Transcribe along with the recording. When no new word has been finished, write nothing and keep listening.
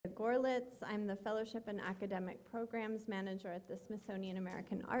Goerlitz. I'm the Fellowship and Academic Programs Manager at the Smithsonian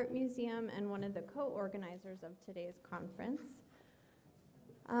American Art Museum and one of the co-organizers of today's conference.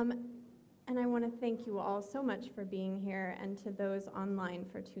 And I want to thank you all so much for being here and to those online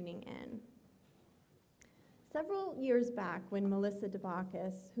for tuning in. Several years back, when Melissa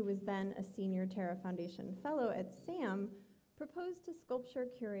DeBacchus, who was then a Senior Terra Foundation Fellow at SAM, proposed to sculpture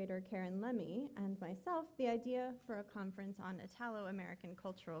curator Karen Lemmey and myself the idea for a conference on Italo-American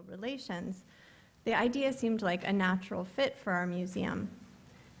cultural relations, the idea seemed like a natural fit for our museum.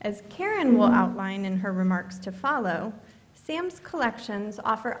 As Karen will outline in her remarks to follow, SAM's collections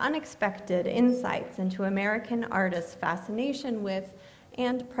offer unexpected insights into American artists' fascination with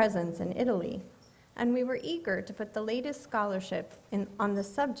and presence in Italy, and we were eager to put the latest scholarship on the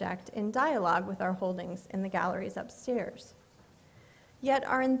subject in dialogue with our holdings in the galleries upstairs. Yet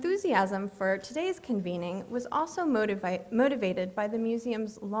our enthusiasm for today's convening was also motivated by the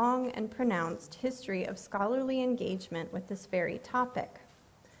museum's long and pronounced history of scholarly engagement with this very topic.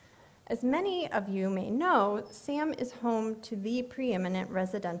 As many of you may know, SAM is home to the preeminent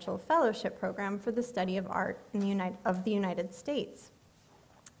residential fellowship program for the study of art in the United States.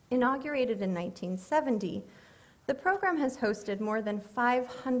 Inaugurated in 1970, the program has hosted more than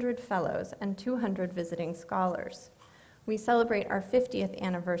 500 fellows and 200 visiting scholars. We celebrate our 50th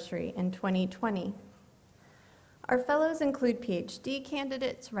anniversary in 2020. Our fellows include PhD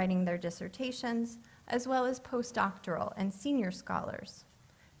candidates writing their dissertations, as well as postdoctoral and senior scholars.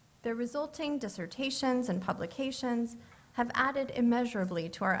 Their resulting dissertations and publications have added immeasurably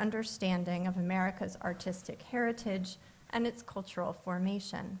to our understanding of America's artistic heritage and its cultural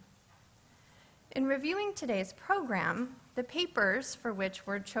formation. In reviewing today's program, the papers for which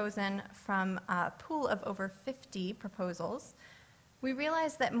were chosen from a pool of over 50 proposals, we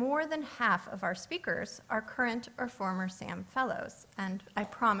realized that more than half of our speakers are current or former SAM fellows, and I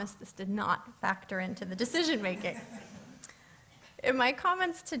promise this did not factor into the decision-making. In my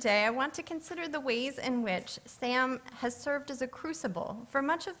comments today, I want to consider the ways in which SAM has served as a crucible for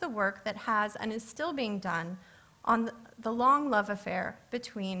much of the work that has and is still being done on the long love affair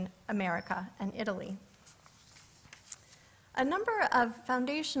between America and Italy. A number of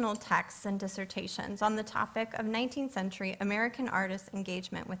foundational texts and dissertations on the topic of 19th century American artists'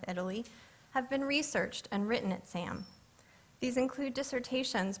 engagement with Italy have been researched and written at SAM. These include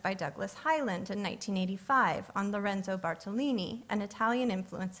dissertations by Douglas Hyland in 1985 on Lorenzo Bartolini and Italian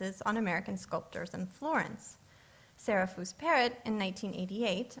influences on American sculptors in Florence, Sarah Fuss-Parrott in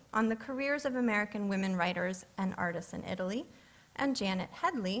 1988 on the careers of American women writers and artists in Italy, and Janet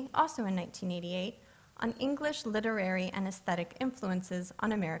Headley, also in 1988, on English literary and aesthetic influences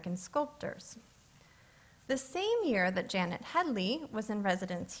on American sculptors. The same year that Janet Headley was in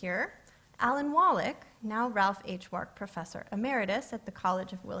residence here, Alan Wallach, now Ralph H. Wark Professor Emeritus at the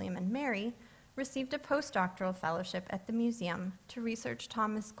College of William and Mary, received a postdoctoral fellowship at the museum to research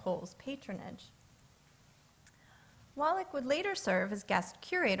Thomas Cole's patronage. Wallach would later serve as guest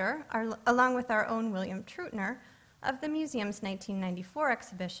curator, along with our own William Trutner, of the museum's 1994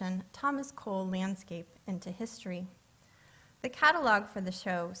 exhibition, Thomas Cole Landscape into History. The catalog for the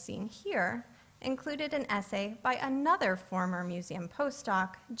show, seen here, included an essay by another former museum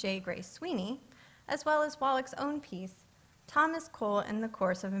postdoc, J. Gray Sweeney, as well as Wallach's own piece, Thomas Cole in the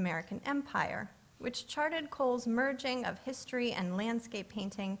Course of American Empire, which charted Cole's merging of history and landscape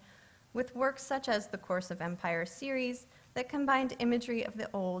painting with works such as the Course of Empire series that combined imagery of the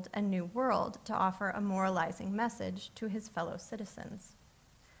Old and New World to offer a moralizing message to his fellow citizens.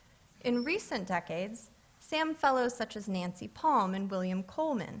 In recent decades, SAM fellows such as Nancy Palm and William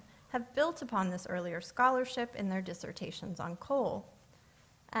Coleman have built upon this earlier scholarship in their dissertations on Cole.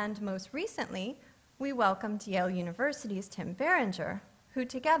 And most recently, we welcomed Yale University's Tim Berenger, who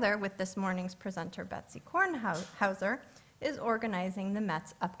together with this morning's presenter Betsy Kornhauser, is organizing the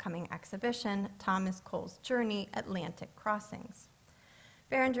Met's upcoming exhibition, Thomas Cole's Journey, Atlantic Crossings.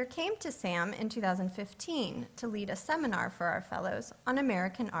 Berenger came to SAM in 2015 to lead a seminar for our fellows on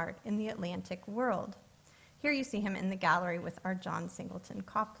American art in the Atlantic world. Here you see him in the gallery with our John Singleton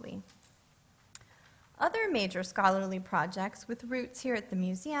Copley. Other major scholarly projects with roots here at the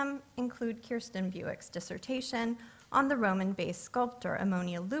museum include Kirsten Buick's dissertation on the Roman-based sculptor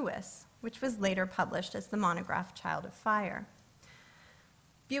Ammonia Lewis, which was later published as the monograph Child of Fire.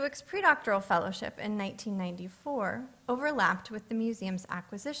 Buick's predoctoral fellowship in 1994 overlapped with the museum's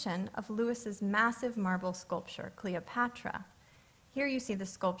acquisition of Lewis's massive marble sculpture, Cleopatra. Here you see the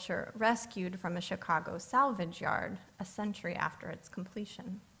sculpture rescued from a Chicago salvage yard a century after its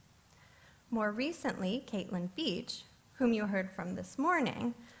completion. More recently, Caitlin Beach, whom you heard from this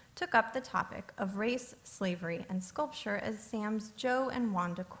morning, took up the topic of race, slavery, and sculpture as Sam's Joe and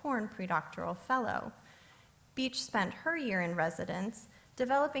Wanda Korn predoctoral fellow. Beach spent her year in residence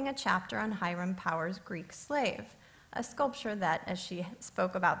developing a chapter on Hiram Power's Greek Slave, a sculpture that, as she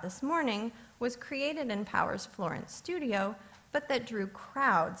spoke about this morning, was created in Power's Florence studio, but that drew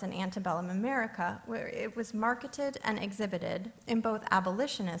crowds in antebellum America, where it was marketed and exhibited in both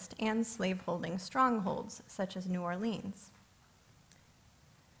abolitionist and slaveholding strongholds, such as New Orleans.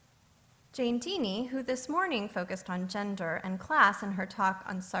 Jane Deeney, who this morning focused on gender and class in her talk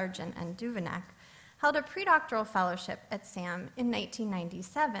on Sargent and Duveneck, held a predoctoral fellowship at SAM in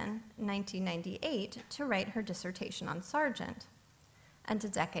 1997-1998 to write her dissertation on Sargent. And a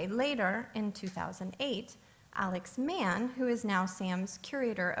decade later, in 2008, Alex Mann, who is now SAM's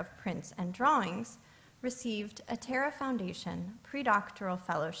Curator of Prints and Drawings, received a Terra Foundation predoctoral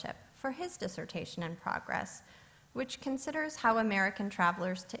fellowship for his dissertation in progress, which considers how American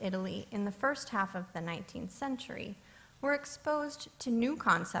travelers to Italy in the first half of the 19th century were exposed to new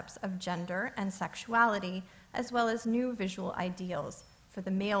concepts of gender and sexuality, as well as new visual ideals for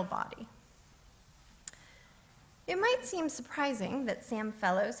the male body. It might seem surprising that SAM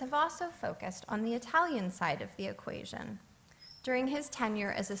Fellows have also focused on the Italian side of the equation. During his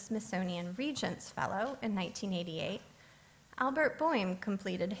tenure as a Smithsonian Regents Fellow in 1988, Albert Boehm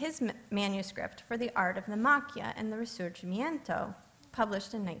completed his manuscript for The Art of the Macchia and the Risorgimento,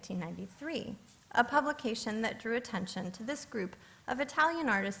 published in 1993, a publication that drew attention to this group of Italian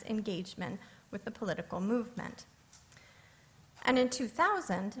artists' engagement with the political movement. And in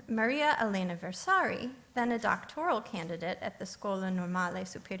 2000, Maria Elena Versari, then a doctoral candidate at the Scuola Normale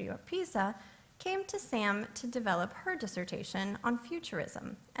Superiore Pisa, came to SAM to develop her dissertation on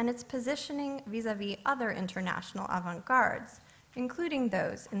futurism and its positioning vis-a-vis other international avant-gardes, including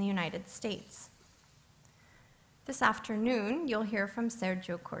those in the United States. This afternoon, you'll hear from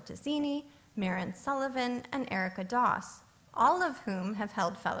Sergio Cortesini, Marin Sullivan, and Erica Doss, all of whom have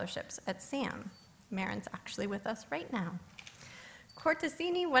held fellowships at SAM. Marin's actually with us right now.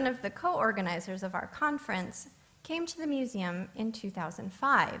 Cortesini, one of the co-organizers of our conference, came to the museum in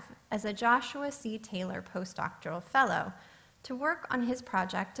 2005 as a Joshua C. Taylor postdoctoral fellow to work on his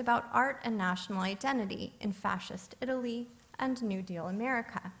project about art and national identity in fascist Italy and New Deal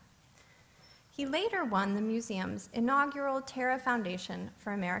America. He later won the museum's inaugural Terra Foundation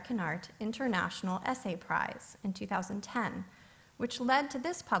for American Art International Essay Prize in 2010, which led to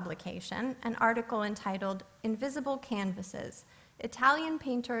this publication, an article entitled Invisible Canvases, Italian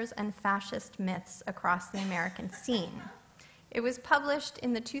Painters and Fascist Myths Across the American Scene. It was published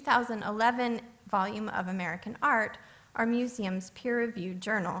in the 2011 volume of American Art, our museum's peer-reviewed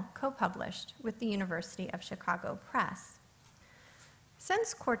journal, co-published with the University of Chicago Press.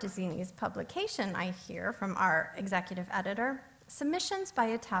 Since Cortesini's publication, I hear from our executive editor, submissions by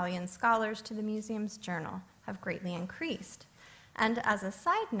Italian scholars to the museum's journal have greatly increased. And as a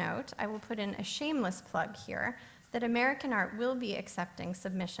side note, I will put in a shameless plug here that American Art will be accepting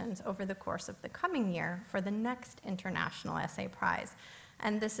submissions over the course of the coming year for the next International Essay Prize.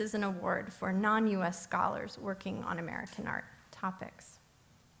 And this is an award for non-US scholars working on American art topics.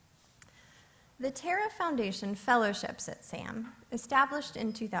 The Terra Foundation Fellowships at SAM, established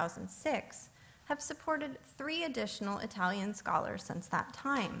in 2006, have supported 3 additional Italian scholars since that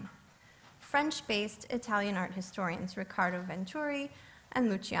time. French-based Italian art historians Riccardo Venturi and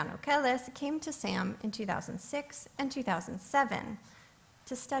Luciano Keles came to SAM in 2006 and 2007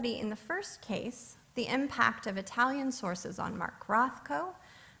 to study, in the first case, the impact of Italian sources on Mark Rothko,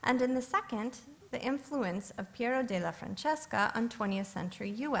 and in the second, the influence of Piero della Francesca on 20th century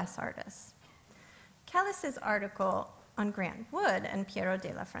US artists. Kellis's article on Grant Wood and Piero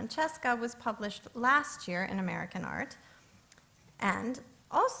della Francesca was published last year in American Art, and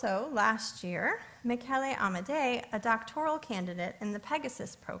also last year, Michele Amadei, a doctoral candidate in the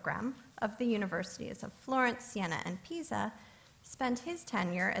Pegasus program of the Universities of Florence, Siena, and Pisa, spent his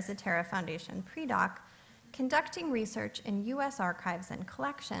tenure as a Terra Foundation predoc conducting research in US archives and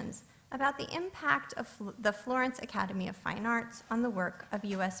collections about the impact of the Florence Academy of Fine Arts on the work of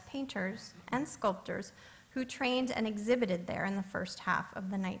US painters and sculptors who trained and exhibited there in the first half of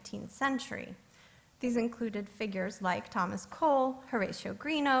the 19th century. These included figures like Thomas Cole, Horatio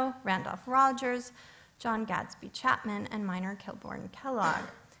Greeno, Randolph Rogers, John Gadsby Chapman, and Minor Kilbourne Kellogg.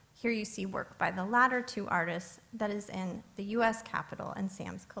 Here you see work by the latter 2 artists that is in the US Capitol and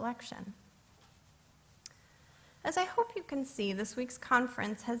SAM's collection. As I hope you can see, this week's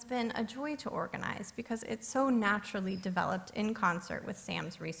conference has been a joy to organize because it so naturally developed in concert with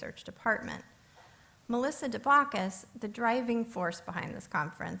SAM's research department. Melissa DeBacchus, the driving force behind this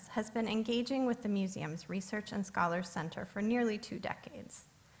conference, has been engaging with the museum's Research and Scholars Center for nearly 2 decades.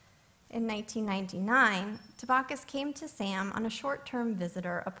 In 1999, Tabakis came to SAM on a short-term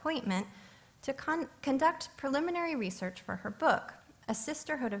visitor appointment to conduct preliminary research for her book, A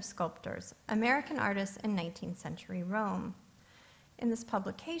Sisterhood of Sculptors, American Artists in 19th Century Rome. In this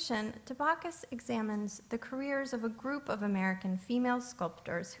publication, Tabakis examines the careers of a group of American female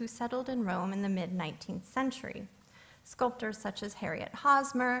sculptors who settled in Rome in the mid-19th century. Sculptors such as Harriet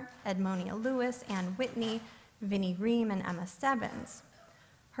Hosmer, Edmonia Lewis, Anne Whitney, Vinnie Ream, and Emma Stebbins.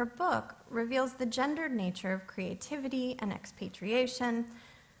 Her book reveals the gendered nature of creativity and expatriation,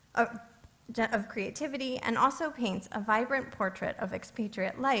 of creativity, and also paints a vibrant portrait of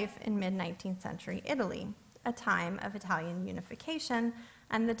expatriate life in mid-19th century Italy, a time of Italian unification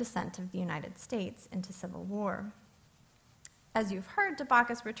and the descent of the United States into civil war. As you've heard,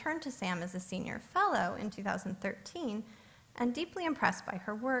 Tabakis returned to SAM as a senior fellow in 2013, and deeply impressed by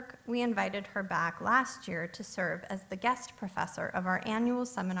her work, we invited her back last year to serve as the guest professor of our annual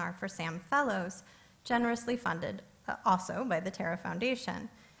seminar for SAM Fellows, generously funded also by the Terra Foundation.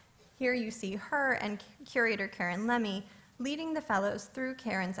 Here you see her and curator Karen Lemmey leading the fellows through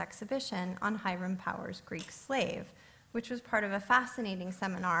Karen's exhibition on Hiram Power's Greek Slave, which was part of a fascinating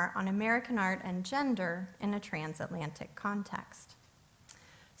seminar on American art and gender in a transatlantic context.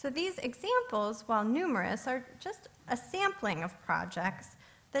 So these examples, while numerous, are just a sampling of projects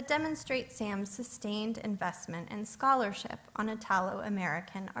that demonstrate SAM's sustained investment in scholarship on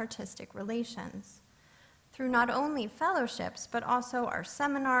Italo-American artistic relations. Through not only fellowships, but also our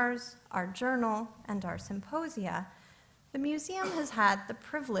seminars, our journal, and our symposia, the museum has had the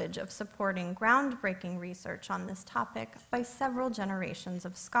privilege of supporting groundbreaking research on this topic by several generations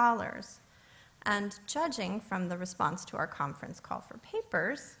of scholars. And judging from the response to our conference call for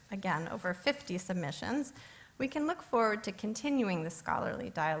papers, again, over 50 submissions, we can look forward to continuing the scholarly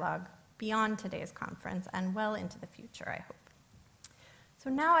dialogue beyond today's conference and well into the future, I hope.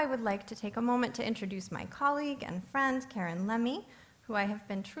 So now I would like to take a moment to introduce my colleague and friend, Karen Lemmey, who I have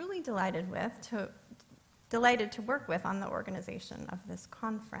been truly delighted to work with on the organization of this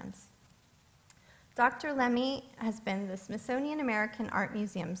conference. Dr. Lemmey has been the Smithsonian American Art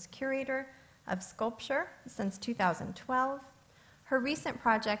Museum's curator of sculpture since 2012. Her recent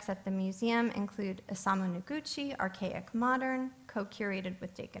projects at the museum include Isamu Noguchi, Archaic Modern, co-curated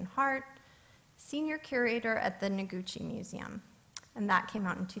with Dakin Hart, senior curator at the Noguchi Museum, and that came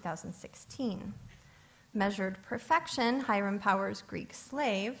out in 2016. Measured Perfection, Hiram Power's Greek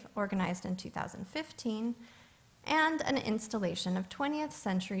Slave, organized in 2015, and an installation of 20th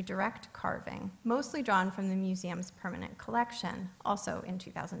century direct carving, mostly drawn from the museum's permanent collection, also in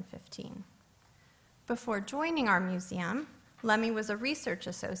 2015. Before joining our museum, Lemmey was a research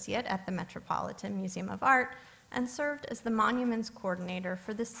associate at the Metropolitan Museum of Art and served as the monuments coordinator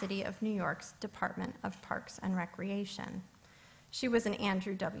for the City of New York's Department of Parks and Recreation. She was an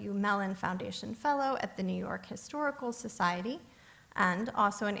Andrew W. Mellon Foundation Fellow at the New York Historical Society and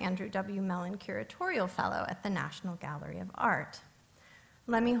also an Andrew W. Mellon Curatorial Fellow at the National Gallery of Art.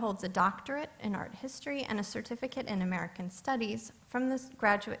 Lemmey holds a doctorate in art history and a certificate in American Studies from the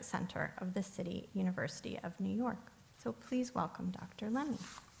Graduate Center of the City University of New York. So please welcome Dr. Lemmey.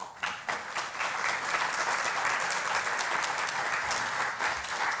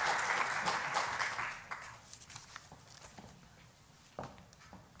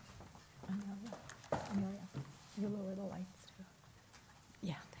 Amelia, you lower the lights too.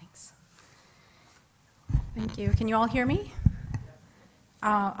 Yeah, thanks. Thank you. Can you all hear me?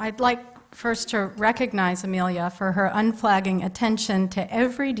 I'd like first to recognize Amelia for her unflagging attention to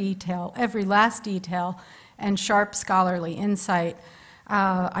every detail, every last detail, and sharp scholarly insight.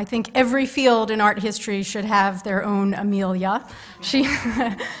 I think every field in art history should have their own Amelia. She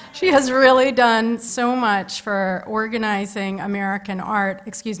has really done so much for organizing American art,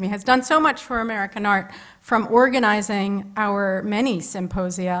 has done so much for American art, from organizing our many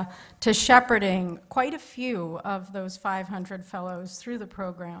symposia to shepherding quite a few of those 500 fellows through the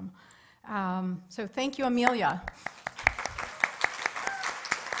program. So thank you, Amelia.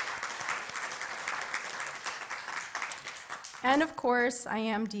 And of course, I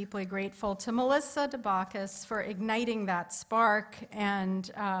am deeply grateful to Melissa Tabakis for igniting that spark and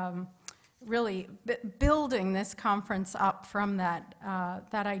really building this conference up from that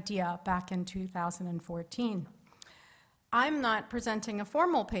idea back in 2014. I'm not presenting a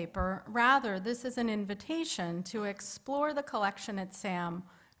formal paper. Rather, this is an invitation to explore the collection at SAM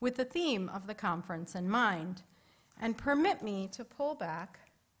with the theme of the conference in mind. And permit me to pull back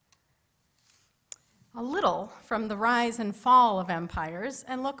a little from the rise and fall of empires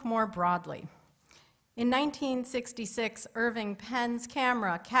and look more broadly. In 1966, Irving Penn's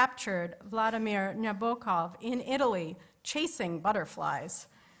camera captured Vladimir Nabokov in Italy chasing butterflies.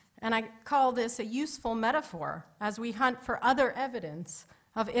 and I call this a useful metaphor as we hunt for other evidence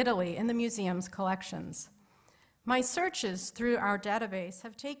of Italy in the museum's collections. My searches through our database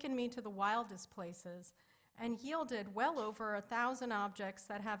have taken me to the wildest places and yielded well over 1,000 objects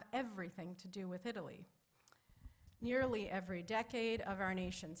that have everything to do with Italy. Nearly every decade of our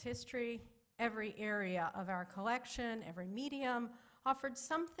nation's history, every area of our collection, every medium offered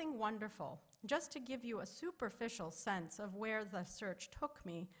something wonderful. Just to give you a superficial sense of where the search took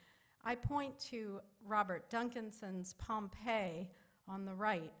me, I point to Robert Duncanson's Pompeii on the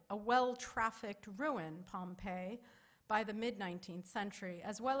right, a well-trafficked ruin Pompeii by the mid-19th century,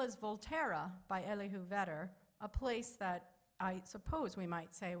 as well as Volterra by Elihu Vedder, a place that I suppose we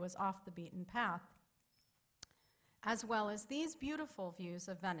might say was off the beaten path, as well as these beautiful views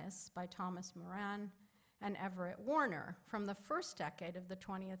of Venice by Thomas Marin and Everett Warner from the first decade of the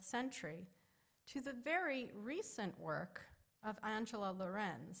 20th century, to the very recent work of Angela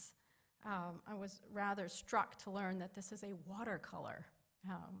Lorenz. I was rather struck to learn that this is a watercolor.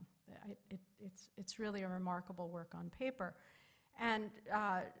 It's really a remarkable work on paper. And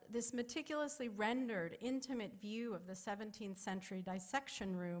this meticulously rendered, intimate view of the 17th century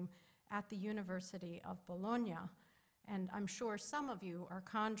dissection room at the University of Bologna. And I'm sure some of you are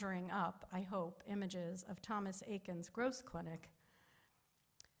conjuring up, I hope, images of Thomas Aiken's Gross Clinic.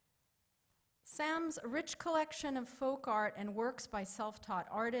 Sam's rich collection of folk art and works by self-taught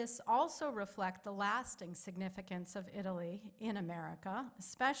artists also reflect the lasting significance of Italy in America,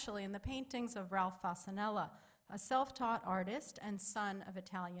 especially in the paintings of Ralph Fasanella, a self-taught artist and son of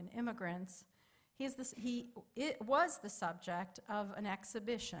Italian immigrants. It was the subject of an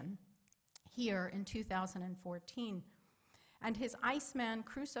exhibition here in 2014. And his Iceman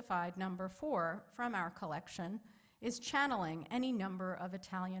Crucified #4 from our collection is channeling any number of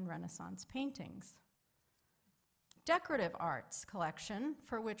Italian Renaissance paintings. Decorative arts collection,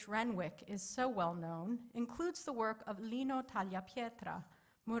 for which Renwick is so well known, includes the work of Lino Tagliapietra,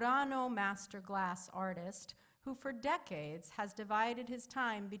 Murano master glass artist who for decades has divided his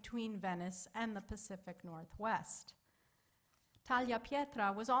time between Venice and the Pacific Northwest.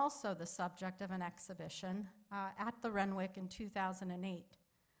 Tagliapietra was also the subject of an exhibition at the Renwick in 2008.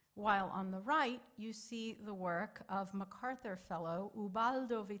 While on the right, you see the work of MacArthur Fellow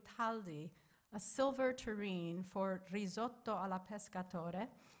Ubaldo Vitaldi, a silver tureen for risotto alla pescatore,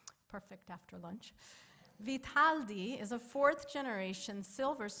 perfect after lunch. Vitaldi is a fourth-generation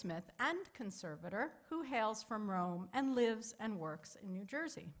silversmith and conservator who hails from Rome and lives and works in New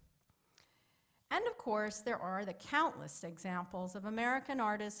Jersey. And of course, there are the countless examples of American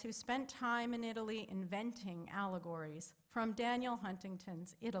artists who spent time in Italy inventing allegories, from Daniel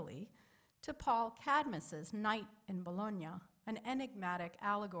Huntington's Italy to Paul Cadmus's Night in Bologna, an enigmatic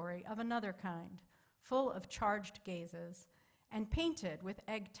allegory of another kind, full of charged gazes, and painted with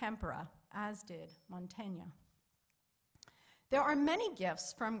egg tempera, as did Montaigne. There are many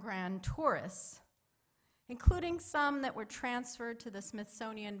gifts from grand tourists, including some that were transferred to the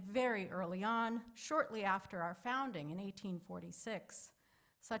Smithsonian very early on, shortly after our founding in 1846,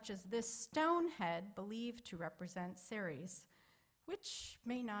 such as this stone head believed to represent Ceres, which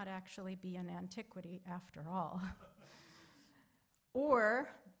may not actually be an antiquity after all. Or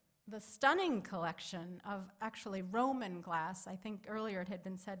the stunning collection of actually Roman glass. I think earlier it had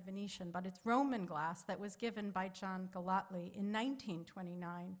been said Venetian, but it's Roman glass that was given by John Goerlitz in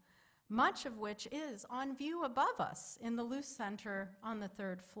 1929, much of which is on view above us in the Luce Center on the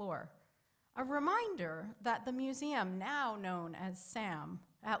 3rd floor. A reminder that the museum, now known as SAM,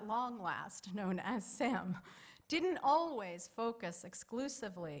 at long last known as SAM, didn't always focus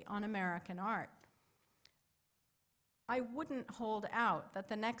exclusively on American art. I wouldn't hold out that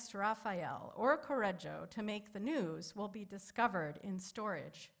the next Raphael or Correggio to make the news will be discovered in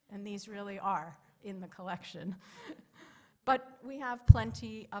storage, and these really are in the collection. But we have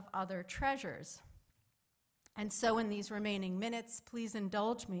plenty of other treasures. And so in these remaining minutes, please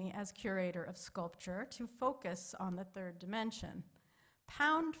indulge me as curator of sculpture to focus on the third dimension.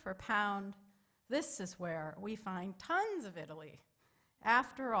 Pound for pound, this is where we find tons of Italy.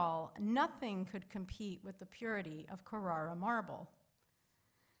 After all, nothing could compete with the purity of Carrara marble.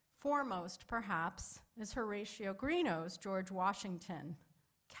 Foremost, perhaps, is Horatio Greeno's George Washington,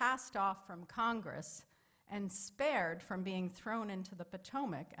 cast off from Congress and spared from being thrown into the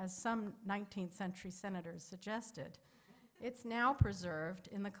Potomac, as some 19th century senators suggested. It's now preserved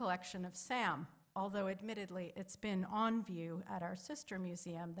in the collection of SAM, although admittedly it's been on view at our sister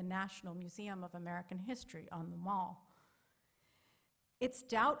museum, the National Museum of American History on the Mall. It's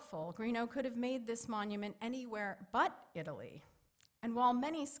doubtful Greeno could have made this monument anywhere but Italy. And while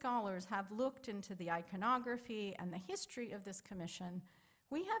many scholars have looked into the iconography and the history of this commission,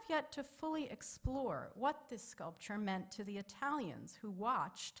 we have yet to fully explore what this sculpture meant to the Italians who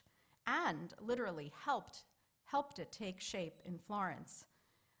watched and literally helped it take shape in Florence.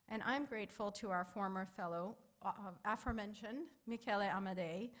 And I'm grateful to our former fellow, aforementioned Michele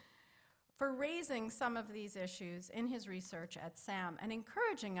Amadei, for raising some of these issues in his research at SAM and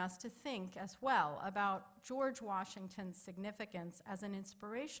encouraging us to think as well about George Washington's significance as an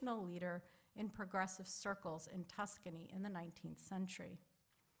inspirational leader in progressive circles in Tuscany in the 19th century.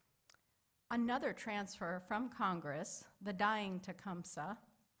 Another transfer from Congress, the dying Tecumseh,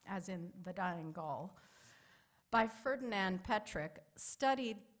 as in the dying Gaul, by Ferdinand Petrick,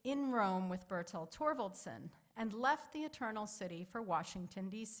 studied in Rome with Bertel Thorvaldsen and left the Eternal City for Washington,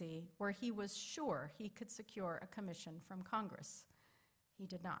 D.C., where he was sure he could secure a commission from Congress. He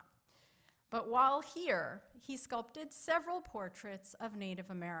did not. But while here, he sculpted several portraits of Native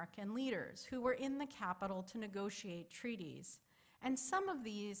American leaders who were in the capital to negotiate treaties. And some of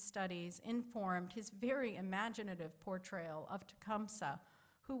these studies informed his very imaginative portrayal of Tecumseh,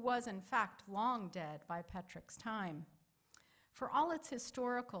 who was in fact long dead by Petrick's time. For all its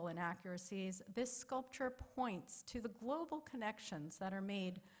historical inaccuracies, this sculpture points to the global connections that are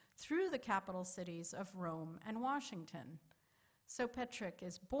made through the capital cities of Rome and Washington. So Petrick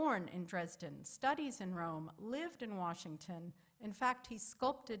is born in Dresden, studies in Rome, lived in Washington. In fact, he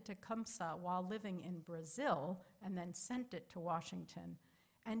sculpted Tecumseh while living in Brazil and then sent it to Washington.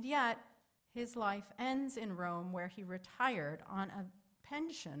 And yet, his life ends in Rome, where he retired on a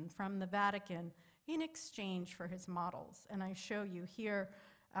pension from the Vatican in exchange for his models. And I show you here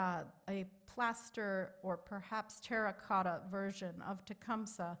a plaster or perhaps terracotta version of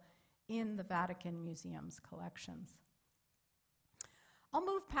Tecumseh in the Vatican Museum's collections. I'll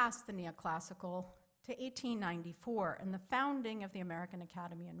move past the neoclassical to 1894 and the founding of the American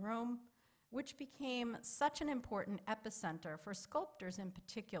Academy in Rome, which became such an important epicenter for sculptors in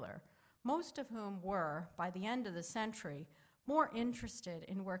particular, most of whom were, by the end of the century, more interested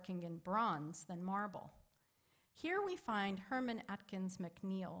in working in bronze than marble. Here we find Herman Atkins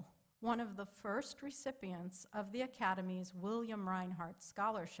McNeill, one of the first recipients of the Academy's William Reinhardt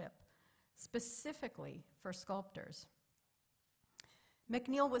Scholarship, specifically for sculptors.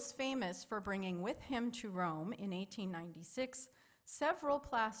 McNeill was famous for bringing with him to Rome in 1896 several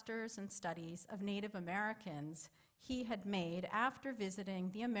plasters and studies of Native Americans he had made after visiting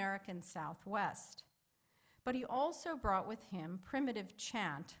the American Southwest. But he also brought with him primitive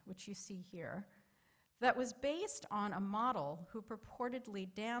chant, which you see here, that was based on a model who purportedly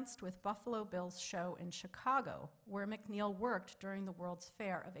danced with Buffalo Bill's show in Chicago, where McNeill worked during the World's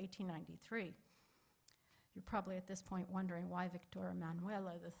Fair of 1893. You're probably at this point wondering why Victor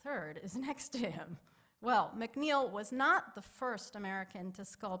Emanuele III is next to him. Well, McNeill was not the first American to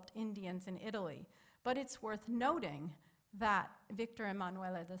sculpt Indians in Italy, but it's worth noting that Victor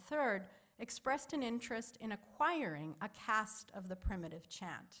Emanuele III expressed an interest in acquiring a cast of the primitive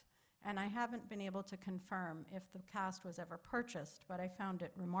chant. And I haven't been able to confirm if the cast was ever purchased, but I found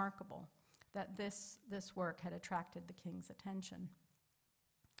it remarkable that this work had attracted the king's attention.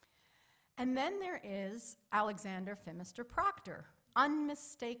 And then there is Alexander Phimister Proctor,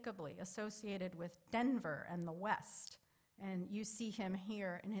 unmistakably associated with Denver and the West. And you see him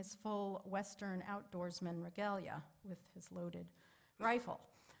here in his full Western outdoorsman regalia with his loaded rifle.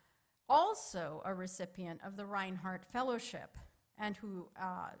 Also a recipient of the Reinhardt Fellowship, and who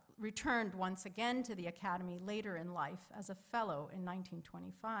returned once again to the Academy later in life as a fellow in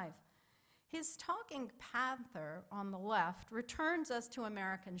 1925. His talking panther on the left returns us to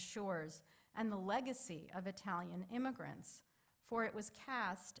American shores and the legacy of Italian immigrants, for it was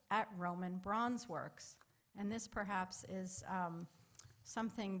cast at Roman bronze works. And this perhaps is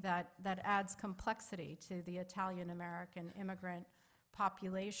something that adds complexity to the Italian-American immigrant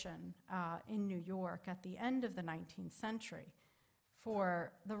population in New York at the end of the 19th century.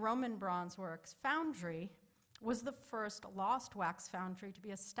 For the Roman bronze works foundry was the first lost wax foundry to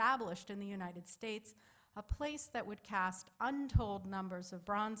be established in the United States, a place that would cast untold numbers of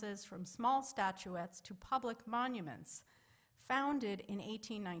bronzes from small statuettes to public monuments, founded in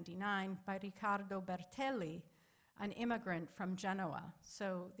 1899 by Riccardo Bertelli, an immigrant from Genoa,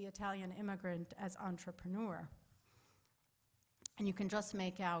 so the Italian immigrant as entrepreneur. And you can just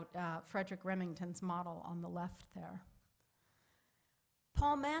make out Frederick Remington's model on the left there.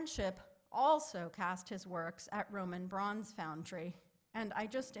 Paul Manship also cast his works at Roman bronze foundry, and I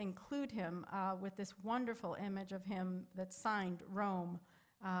just include him with this wonderful image of him that signed Rome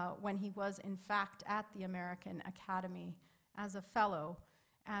when he was in fact at the American Academy as a fellow.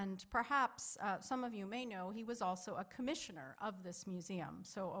 And perhaps some of you may know he was also a commissioner of this museum,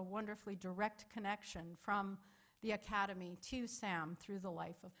 so a wonderfully direct connection from the Academy to Sam through the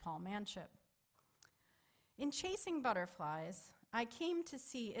life of Paul Manship. In Chasing Butterflies, I came to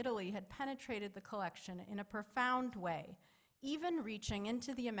see Italy had penetrated the collection in a profound way, even reaching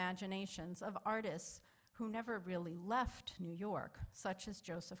into the imaginations of artists who never really left New York, such as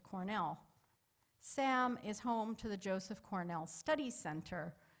Joseph Cornell. Sam is home to the Joseph Cornell Study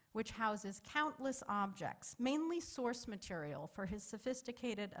Center, which houses countless objects, mainly source material for his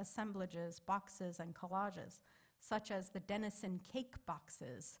sophisticated assemblages, boxes, and collages, such as the Denison cake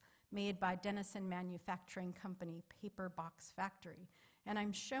boxes made by Denison Manufacturing Company Paper Box Factory. And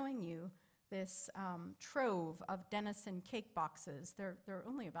I'm showing you this trove of Denison cake boxes. They're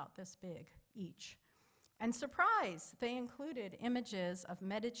only about this big each. And surprise, they included images of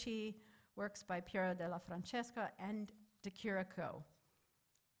Medici, works by Piero della Francesca, and de Chirico.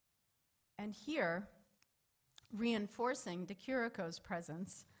 And here, reinforcing de Chirico's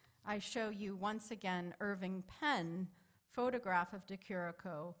presence, I show you once again Irving Penn, photograph of de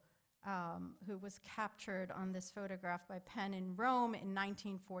Chirico, who was captured on this photograph by Penn in Rome in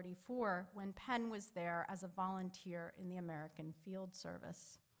 1944 when Penn was there as a volunteer in the American Field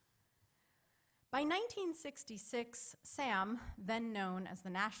Service. By 1966, Sam, then known as the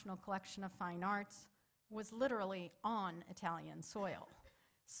National Collection of Fine Arts, was literally on Italian soil,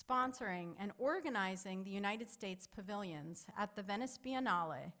 sponsoring and organizing the United States pavilions at the Venice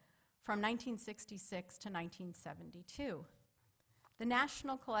Biennale from 1966 to 1972. The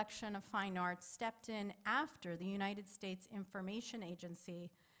National Collection of Fine Arts stepped in after the United States Information Agency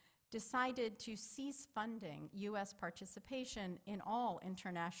decided to cease funding U.S. participation in all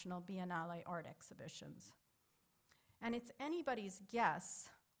international Biennale art exhibitions. And it's anybody's guess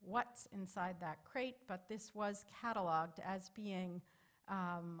what's inside that crate, but this was cataloged as being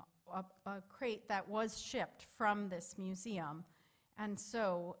a crate that was shipped from this museum. And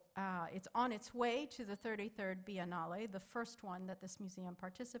so it's on its way to the 33rd Biennale, the first one that this museum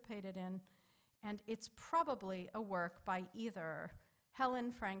participated in, and it's probably a work by either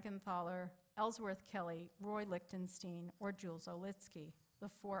Helen Frankenthaler, Ellsworth Kelly, Roy Lichtenstein, or Jules Olitsky, the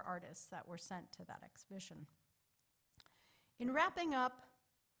 4 artists that were sent to that exhibition. In wrapping up,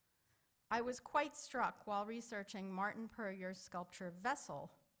 I was quite struck while researching Martin Puryear's sculpture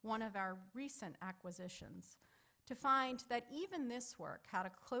Vessel, one of our recent acquisitions, to find that even this work had a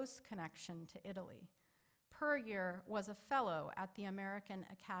close connection to Italy. Puryear was a fellow at the American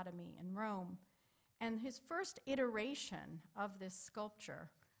Academy in Rome, and his first iteration of this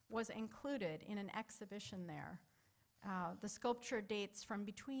sculpture was included in an exhibition there. The sculpture dates from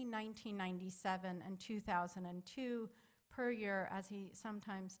between 1997 and 2002. Puryear, as he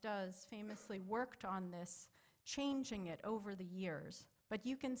sometimes does, famously worked on this, changing it over the years. But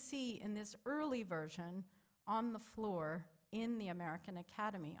you can see in this early version on the floor in the American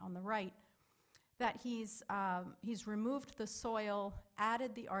Academy on the right that he's removed the soil,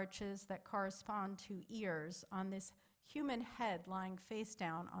 added the arches that correspond to ears on this human head lying face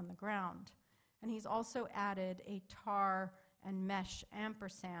down on the ground. And he's also added a tar and mesh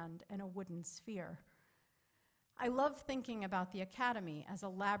ampersand and a wooden sphere. I love thinking about the Academy as a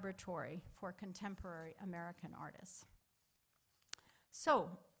laboratory for contemporary American artists. So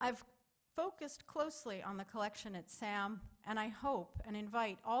I've focused closely on the collection at SAM, and I hope and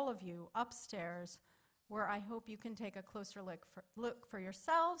invite all of you upstairs, where I hope you can take a closer look for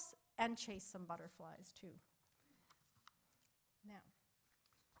yourselves and chase some butterflies too.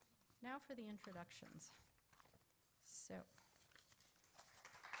 Now for the introductions. So,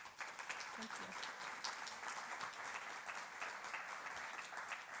 thank you.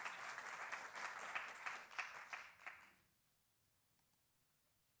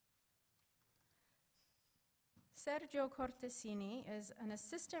 Sergio Cortesini is an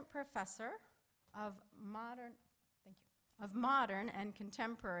assistant professor of modern and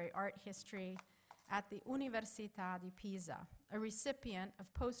contemporary art history at the Università di Pisa, a recipient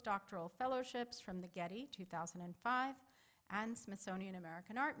of postdoctoral fellowships from the Getty 2005 and Smithsonian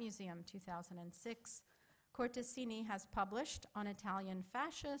American Art Museum 2006. Cortesini has published on Italian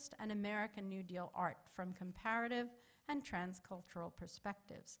fascist and American New Deal art from comparative and transcultural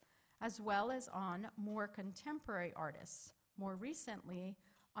perspectives, as well as on more contemporary artists, more recently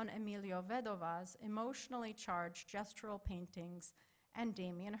on Emilio Vedova's emotionally charged gestural paintings and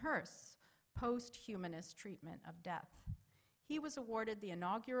Damien Hirst's post-humanist treatment of death. He was awarded the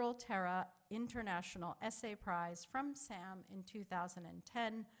inaugural Terra International Essay Prize from SAM in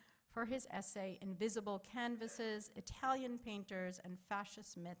 2010 for his essay Invisible Canvases, Italian Painters and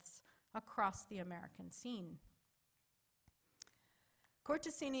Fascist Myths Across the American Scene.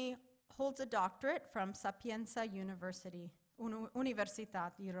 Cortesini holds a doctorate from Sapienza Università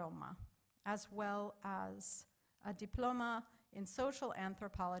di Roma, as well as a diploma in social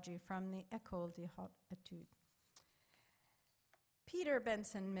anthropology from the École des Hautes Études. Peter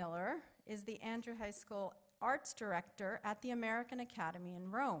Benson Miller is the Andrew Heiskell Arts Director at the American Academy in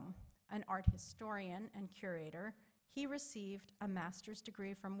Rome, an art historian and curator. He received a master's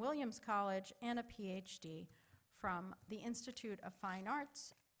degree from Williams College and a PhD from the Institute of Fine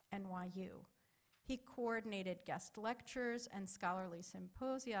Arts, NYU. He coordinated guest lectures and scholarly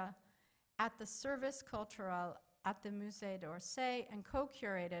symposia at the Service Culturel at the Musée d'Orsay and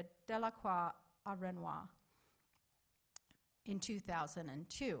co-curated Delacroix à Renoir in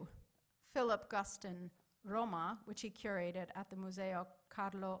 2002. Philip Guston Roma, which he curated at the Museo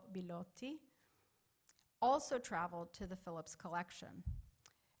Carlo Bilotti, also traveled to the Phillips collection.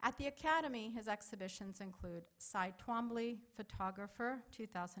 At the Academy, his exhibitions include Cy Twombly, Photographer,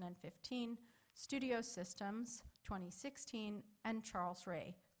 2015, Studio Systems, 2016, and Charles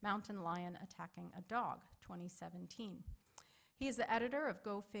Ray, Mountain Lion Attacking a Dog, 2017. He is the editor of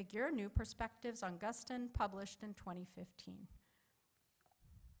Go Figure, New Perspectives on Guston, published in 2015.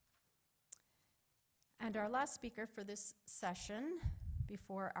 And our last speaker for this session,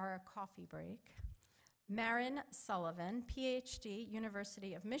 before our coffee break, Marin Sullivan, PhD,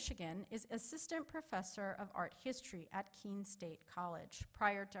 University of Michigan, is Assistant Professor of Art History at Keene State College.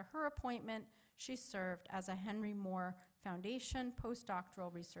 Prior to her appointment, she served as a Henry Moore Foundation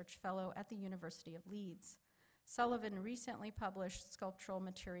Postdoctoral Research Fellow at the University of Leeds. Sullivan recently published Sculptural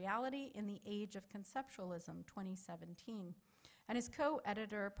Materiality in the Age of Conceptualism, 2017, and is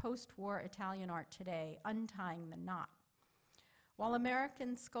co-editor Postwar Italian Art Today, Untying the Knot. While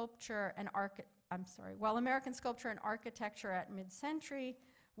American Sculpture and Architecture at Mid-Century,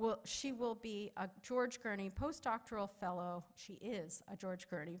 she will be a George Gurney postdoctoral fellow. She is a George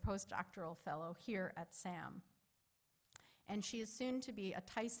Gurney postdoctoral fellow here at SAM. And she is soon to be a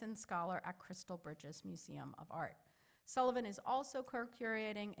Tyson Scholar at Crystal Bridges Museum of Art. Sullivan is also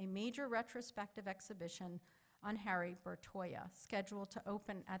co-curating a major retrospective exhibition on Harry Bertoia, scheduled to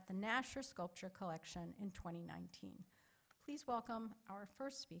open at the Nasher Sculpture Collection in 2019. Please welcome our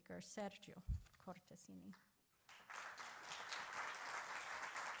first speaker, Sergio Cortesini.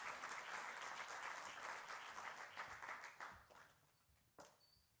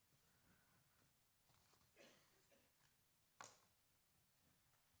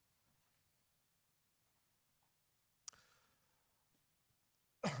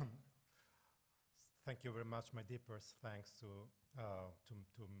 Thank you very much. My deepest thanks to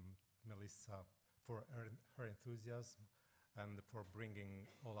Melissa for her enthusiasm and for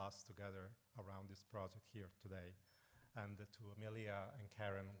bringing all us together around this project here today. And to Amelia and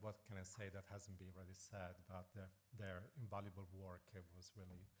Karen, what can I say that hasn't been already said, but their invaluable work was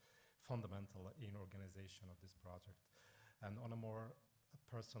really fundamental in organization of this project. And on a more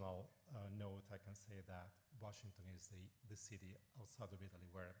personal note, I can say that Washington is the city outside of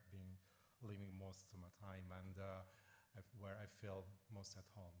Italy where I've been living most of my time and where I feel most at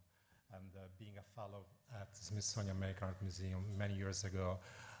home. And being a fellow at the Smithsonian American Art Museum many years ago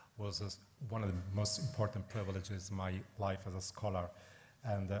was one of the most important privileges in my life as a scholar.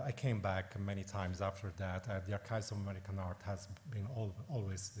 And I came back many times after that. The Archives of American Art has been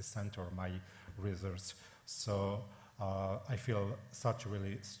always the center of my research. So I feel such a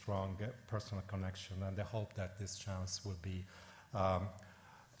really strong personal connection, and I hope that this chance will be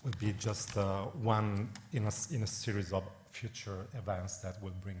just one in a series of future events that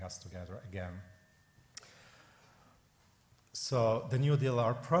will bring us together again. So the New Deal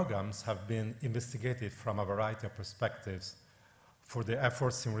Art programs have been investigated from a variety of perspectives for the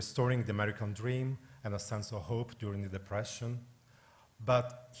efforts in restoring the American dream and a sense of hope during the Depression.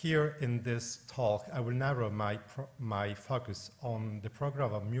 But here in this talk, I will narrow my focus on the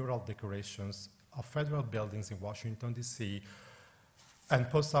program of mural decorations of federal buildings in Washington, D.C., and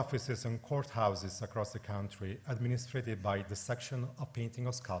post offices and courthouses across the country, administered by the section of painting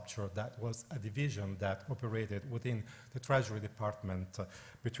of sculpture that was a division that operated within the Treasury Department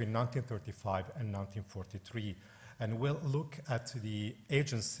between 1935 and 1943. And we'll look at the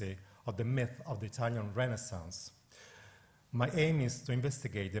agency of the myth of the Italian Renaissance. My aim is to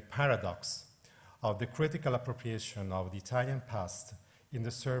investigate the paradox of the critical appropriation of the Italian past in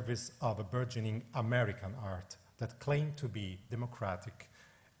the service of a burgeoning American art that claimed to be democratic,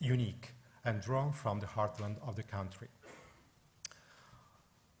 unique, and drawn from the heartland of the country.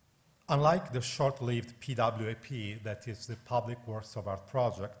 Unlike the short-lived PWAP, that is the Public Works of Art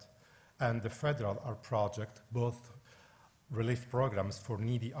project, and the Federal Art Project, both relief programs for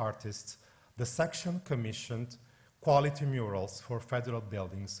needy artists, the section commissioned quality murals for federal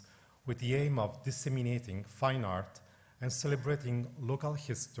buildings with the aim of disseminating fine art and celebrating local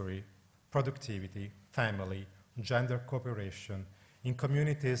history, productivity, family, gender cooperation in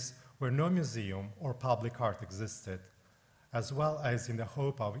communities where no museum or public art existed, as well as in the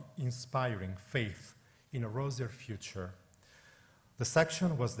hope of inspiring faith in a rosier future. The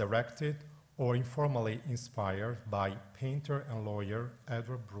section was directed or informally inspired by painter and lawyer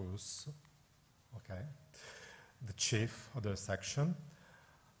Edward Bruce, okay, the chief of the section.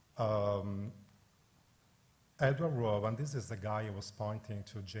 Edward Rowe, and this is the guy who was pointing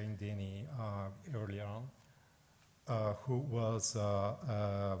to Jane Denny earlier on, who was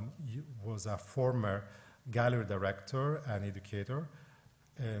a former gallery director and educator,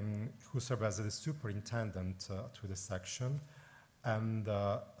 who served as the superintendent to the section, and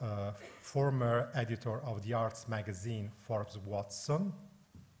former editor of the arts magazine Forbes Watson,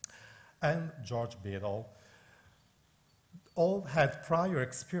 and George Biddle. All had prior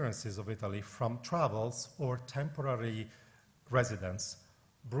experiences of Italy from travels or temporary residence.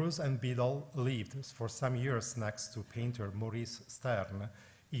 Bruce and Biddle lived for some years next to painter Maurice Stern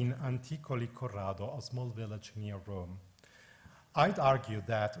in Anticoli Corrado, a small village near Rome. I'd argue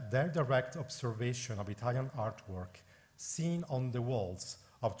that their direct observation of Italian artwork seen on the walls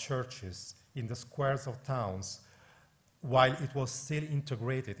of churches, in the squares of towns, while it was still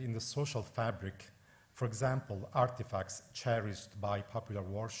integrated in the social fabric, for example, artifacts cherished by popular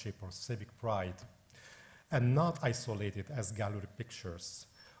worship or civic pride, and not isolated as gallery pictures,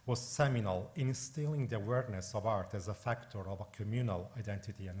 was seminal in instilling the awareness of art as a factor of a communal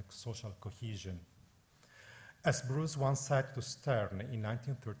identity and social cohesion. As Bruce once said to Stern in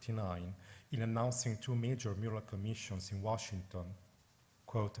 1939, in announcing two major mural commissions in Washington,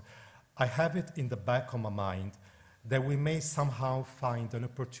 quote, "I have it in the back of my mind that we may somehow find an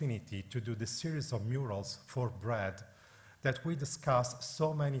opportunity to do the series of murals for bread that we discussed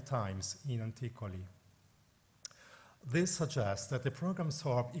so many times in Anticoli." This suggests that the programs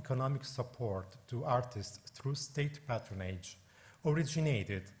of economic support to artists through state patronage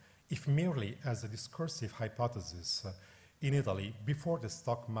originated, if merely as a discursive hypothesis, in Italy before the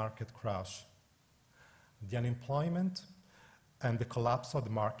stock market crash. The unemployment and the collapse of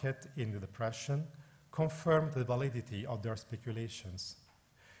the market in the Depression confirmed the validity of their speculations.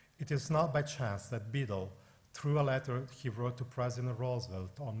 It is not by chance that Biddle, through a letter he wrote to President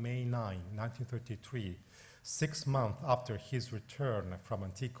Roosevelt on May 9, 1933, 6 months after his return from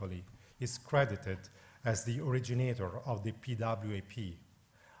Anticoli, is credited as the originator of the PWAP,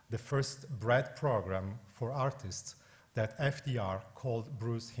 the first bread program for artists that FDR called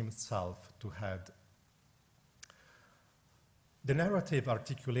Bruce himself to head. The narrative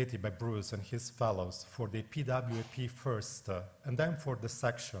articulated by Bruce and his fellows for the PWAP first and then for the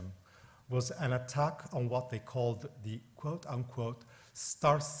section was an attack on what they called the quote-unquote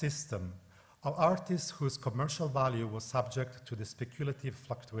star system of artists whose commercial value was subject to the speculative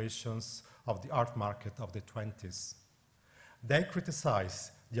fluctuations of the art market of the 20s. They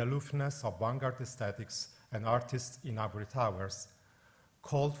criticized the aloofness of vanguard aesthetics and artists in ivory towers,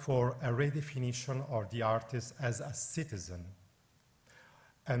 called for a redefinition of the artist as a citizen,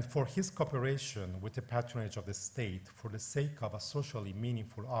 and for his cooperation with the patronage of the state for the sake of a socially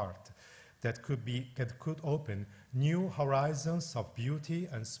meaningful art that could open new horizons of beauty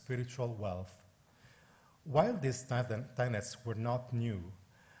and spiritual wealth. While these tenets were not new,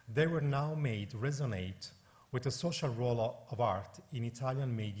 they were now made resonate with the social role of art in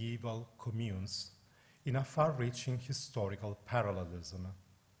Italian medieval communes in a far-reaching historical parallelism.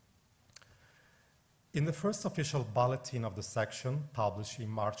 In the first official bulletin of the section, published in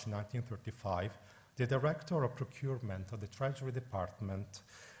March 1935, the Director of Procurement of the Treasury Department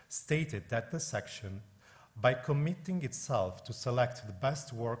stated that the section, by committing itself to select the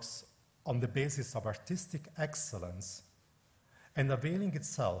best works on the basis of artistic excellence and availing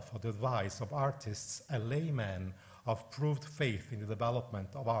itself of the advice of artists and laymen of proved faith in the development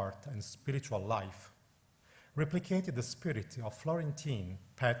of art and spiritual life, replicated the spirit of Florentine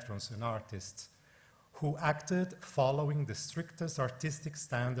patrons and artists who acted following the strictest artistic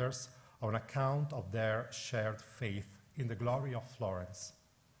standards on account of their shared faith in the glory of Florence.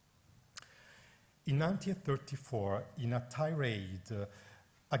 In 1934, in a tirade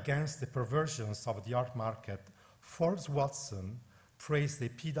against the perversions of the art market, Forbes Watson praised the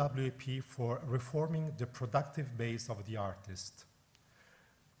PWAP for reforming the productive base of the artist,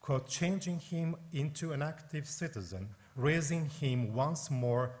 quote, changing him into an active citizen, raising him once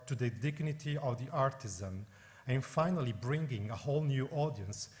more to the dignity of the artisan, and finally bringing a whole new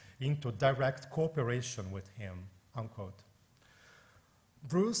audience into direct cooperation with him, unquote.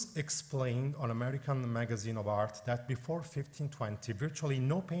 Bruce explained on American Magazine of Art that before 1520, virtually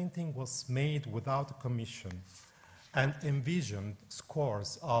no painting was made without a commission, and envisioned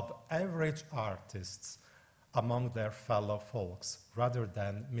scores of average artists among their fellow folks rather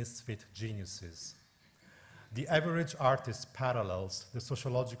than misfit geniuses. The average artist parallels the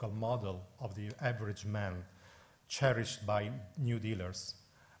sociological model of the average man cherished by New Dealers,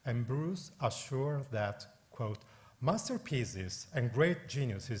 and Bruce assured that, quote, masterpieces and great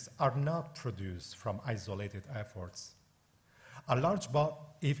geniuses are not produced from isolated efforts.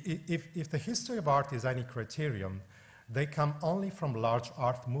 If the history of art is any criterion, they come only from large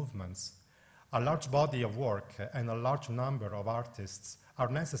art movements. A large body of work and a large number of artists are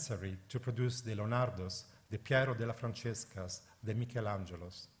necessary to produce the Leonardos, the Piero della Francescas, the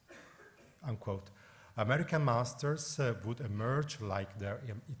Michelangelos, unquote. American masters would emerge like their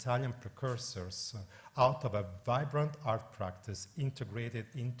Italian precursors out of a vibrant art practice integrated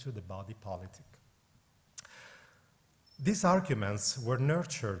into the body politic. These arguments were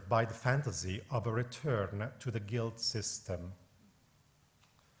nurtured by the fantasy of a return to the guild system.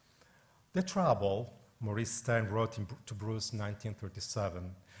 The trouble, Maurice Stern wrote to Bruce in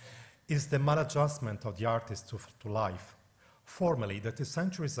 1937, is the maladjustment of the artist to life. Formerly, 30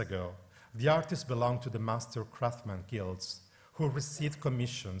 centuries ago, the artists belonged to the master craftsman guilds, who received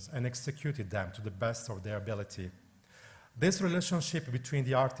commissions and executed them to the best of their ability. This relationship between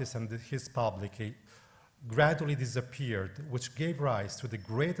the artist and his public gradually disappeared, which gave rise to the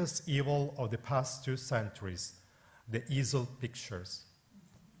greatest evil of the past 2 centuries, the easel pictures.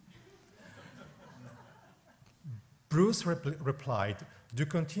 Bruce replied, "Do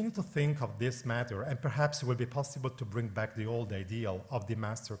continue to think of this matter, and perhaps it will be possible to bring back the old ideal of the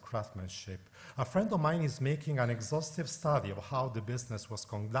master craftsmanship. A friend of mine is making an exhaustive study of how the business was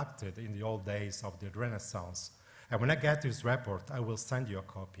conducted in the old days of the Renaissance, and when I get his report, I will send you a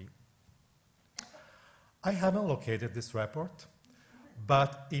copy." I haven't located this report,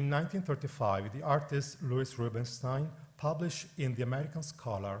 but in 1935, the artist Louis Rubinstein published in The American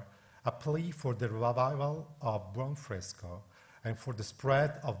Scholar a plea for the revival of buon fresco and for the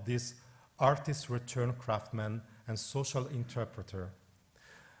spread of this artist return craftsman and social interpreter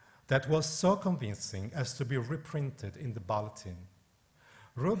that was so convincing as to be reprinted in the bulletin.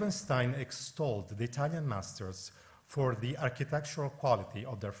 Rubinstein extolled the Italian masters for the architectural quality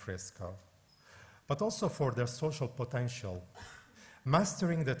of their fresco, but also for their social potential.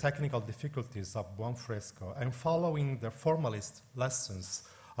 Mastering the technical difficulties of buon fresco and following the formalist lessons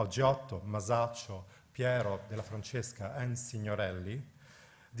of Giotto, Masaccio, Piero della Francesca, and Signorelli,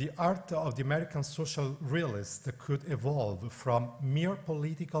 the art of the American social realist could evolve from mere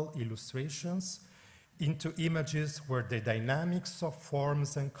political illustrations into images where the dynamics of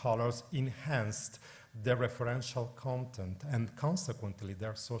forms and colors enhanced their referential content and consequently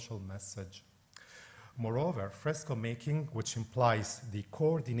their social message. Moreover, fresco making, which implies the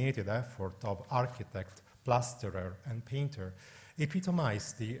coordinated effort of architect, plasterer, and painter,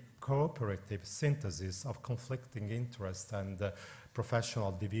 epitomized the cooperative synthesis of conflicting interests and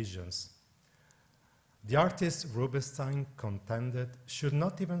professional divisions. The artist Rubinstein contended should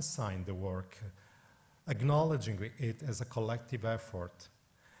not even sign the work, acknowledging it as a collective effort.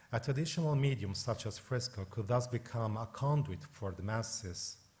 A traditional medium such as fresco could thus become a conduit for the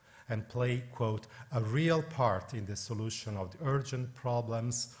masses and play, quote, a real part in the solution of the urgent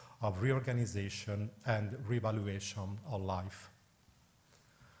problems of reorganization and revaluation of life.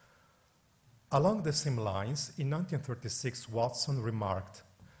 Along the same lines, in 1936, Watson remarked,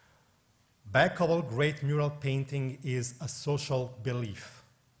 "Back of all great mural painting is a social belief.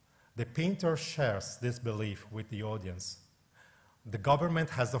 The painter shares this belief with the audience. The government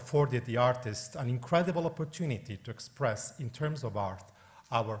has afforded the artist an incredible opportunity to express, in terms of art,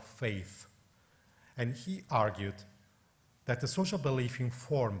 our faith." And he argued that the social belief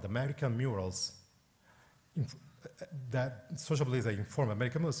informed American murals,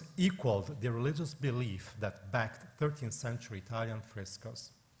 equaled the religious belief that backed 13th century Italian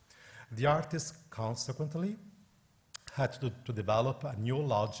frescoes. The artists consequently had to develop a new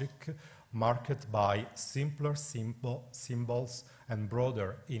logic marked by simpler symbols and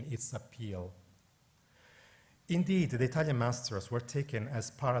broader in its appeal. Indeed, the Italian masters were taken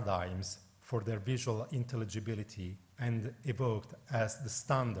as paradigms for their visual intelligibility and evoked as the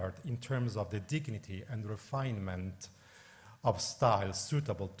standard in terms of the dignity and refinement of style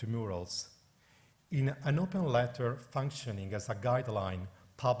suitable to murals. In an open letter functioning as a guideline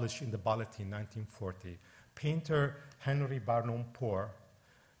published in the Bulletin in 1940, painter Henry Barnum Poor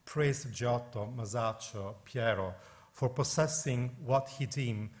praised Giotto, Masaccio, Piero for possessing what he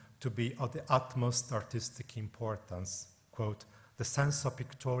deemed to be of the utmost artistic importance, quote, the sense of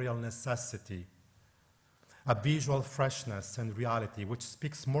pictorial necessity, a visual freshness and reality which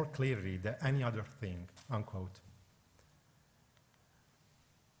speaks more clearly than any other thing, unquote.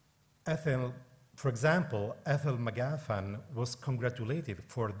 Ethel For example, Ethel McGaffan was congratulated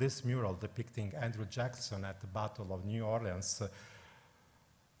for this mural depicting Andrew Jackson at the Battle of New Orleans.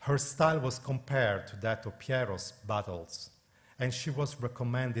 Her style was compared to that of Piero's battles, and she was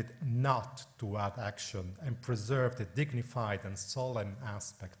recommended not to add action and preserve the dignified and solemn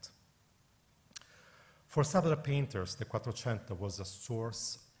aspect. For several painters, the Quattrocento was a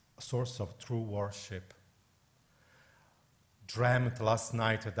source of true worship. Dreamt last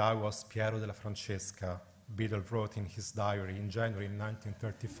night that I was Piero della Francesca, Biddle wrote in his diary in January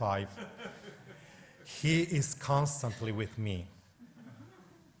 1935. He is constantly with me.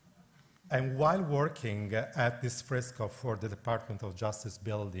 And while working at this fresco for the Department of Justice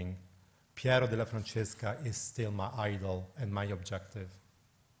building, Piero della Francesca is still my idol and my objective.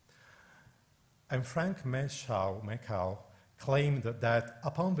 And Frank Mechau claimed that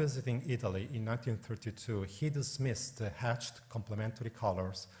upon visiting Italy in 1932, he dismissed the hatched complementary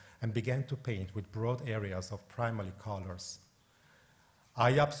colors and began to paint with broad areas of primary colors.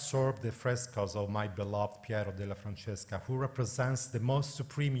 I absorbed the frescoes of my beloved Piero della Francesca, who represents the most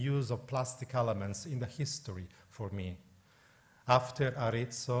supreme use of plastic elements in the history for me. After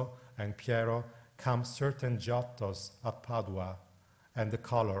Arezzo and Piero come certain Giottos at Padua and the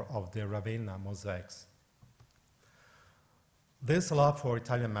color of the Ravenna mosaics. This love for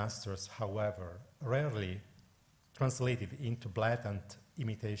Italian masters, however, rarely translated into blatant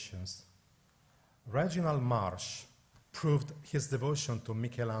imitations. Reginald Marsh proved his devotion to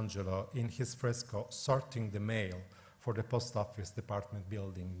Michelangelo in his fresco Sorting the Mail for the Post Office Department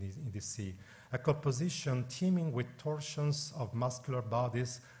building in DC, a composition teeming with torsions of muscular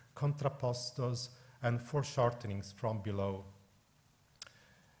bodies, contrappostos, and foreshortenings from below.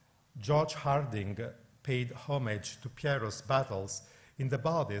 George Harding paid homage to Piero's battles in the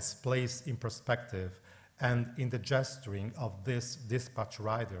bodies placed in perspective and in the gesturing of this dispatch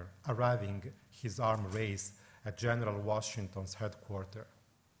rider arriving, his arm raised, at General Washington's headquarters.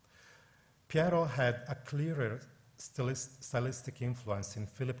 Piero had a clearer stylistic influence in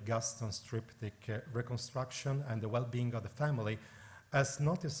Philip Gaston's triptych Reconstruction and the Well-Being of the Family, as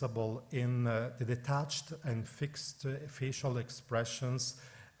noticeable in the detached and fixed facial expressions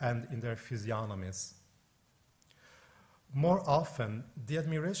and in their physiognomies. More often, the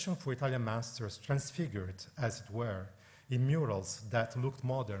admiration for Italian masters transfigured, as it were, in murals that looked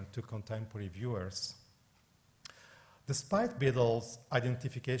modern to contemporary viewers. Despite Biddle's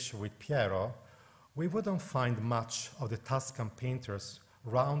identification with Piero, we wouldn't find much of the Tuscan painter's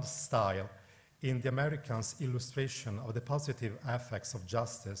round style in the American's illustration of the positive effects of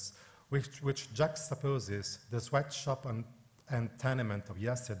justice, which juxtaposes the sweatshop and tenement of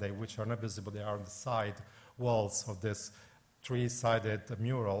yesterday, which are not visible there on the side walls of this three-sided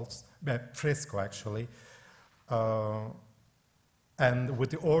fresco actually, and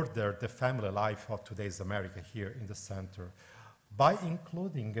with the order, the family life of today's America here in the center. By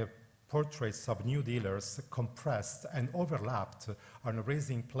including portraits of New Dealers compressed and overlapped on a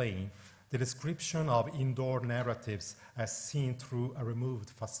raising plane, the description of indoor narratives as seen through a removed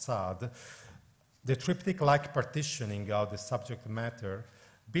facade, the triptych-like partitioning of the subject matter,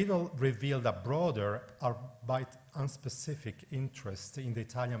 Biddle revealed a broader, albeit unspecific, interest in the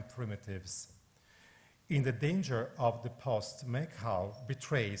Italian primitives. In The Danger of the Post, Mechau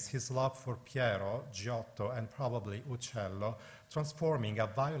betrays his love for Piero, Giotto, and probably Uccello, transforming a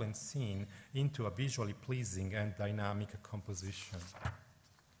violent scene into a visually pleasing and dynamic composition.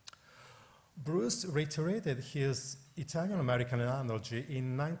 Bruce reiterated his Italian-American analogy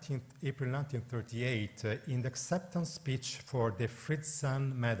in April 1938 in the acceptance speech for the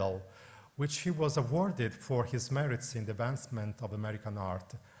Fritzen Medal, which he was awarded for his merits in the advancement of American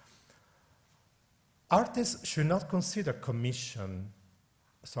art. Artists should consider commissions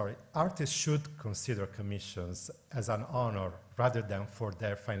as an honor rather than for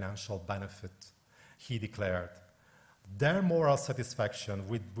their financial benefit, he declared. Their moral satisfaction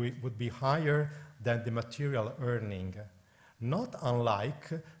would be higher than the material earning, not unlike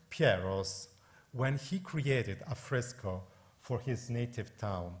Piero's when he created a fresco for his native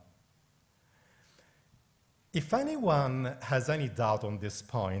town. If anyone has any doubt on this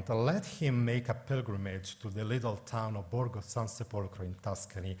point, let him make a pilgrimage to the little town of Borgo San Sepolcro in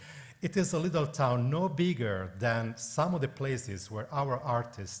Tuscany. It is a little town no bigger than some of the places where our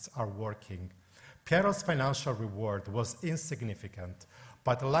artists are working. Piero's financial reward was insignificant,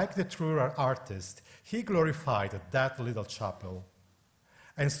 but like the true artist, he glorified that little chapel.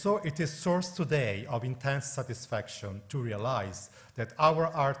 And so it is source today of intense satisfaction to realize that our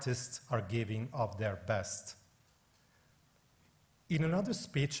artists are giving of their best. In another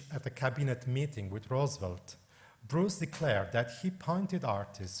speech at a cabinet meeting with Roosevelt, Bruce declared that he pointed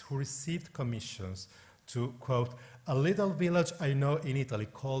artists who received commissions to, quote, a little village I know in Italy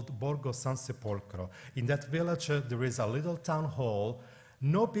called Borgo San Sepolcro. In that village, there is a little town hall,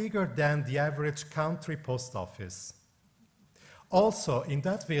 no bigger than the average country post office. Also, in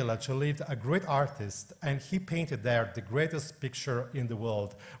that village lived a great artist, and he painted there the greatest picture in the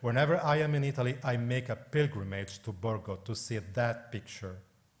world. Whenever I am in Italy, I make a pilgrimage to Borgo to see that picture.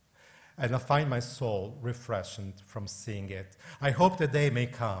 And I find my soul refreshed from seeing it. I hope the day may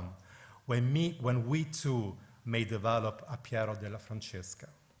come when we too may develop a Piero della Francesca.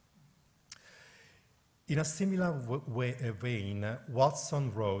 In a similar vein,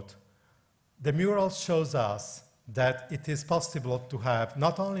 Watson wrote, the mural shows us that it is possible to have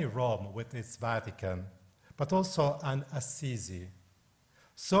not only Rome with its Vatican, but also an Assisi.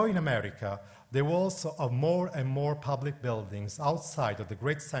 So in America, the walls of more and more public buildings outside of the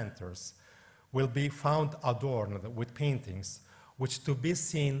great centers will be found adorned with paintings, which to be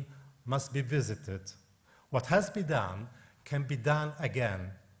seen must be visited. What has been done can be done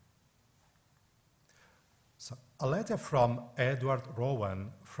again. So a letter from Edward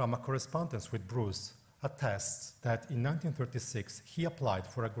Rowan from a correspondence with Bruce attests that in 1936 he applied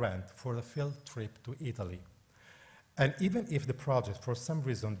for a grant for a field trip to Italy. And even if the project for some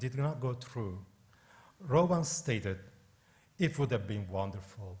reason did not go through, Rowan stated, it would have been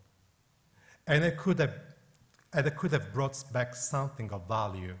wonderful. And it could have brought back something of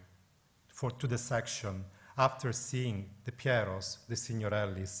value to the section after seeing the Pieros, the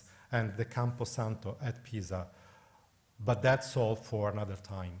Signorellis, and the Camposanto at Pisa. But that's all for another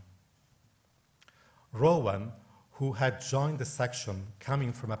time. Rowan, who had joined the section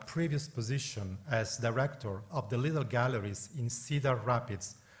coming from a previous position as director of the Little Galleries in Cedar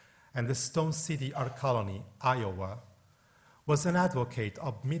Rapids and the Stone City Art Colony, Iowa, was an advocate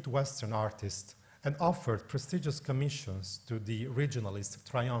of Midwestern artists and offered prestigious commissions to the regionalist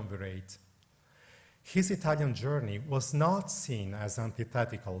triumvirate. His Italian journey was not seen as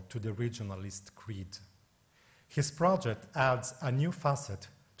antithetical to the regionalist creed. His project adds a new facet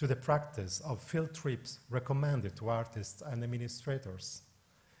to the practice of field trips recommended to artists and administrators.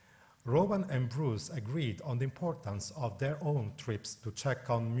 Rowan and Bruce agreed on the importance of their own trips to check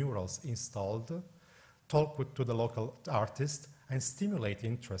on murals installed, talk to the local artists, and stimulate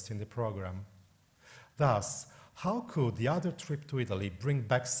interest in the program. Thus, how could the other trip to Italy bring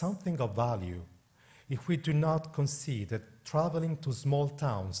back something of value if we do not concede that traveling to small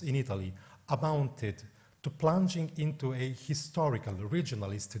towns in Italy amounted to plunging into a historical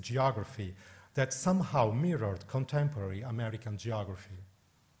regionalist geography that somehow mirrored contemporary American geography?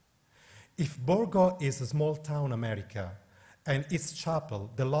 If Borgo is a small town America and its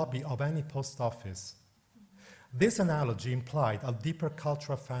chapel the lobby of any post office, this analogy implied a deeper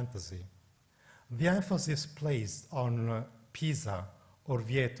cultural fantasy. The emphasis placed on Pisa,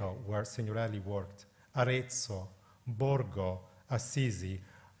 Orvieto, where Signorelli worked, Arezzo, Borgo, Assisi,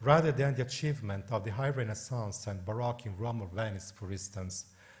 rather than the achievement of the High Renaissance and Baroque in Rome or Venice, for instance,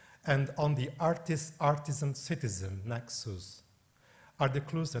 and on the artist-artisan-citizen nexus, are the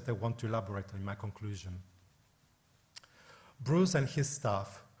clues that I want to elaborate on in my conclusion. Bruce and his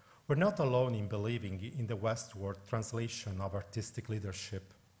staff were not alone in believing in the westward translation of artistic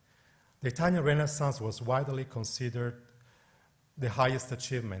leadership. The Italian Renaissance was widely considered the highest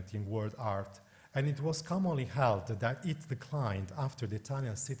achievement in world art, and it was commonly held that it declined after the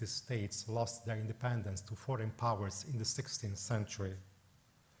Italian city-states lost their independence to foreign powers in the 16th century.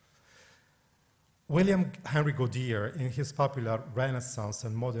 William Henry Godier, in his popular Renaissance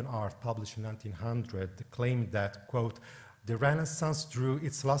and Modern Art, published in 1900, claimed that, quote, the Renaissance drew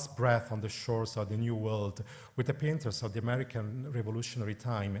its last breath on the shores of the New World with the painters of the American Revolutionary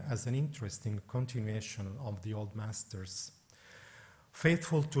time as an interesting continuation of the old masters.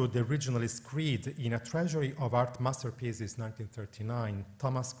 Faithful to the regionalist creed, in A Treasury of Art Masterpieces, 1939,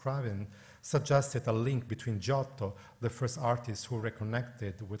 Thomas Craven suggested a link between Giotto, the first artist who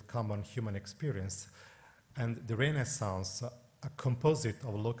reconnected with common human experience, and the Renaissance, a composite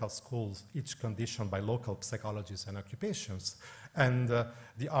of local schools, each conditioned by local psychologies and occupations, and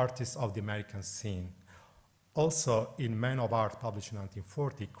the artists of the American scene. Also, in Men of Art, published in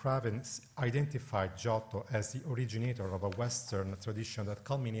 1940, Craven identified Giotto as the originator of a Western tradition that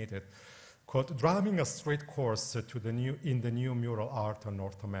culminated, quote, driving a straight course to in the new mural art of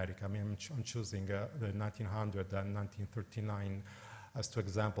North America. I mean, I'm choosing the 1900 and 1939 as two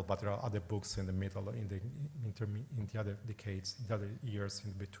examples, but there are other books in the middle, in the other decades, in the other years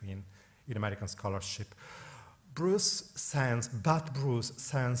in between, in American scholarship. Bruce sensed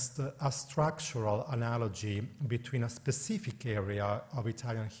a structural analogy between a specific area of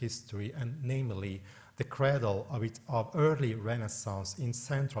Italian history, and namely the cradle of early Renaissance in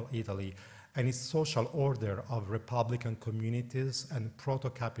central Italy and its social order of republican communities and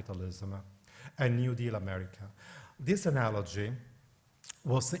proto-capitalism and New Deal America. This analogy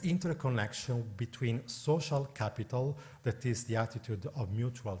was the interconnection between social capital, that is the attitude of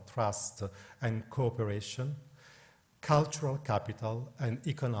mutual trust and cooperation, cultural capital, and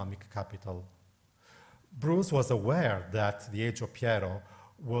economic capital. Bruce was aware that the age of Piero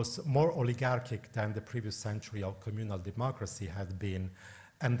was more oligarchic than the previous century of communal democracy had been,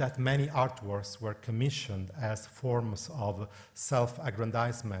 and that many artworks were commissioned as forms of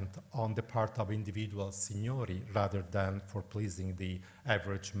self-aggrandizement on the part of individual signori rather than for pleasing the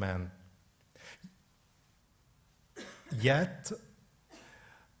average man. Yet,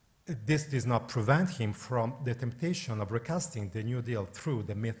 this does not prevent him from the temptation of recasting the New Deal through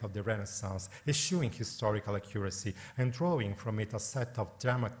the myth of the Renaissance, eschewing historical accuracy and drawing from it a set of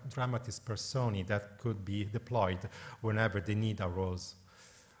dramatis personae that could be deployed whenever the need arose.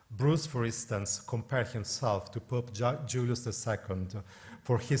 Bruce, for instance, compared himself to Pope Julius II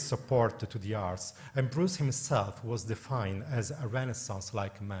for his support to the arts, and Bruce himself was defined as a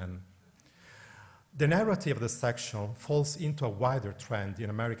Renaissance-like man. The narrative of the section falls into a wider trend in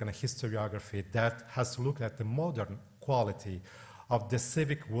American historiography that has looked at the modern quality of the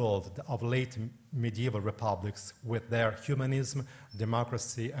civic world of late medieval republics with their humanism,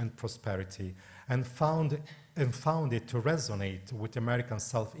 democracy, and prosperity, and found it to resonate with American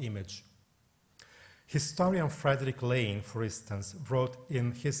self-image. Historian Frederick Lane, for instance, wrote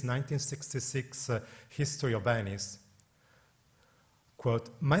in his 1966 History of Venice, quote,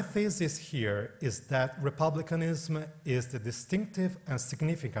 "My thesis here is that republicanism is the distinctive and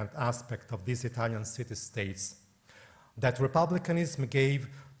significant aspect of these Italian city-states, that republicanism gave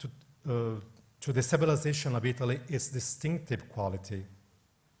to the civilization of Italy its distinctive quality,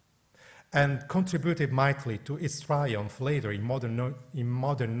 and contributed mightily to its triumph later in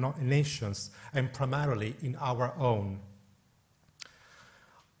modern nations, and primarily in our own.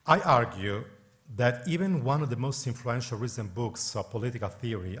 I argue that even one of the most influential recent books of political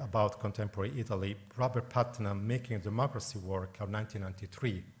theory about contemporary Italy, Robert Putnam, Making Democracy Work of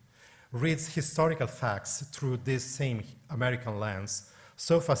 1993, reads historical facts through this same American lens,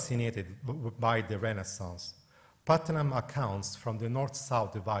 so fascinated by the Renaissance. Putnam accounts from the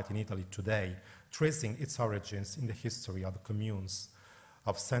north-south divide in Italy today, tracing its origins in the history of the communes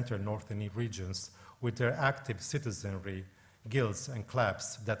of central northern regions with their active citizenry, guilds, and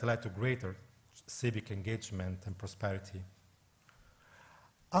clubs that led to greater civic engagement and prosperity.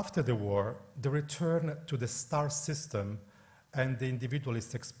 After the war, the return to the star system and the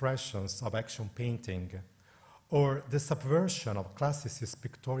individualist expressions of action painting, or the subversion of classicist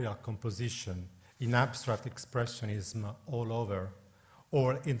pictorial composition in abstract expressionism all over,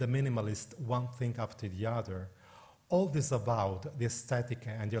 or in the minimalist one thing after the other, all disavowed the aesthetic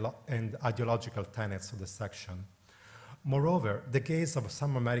and ideological tenets of the section. Moreover, the gaze of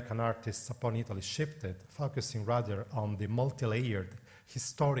some American artists upon Italy shifted, focusing rather on the multi-layered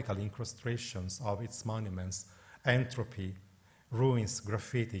historical incrustations of its monuments, entropy, ruins,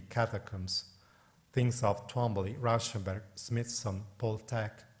 graffiti, catacombs, things of Twombly, Rauschenberg, Smithson, Paul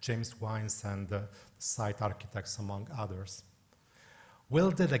Thek, James Wines, and site architects, among others.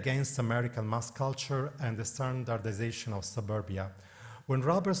 Wielded against American mass culture and the standardization of suburbia, when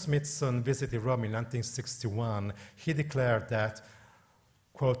Robert Smithson visited Rome in 1961, he declared that,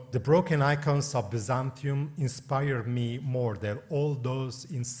 quote, "The broken icons of Byzantium inspired me more than all those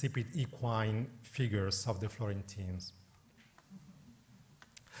insipid equine figures of the Florentines."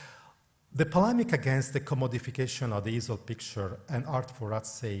 The polemic against the commodification of the easel picture and art for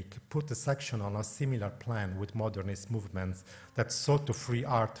art's sake put the section on a similar plan with modernist movements that sought to free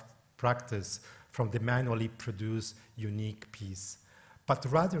art practice from the manually produced unique piece. But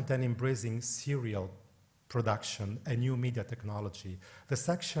rather than embracing serial production and new media technology, the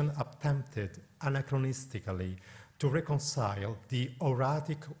section attempted anachronistically to reconcile the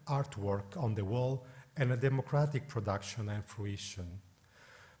erratic artwork on the wall and a democratic production and fruition.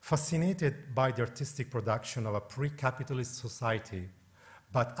 Fascinated by the artistic production of a pre-capitalist society,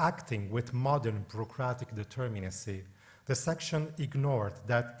 but acting with modern bureaucratic determinacy, the section ignored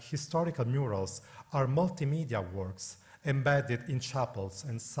that historical murals are multimedia works embedded in chapels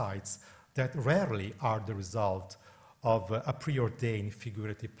and sites that rarely are the result of a preordained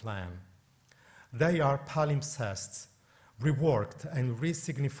figurative plan. They are palimpsests, reworked and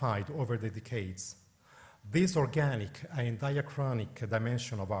resignified over the decades. This organic and diachronic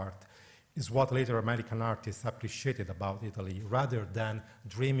dimension of art is what later American artists appreciated about Italy, rather than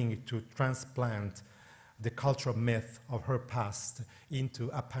dreaming to transplant the cultural myth of her past into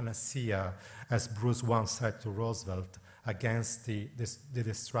a panacea, as Bruce once said to Roosevelt, against the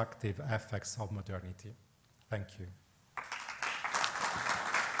destructive effects of modernity. Thank you.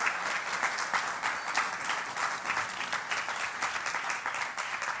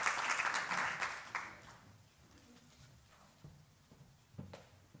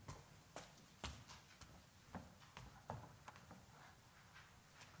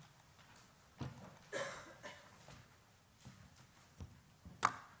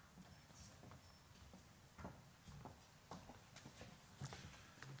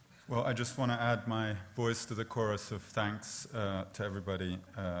 Well, I just want to add my voice to the chorus of thanks to everybody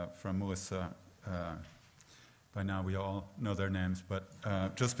from Melissa. By now we all know their names, but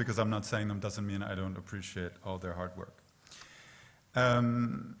just because I'm not saying them doesn't mean I don't appreciate all their hard work.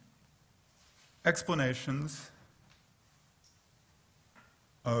 Explanations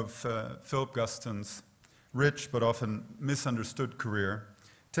of Philip Guston's rich but often misunderstood career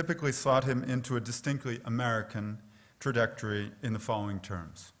typically slot him into a distinctly American trajectory in the following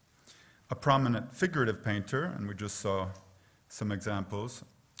terms. A prominent figurative painter, and we just saw some examples,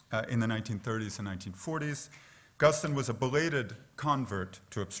 in the 1930s and 1940s, Guston was a belated convert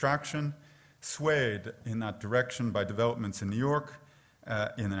to abstraction, swayed in that direction by developments in New York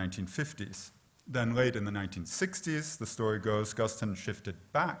in the 1950s. Then late in the 1960s, the story goes, Guston shifted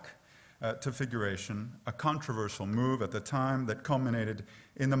back to figuration, a controversial move at the time that culminated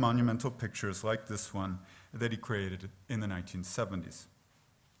in the monumental pictures like this one that he created in the 1970s.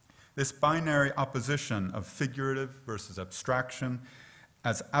 This binary opposition of figurative versus abstraction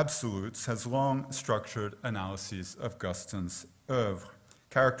as absolutes has long structured analyses of Guston's oeuvre,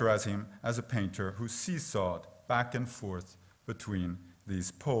 characterizing him as a painter who seesawed back and forth between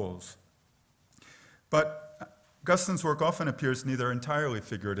these poles. But Guston's work often appears neither entirely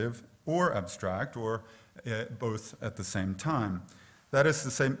figurative or abstract, or both at the same time. That is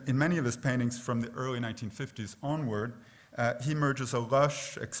to say, in many of his paintings from the early 1950s onward, he merges a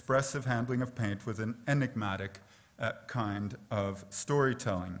lush, expressive handling of paint with an enigmatic kind of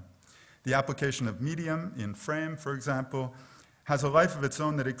storytelling. The application of medium in frame, for example, has a life of its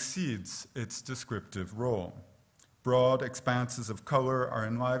own that exceeds its descriptive role. Broad expanses of color are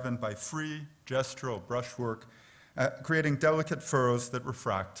enlivened by free, gestural brushwork, creating delicate furrows that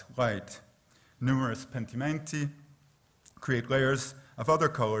refract light. Numerous pentimenti create layers of other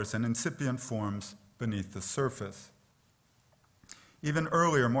colors and incipient forms beneath the surface. Even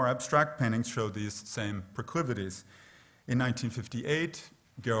earlier, more abstract paintings show these same proclivities. In 1958,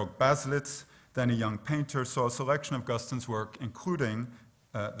 Georg Baselitz, then a young painter, saw a selection of Guston's work, including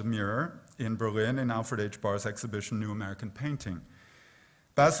The Mirror, in Berlin in Alfred H. Barr's exhibition New American Painting.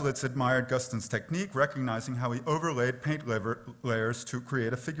 Baselitz admired Guston's technique, recognizing how he overlaid paint layers to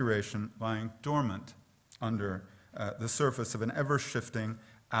create a figuration lying dormant under the surface of an ever-shifting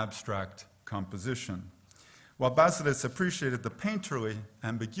abstract composition. While Baselitz appreciated the painterly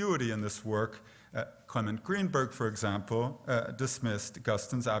ambiguity in this work, Clement Greenberg, for example, dismissed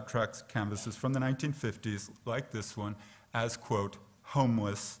Guston's abstract canvases from the 1950s, like this one, as, quote,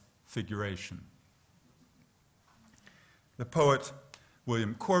 homeless figuration. The poet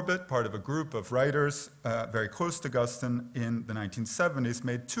William Corbett, part of a group of writers very close to Guston in the 1970s,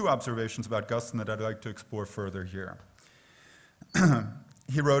 made two observations about Guston that I'd like to explore further here.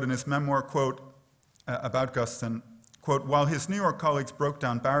 He wrote in his memoir, quote, about Guston, quote, while his New York colleagues broke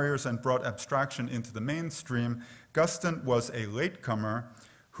down barriers and brought abstraction into the mainstream, Guston was a latecomer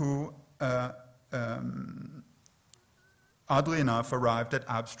who, oddly enough, arrived at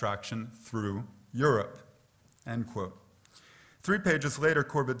abstraction through Europe, end quote. 3 pages later,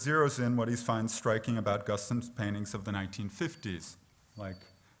 Corbett zeroes in what he finds striking about Guston's paintings of the 1950s, like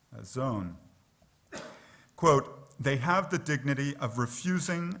Zone. Quote, they have the dignity of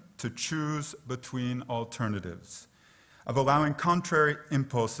refusing to choose between alternatives, of allowing contrary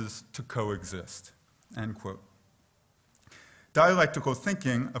impulses to coexist, end quote. Dialectical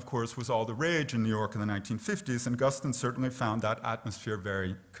thinking, of course, was all the rage in New York in the 1950s, and Guston certainly found that atmosphere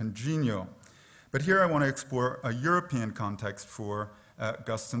very congenial. But here I want to explore a European context for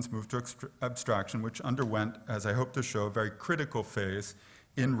Guston's move to abstraction, which underwent, as I hope to show, a very critical phase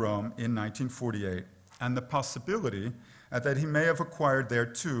in Rome in 1948, and the possibility that he may have acquired there,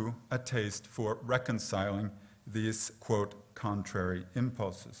 too, a taste for reconciling these, quote, contrary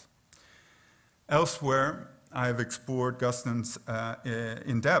impulses. Elsewhere, I have explored Guston's,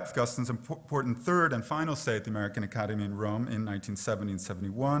 in depth, Guston's important third and final stay at the American Academy in Rome in 1970 and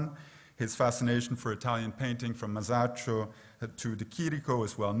 71, His fascination for Italian painting from Masaccio to De Chirico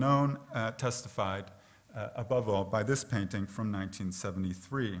is well known, testified above all by this painting from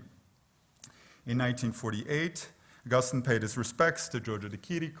 1973. In 1948, Augustin paid his respects to Giorgio De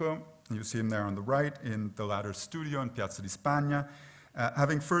Chirico. You see him there on the right in the latter's studio in Piazza di Spagna,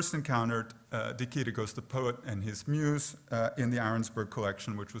 having first encountered De Chirico's The Poet and His Muse in the Arensberg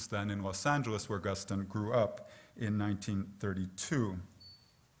collection, which was then in Los Angeles, where Augustin grew up in 1932.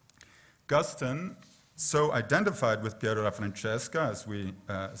 Augustin so identified with Piero da Francesca, as we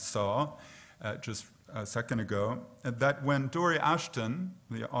saw just a second ago, that when Dori Ashton,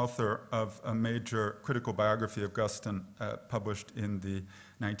 the author of a major critical biography of Augustin published in the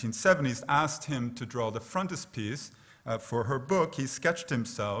 1970s, asked him to draw the frontispiece for her book, he sketched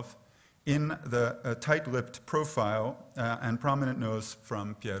himself in the tight-lipped profile and prominent nose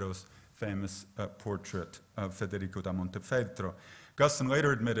from Piero's famous portrait of Federico da Montefeltro. Augustin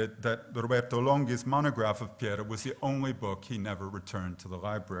later admitted that Roberto Longhi's monograph of Piero was the only book he never returned to the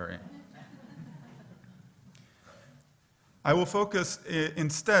library. I will focus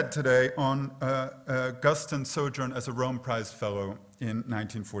instead today on Augustin's sojourn as a Rome Prize Fellow in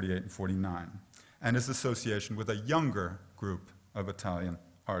 1948 and 49, and his association with a younger group of Italian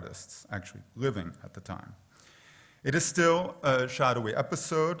artists, actually living at the time. It is still a shadowy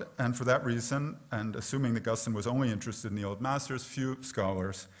episode, and for that reason, and assuming that Augustin was only interested in the old masters, few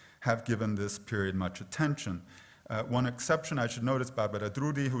scholars have given this period much attention. One exception I should note is Barbara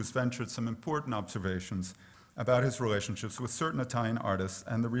Drudi, who's ventured some important observations about his relationships with certain Italian artists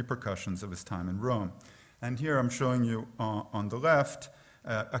and the repercussions of his time in Rome. And here I'm showing you on the left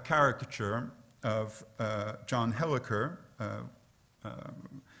a caricature of John Helliker,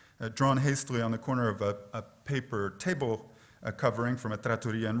 drawn hastily on the corner of a paper table covering from a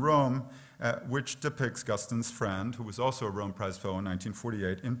trattoria in Rome, which depicts Augustin's friend, who was also a Rome Prize Fellow in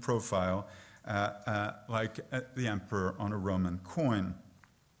 1948, in profile, like the emperor on a Roman coin.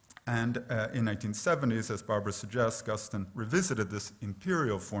 And in 1970s, as Barbara suggests, Augustin revisited this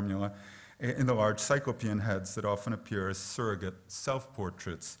imperial formula in the large cyclopean heads that often appear as surrogate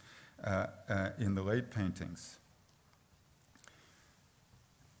self-portraits in the late paintings.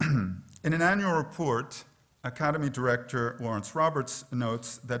 In an annual report, Academy Director Lawrence Roberts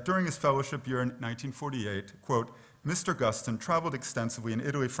notes that during his fellowship year in 1948, quote, Mr. Augustin traveled extensively in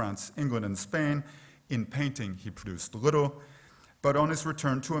Italy, France, England, and Spain. In painting, he produced little, but on his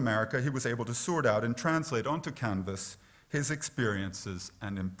return to America, he was able to sort out and translate onto canvas his experiences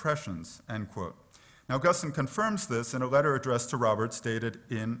and impressions, end quote. Now, Augustin confirms this in a letter addressed to Roberts dated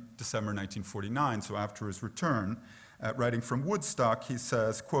in December 1949, so after his return. Writing from Woodstock, he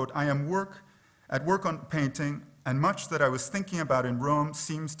says, quote, I am at work on painting, and much that I was thinking about in Rome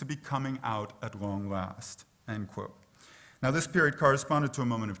seems to be coming out at long last, end quote. Now, this period corresponded to a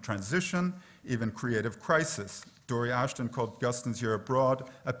moment of transition, even creative crisis. Dori Ashton called Augustin's year abroad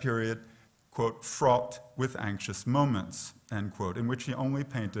a period, quote, fraught with anxious moments, end quote, in which he only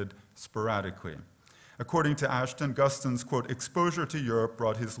painted sporadically. According to Ashton, Augustin's, quote, exposure to Europe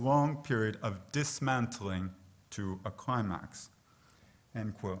brought his long period of dismantling to a climax,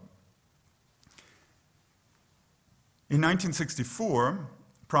 end quote. In 1964,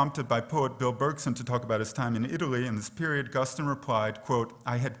 prompted by poet Bill Bergson to talk about his time in Italy in this period, Augustin replied, quote,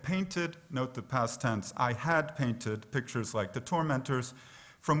 I had painted, note the past tense, I had painted pictures like The Tormentors,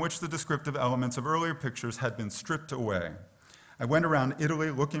 from which the descriptive elements of earlier pictures had been stripped away. I went around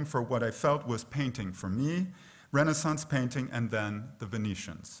Italy looking for what I felt was painting for me, Renaissance painting, and then the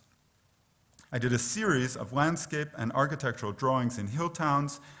Venetians. I did a series of landscape and architectural drawings in hill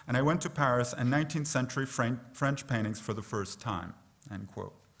towns, and I went to Paris and 19th century French paintings for the first time, end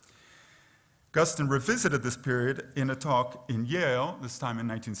quote. Augustin revisited this period in a talk in Yale, this time in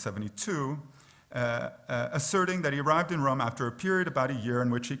 1972, asserting that he arrived in Rome after a period about a year in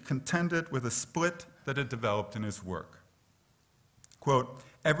which he contended with a split that had developed in his work. Quote,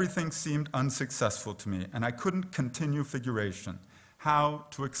 everything seemed unsuccessful to me, and I couldn't continue figuration. How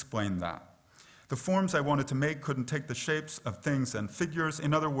to explain that? The forms I wanted to make couldn't take the shapes of things and figures.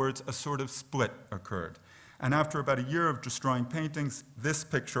 In other words, a sort of split occurred. And after about a year of destroying paintings, this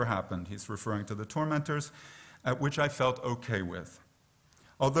picture happened. He's referring to The Tormentors, which I felt okay with.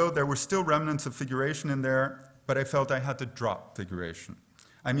 Although there were still remnants of figuration in there, but I felt I had to drop figuration.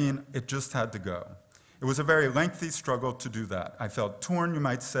 I mean, it just had to go. It was a very lengthy struggle to do that. I felt torn, you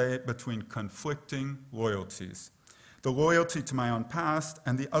might say, between conflicting loyalties. The loyalty to my own past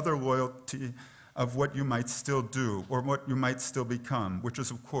and the other loyalty of what you might still do or what you might still become, which is,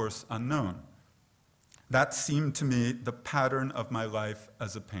 of course, unknown. That seemed to me the pattern of my life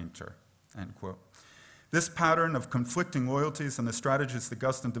as a painter, end quote. This pattern of conflicting loyalties and the strategies that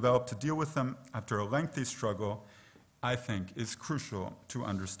Guston developed to deal with them after a lengthy struggle, I think, is crucial to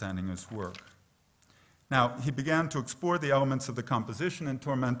understanding his work. Now, he began to explore the elements of the composition in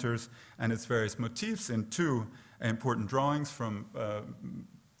Tormentors and its various motifs in two important drawings from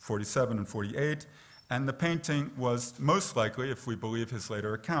 47 and 48, and the painting was most likely, if we believe his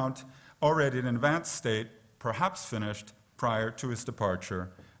later account, already in an advanced state, perhaps finished prior to his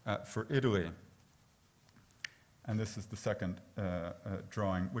departure for Italy. And this is the second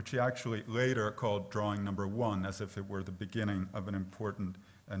drawing, which he actually later called drawing number 1, as if it were the beginning of an important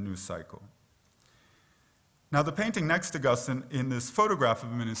new cycle. Now, the painting next to Guston in this photograph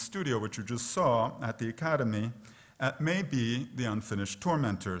of him in his studio, which you just saw at the Academy, may be the unfinished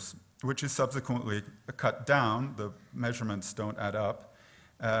Tormentors, which is subsequently cut down, the measurements don't add up,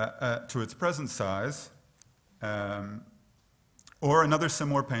 to its present size, or another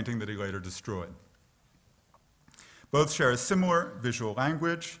similar painting that he later destroyed. Both share a similar visual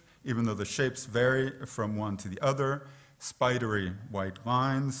language, even though the shapes vary from one to the other: spidery white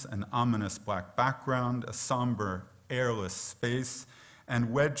lines, an ominous black background, a somber, airless space,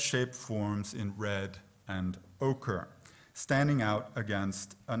 and wedge-shaped forms in red and ochre, standing out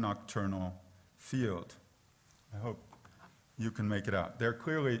against a nocturnal field. I hope you can make it out. They're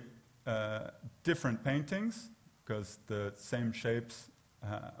clearly different paintings, because the same shapes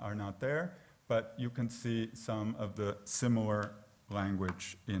are not there, but you can see some of the similar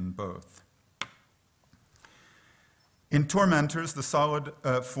language in both. In Tormentors, the solid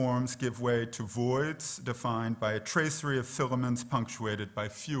forms give way to voids defined by a tracery of filaments punctuated by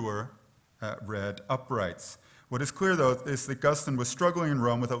fewer red uprights. What is clear, though, is that Guston was struggling in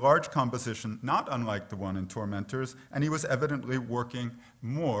Rome with a large composition, not unlike the one in Tormentors, and he was evidently working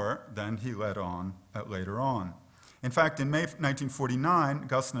more than he let on later on. In fact, in May 1949,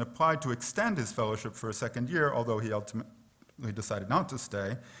 Guston applied to extend his fellowship for a second year, although he ultimately decided not to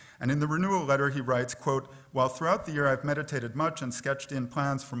stay. And in the renewal letter, he writes, quote, "While throughout the year I've meditated much and sketched in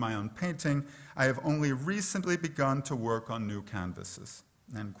plans for my own painting, I have only recently begun to work on new canvases,"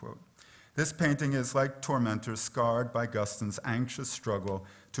 end quote. This painting is, like Tormentors, scarred by Guston's anxious struggle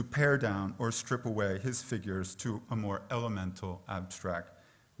to pare down or strip away his figures to a more elemental, abstract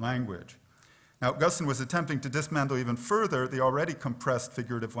language. Now, Guston was attempting to dismantle even further the already compressed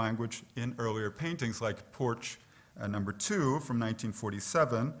figurative language in earlier paintings like Porch number 2 from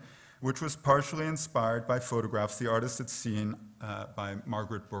 1947, which was partially inspired by photographs the artist had seen by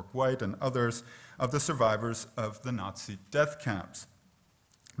Margaret Bourke-White and others of the survivors of the Nazi death camps.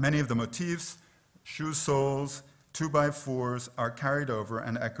 Many of the motifs, shoe soles, 2x4s, are carried over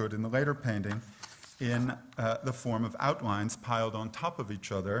and echoed in the later painting in the form of outlines piled on top of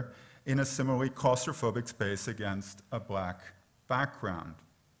each other in a similarly claustrophobic space against a black background.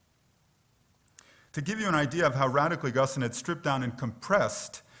 To give you an idea of how radically Guston had stripped down and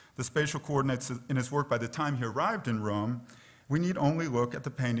compressed the spatial coordinates in his work by the time he arrived in Rome, we need only look at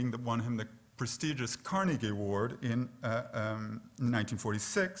the painting that won him the prestigious Carnegie Award in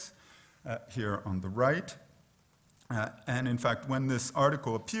 1946, here on the right. And in fact, when this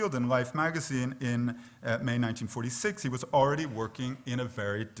article appeared in Life magazine in May 1946, he was already working in a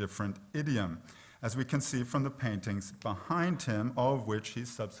very different idiom, as we can see from the paintings behind him, all of which he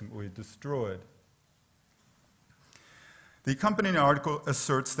subsequently destroyed. The accompanying article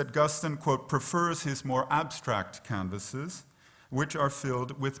asserts that Guston, quote, prefers his more abstract canvases, which are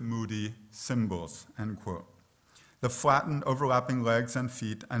filled with moody symbols, end quote. The flattened, overlapping legs and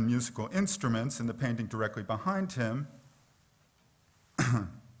feet and musical instruments in the painting directly behind him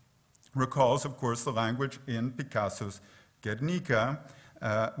recalls, of course, the language in Picasso's Guernica,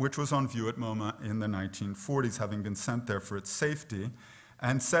 which was on view at MoMA in the 1940s, having been sent there for its safety,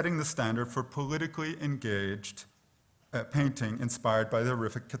 and setting the standard for politically engaged painting inspired by the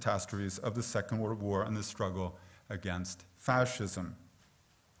horrific catastrophes of the Second World War and the struggle against fascism.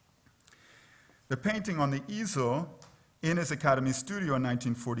 The painting on the easel in his Academy studio in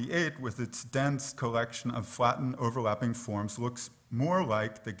 1948, with its dense collection of flattened, overlapping forms, looks more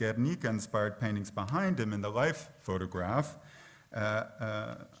like the Guernica-inspired paintings behind him in the Life photograph.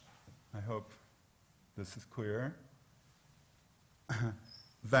 I hope this is clear.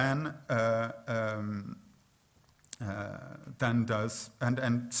 Than does,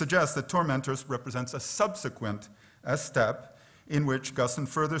 and suggests that Tormentors represents a subsequent step in which Guston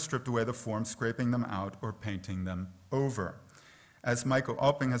further stripped away the forms, scraping them out or painting them over. As Michael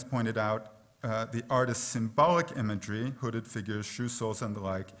Alping has pointed out, the artist's symbolic imagery, hooded figures, shoe soles, and the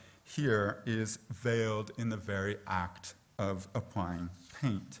like, here is veiled in the very act of applying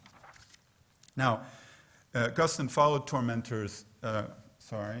paint. Now, Guston followed Tormentors,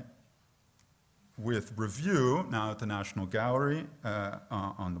 with Review, now at the National Gallery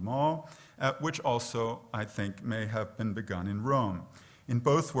on the Mall, which also, I think, may have been begun in Rome. In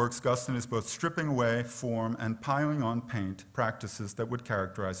both works, Guston is both stripping away form and piling on paint, practices that would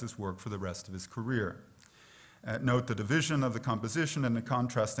characterize his work for the rest of his career. Note the division of the composition and the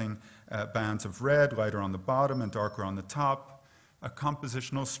contrasting bands of red, lighter on the bottom and darker on the top, a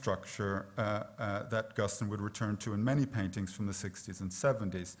compositional structure that Guston would return to in many paintings from the 60s and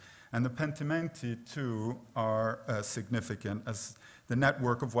 70s. And the pentimenti, too, are significant as the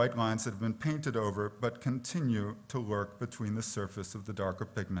network of white lines that have been painted over but continue to lurk between the surface of the darker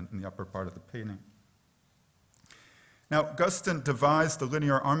pigment in the upper part of the painting. Now, Guston devised the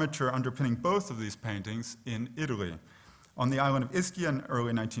linear armature underpinning both of these paintings in Italy. On the island of Ischia in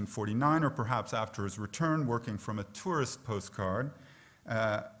early 1949, or perhaps after his return, working from a tourist postcard,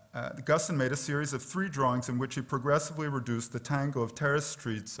 Guston made a series of 3 drawings in which he progressively reduced the tangle of terraced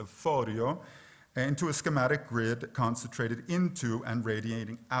streets of Forio into a schematic grid concentrated into and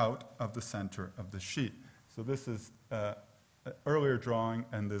radiating out of the center of the sheet. So this is an earlier drawing,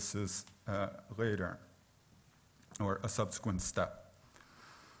 and this is later, or a subsequent step.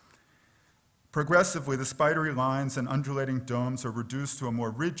 Progressively, the spidery lines and undulating domes are reduced to a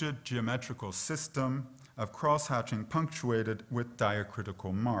more rigid geometrical system of cross-hatching punctuated with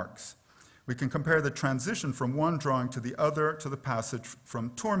diacritical marks. We can compare the transition from one drawing to the other to the passage from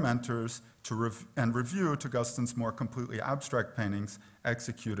Tormentors and Review to Guston's more completely abstract paintings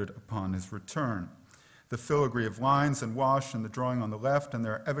executed upon his return. The filigree of lines and wash in the drawing on the left and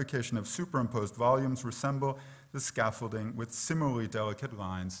their evocation of superimposed volumes resemble the scaffolding with similarly delicate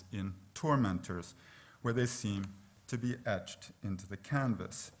lines in Tormentors, where they seem to be etched into the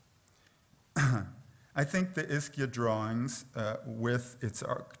canvas. I think the Ischia drawings, with its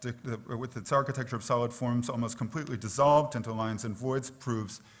architecture of solid forms almost completely dissolved into lines and voids,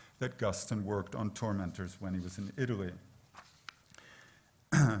 proves that Guston worked on Tormentors when he was in Italy.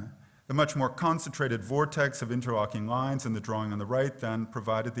 The much more concentrated vortex of interlocking lines in the drawing on the right then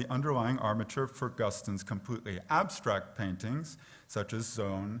provided the underlying armature for Guston's completely abstract paintings, such as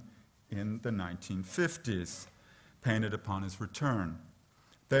Zone in the 1950s, painted upon his return.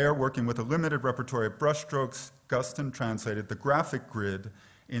 There, working with a limited repertoire of brushstrokes, Guston translated the graphic grid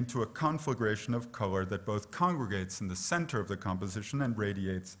into a conflagration of color that both congregates in the center of the composition and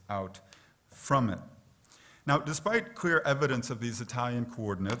radiates out from it. Now, despite clear evidence of these Italian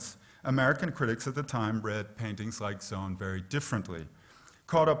coordinates, American critics at the time read paintings like Zone very differently.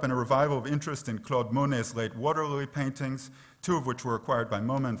 Caught up in a revival of interest in Claude Monet's late water lily paintings, 2 of which were acquired by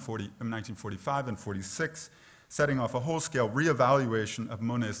MoMA in 1945 and 46, setting off a whole-scale reevaluation of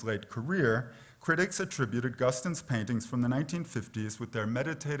Monet's late career, critics attributed Guston's paintings from the 1950s with their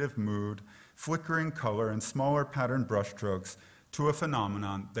meditative mood, flickering color, and smaller patterned brushstrokes to a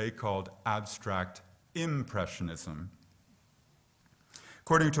phenomenon they called abstract impressionism.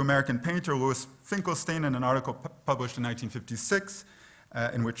 According to American painter Louis Finkelstein, in an article published in 1956,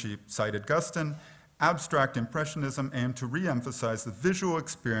 in which he cited Guston, abstract impressionism aimed to re-emphasize the visual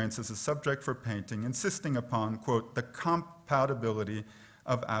experience as a subject for painting, insisting upon, quote, the compatibility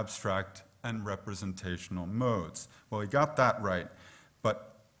of abstract and representational modes. Well, he got that right,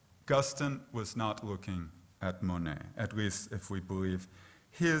 but Guston was not looking at Monet, at least if we believe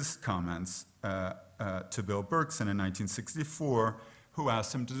his comments to Bill Berkson in 1964, who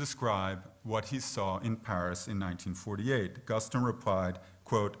asked him to describe what he saw in Paris in 1948. Guston replied,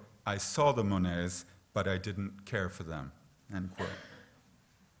 quote, I saw the Monets, but I didn't care for them, end quote.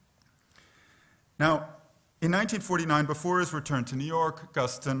 Now, in 1949, before his return to New York,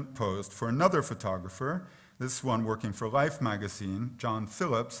 Guston posed for another photographer, this one working for Life magazine, John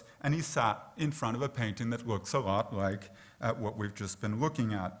Phillips, and he sat in front of a painting that looks a lot like what we've just been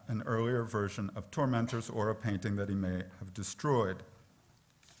looking at, an earlier version of Tormentors or a painting that he may have destroyed.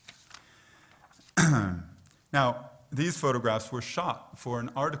 Now, these photographs were shot for an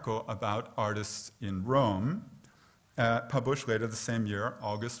article about artists in Rome, published later the same year,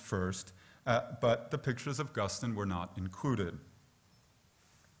 August 1st, but the pictures of Guston were not included.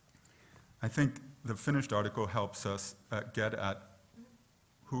 I think the finished article helps us get at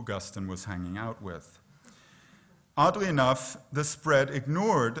who Guston was hanging out with. Oddly enough, the spread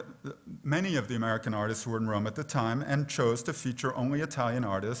ignored many of the American artists who were in Rome at the time and chose to feature only Italian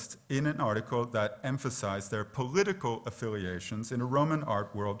artists in an article that emphasized their political affiliations in a Roman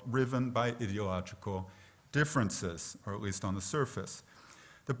art world riven by ideological differences, or at least on the surface.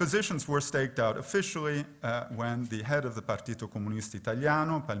 The positions were staked out officially when the head of the Partito Comunista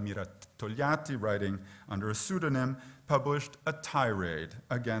Italiano, Palmira Togliatti, writing under a pseudonym, published a tirade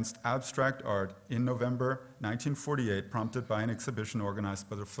against abstract art in November 1948, prompted by an exhibition organized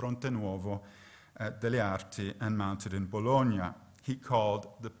by the Fronte Nuovo delle Arti and mounted in Bologna. He called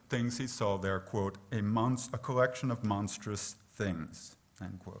the things he saw there, quote, a collection of monstrous things,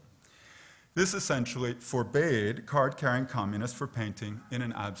 end quote. This essentially forbade card-carrying communists for painting in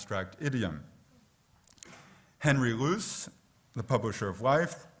an abstract idiom. Henry Luce, the publisher of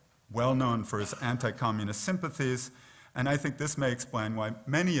Life, well known for his anti-communist sympathies, and I think this may explain why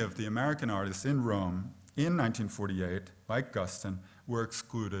many of the American artists in Rome in 1948, like Guston, were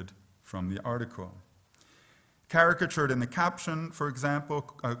excluded from the article. Caricatured in the caption, for example,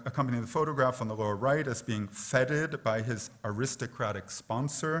 accompanying the photograph on the lower right as being feted by his aristocratic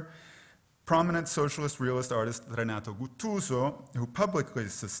sponsor, prominent socialist realist artist Renato Guttuso, who publicly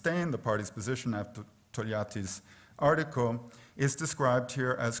sustained the party's position after Togliatti's article, is described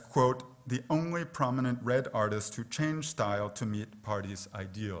here as, quote, the only prominent red artist who changed style to meet party's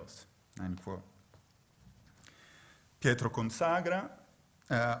ideals, end quote. Pietro Consagra,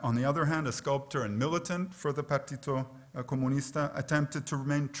 on the other hand, a sculptor and militant for the Partito Comunista, attempted to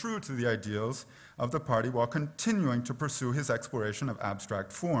remain true to the ideals of the party while continuing to pursue his exploration of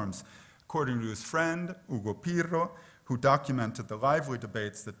abstract forms. According to his friend, Ugo Pirro, who documented the lively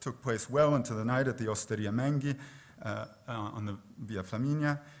debates that took place well into the night at the Osteria Menghi on the Via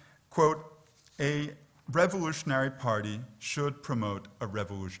Flaminia, quote, a revolutionary party should promote a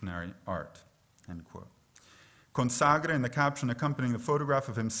revolutionary art, end quote. Consagra, in the caption accompanying the photograph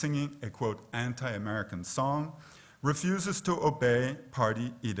of him singing a, quote, anti-American song, refuses to obey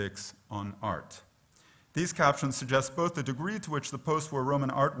party edicts on art. These captions suggest both the degree to which the post-war Roman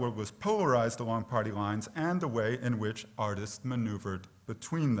art world was polarized along party lines and the way in which artists maneuvered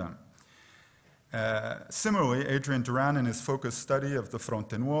between them. Similarly, Adrian Duran, in his focused study of the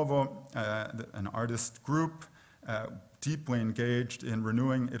Fronte Nuovo, an artist group deeply engaged in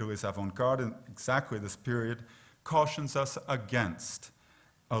renewing Italy's avant-garde in exactly this period, cautions us against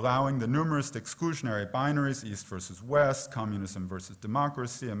allowing the numerous exclusionary binaries, East versus West, communism versus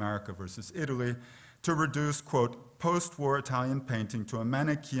democracy, America versus Italy, to reduce, quote, post-war Italian painting to a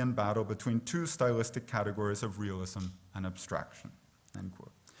Manichaean battle between two stylistic categories of realism and abstraction, end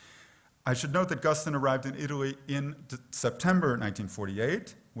quote. I should note that Guston arrived in Italy in September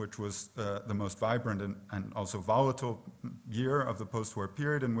 1948, which was the most vibrant and also volatile year of the post-war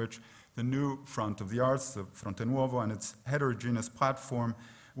period, in which the new front of the arts, the Fronte Nuovo, and its heterogeneous platform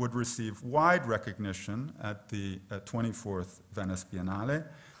would receive wide recognition at the 24th Venice Biennale.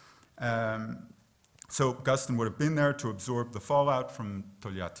 So Guston would have been there to absorb the fallout from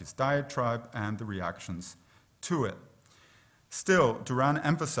Togliatti's diatribe and the reactions to it. Still, Duran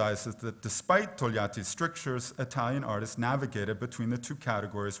emphasizes that despite Togliatti's strictures, Italian artists navigated between the two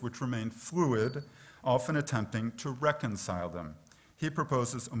categories, which remained fluid, often attempting to reconcile them. He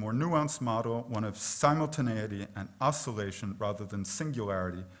proposes a more nuanced model, one of simultaneity and oscillation rather than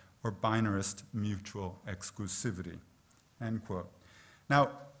singularity or binarist mutual exclusivity, end quote.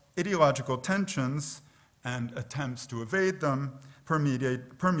 Now, ideological tensions and attempts to evade them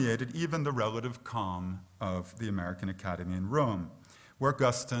permeated even the relative calm of the American Academy in Rome, where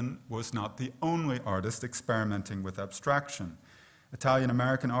Guston was not the only artist experimenting with abstraction.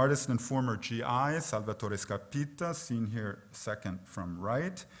 Italian-American artist and former GI, Salvatore Scarpita, seen here second from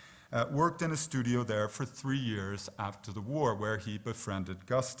right, worked in a studio there for 3 years after the war, where he befriended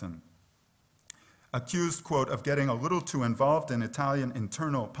Guston. Accused, quote, of getting a little too involved in Italian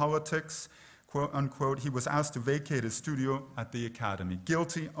internal politics, quote unquote, he was asked to vacate his studio at the Academy,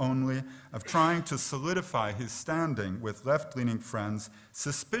 guilty only of trying to solidify his standing with left-leaning friends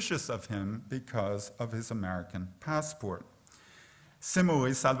suspicious of him because of his American passport.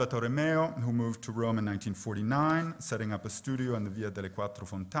 Similarly, Salvatore Meo, who moved to Rome in 1949, setting up a studio in the Via delle Quattro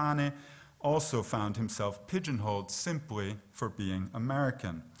Fontane, also found himself pigeonholed simply for being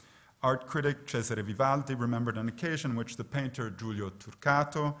American. Art critic Cesare Vivaldi remembered an occasion in which the painter Giulio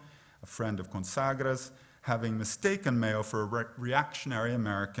Turcato, a friend of Consagra's, having mistaken Meo for a reactionary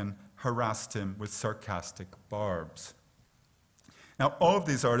American, harassed him with sarcastic barbs. Now, all of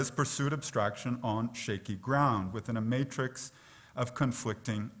these artists pursued abstraction on shaky ground within a matrix of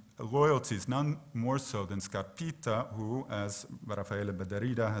conflicting loyalties, none more so than Scarpita, who, as Raffaele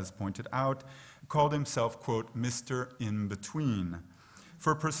Bederida has pointed out, called himself, quote, Mr. In-Between,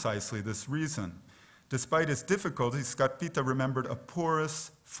 for precisely this reason. Despite his difficulties, Scarpita remembered a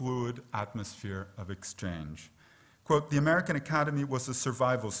porous, fluid atmosphere of exchange. Quote, the American Academy was a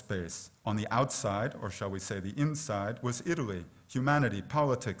survival space. On the outside, or shall we say the inside, was Italy, humanity,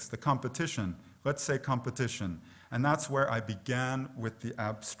 politics, the competition, let's say competition. And that's where I began with the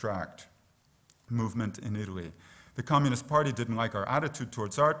abstract movement in Italy. The Communist Party didn't like our attitude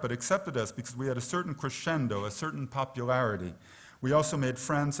towards art, but accepted us because we had a certain crescendo, a certain popularity. We also made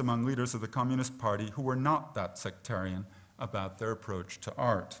friends among leaders of the Communist Party who were not that sectarian about their approach to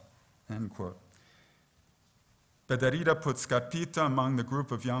art, end quote. Pederida put Scarpita among the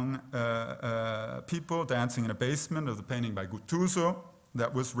group of young people dancing in a basement of the painting by Guttuso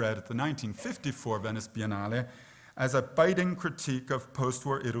that was read at the 1954 Venice Biennale as a biting critique of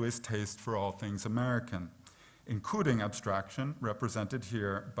post-war Italy's taste for all things American, including abstraction, represented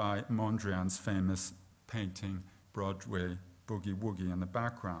here by Mondrian's famous painting, Broadway Boogie Woogie, in the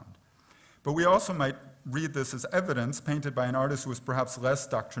background. But we also might read this as evidence, painted by an artist who was perhaps less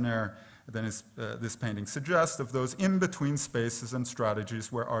doctrinaire than this painting suggests, of those in-between spaces and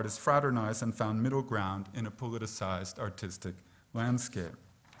strategies where artists fraternized and found middle ground in a politicized artistic landscape.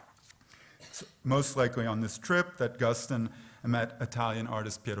 So most likely on this trip that Guston met Italian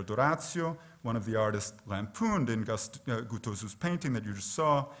artist Piero Dorazio, one of the artists lampooned in Guttuso's painting that you just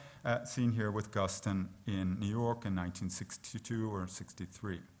saw, seen here with Guston in New York in 1962 or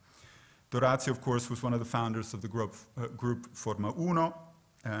 63. Dorazio, of course, was one of the founders of the group Forma Uno,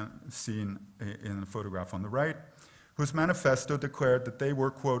 seen in the photograph on the right, whose manifesto declared that they were,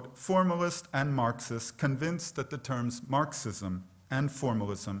 quote, formalist and Marxist, convinced that the terms Marxism and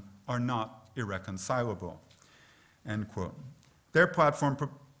formalism are not irreconcilable, end quote. Their platform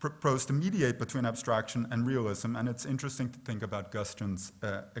proposed to mediate between abstraction and realism, and it's interesting to think about Guston's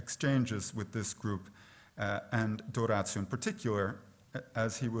exchanges with this group and Dorazio in particular,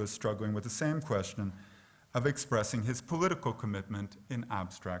 as he was struggling with the same question of expressing his political commitment in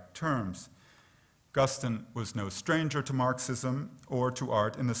abstract terms. Guston was no stranger to Marxism or to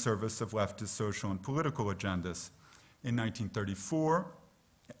art in the service of leftist social and political agendas. In 1934,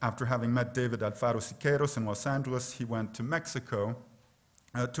 after having met David Alfaro Siqueiros in Los Angeles, he went to Mexico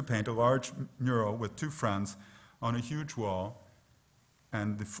to paint a large mural with two friends on a huge wall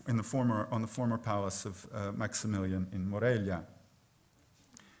and on the former palace of Maximilian in Morelia.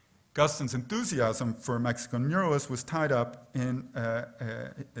 Guston's enthusiasm for Mexican muralists was tied up in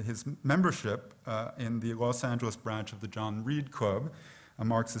his membership in the Los Angeles branch of the John Reed Club, a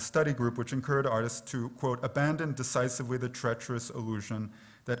Marxist study group which encouraged artists to, quote, abandon decisively the treacherous illusion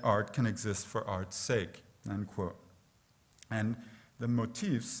that art can exist for art's sake, end quote. And the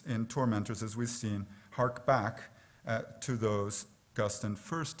motifs in Tormentors, as we've seen, hark back to those Guston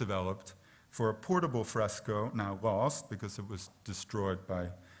first developed for a portable fresco, now lost because it was destroyed by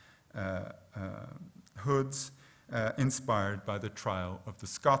Hoods, inspired by the trial of the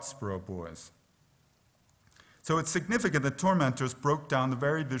Scottsboro Boys. So it's significant that Tormentors broke down the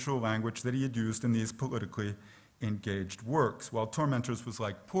very visual language that he had used in these politically engaged works. While Tormentors was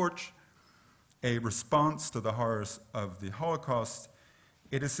like Porch, a response to the horrors of the Holocaust,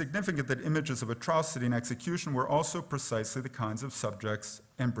 it is significant that images of atrocity and execution were also precisely the kinds of subjects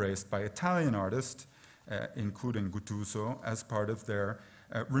embraced by Italian artists, including Guttuso, as part of their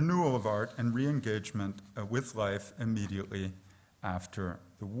renewal of art and re-engagement with life immediately after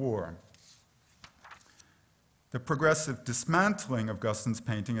the war. The progressive dismantling of Guston's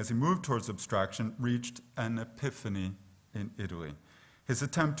painting as he moved towards abstraction reached an epiphany in Italy. His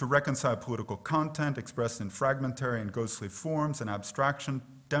attempt to reconcile political content expressed in fragmentary and ghostly forms and abstraction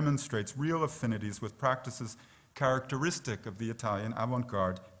demonstrates real affinities with practices characteristic of the Italian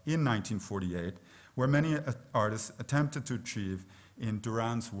avant-garde in 1948, where many artists attempted to achieve, in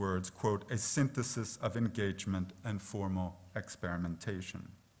Durand's words, quote, a synthesis of engagement and formal experimentation.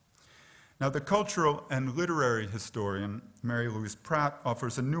 Now, the cultural and literary historian Mary Louise Pratt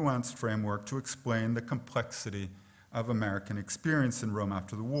offers a nuanced framework to explain the complexity of American experience in Rome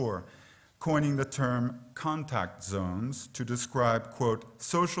after the war, coining the term contact zones to describe, quote,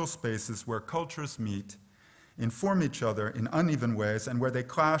 social spaces where cultures meet, inform each other in uneven ways, and where they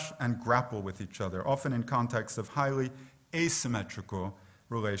clash and grapple with each other, often in contexts of highly asymmetrical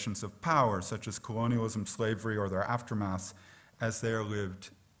relations of power, such as colonialism, slavery, or their aftermaths, as they are lived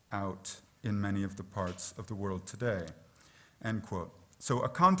out in many of the parts of the world today, end quote. So a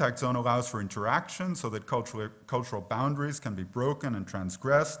contact zone allows for interaction so that cultural boundaries can be broken and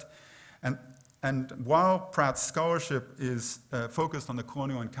transgressed. And while Pratt's scholarship is focused on the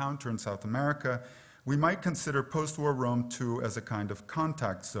colonial encounter in South America, we might consider post-war Rome too as a kind of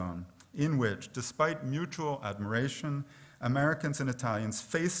contact zone in which, despite mutual admiration, Americans and Italians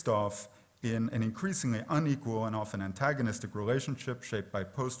faced off in an increasingly unequal and often antagonistic relationship shaped by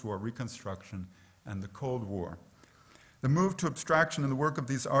post-war reconstruction and the Cold War. The move to abstraction in the work of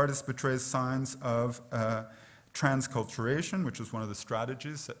these artists betrays signs of transculturation, which is one of the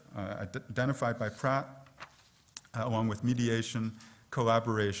strategies identified by Pratt, along with mediation,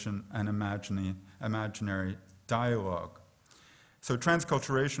 collaboration, and imaginary dialogue. So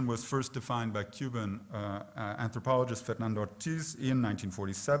transculturation was first defined by Cuban anthropologist Fernando Ortiz in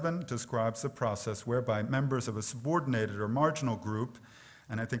 1947. It describes the process whereby members of a subordinated or marginal group,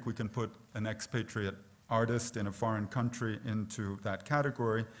 and I think we can put an expatriate artist in a foreign country into that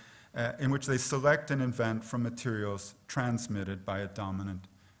category, in which they select and invent from materials transmitted by a dominant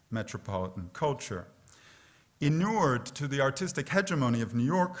metropolitan culture. Inured to the artistic hegemony of New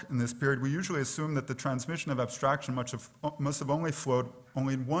York in this period, we usually assume that the transmission of abstraction must have only flowed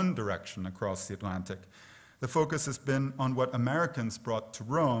only in one direction across the Atlantic. The focus has been on what Americans brought to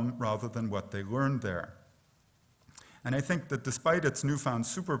Rome rather than what they learned there. And I think that despite its newfound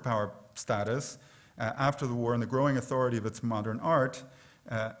superpower status after the war and the growing authority of its modern art,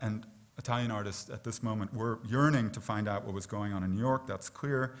 and Italian artists at this moment were yearning to find out what was going on in New York, that's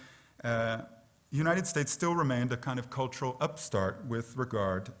clear, the United States still remained a kind of cultural upstart with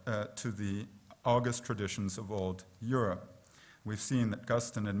regard to the august traditions of old Europe. We've seen that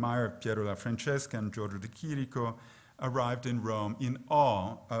Gaston admired Piero da Francesca and Giorgio de Chirico arrived in Rome in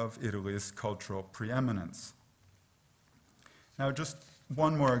awe of Italy's cultural preeminence. Now, just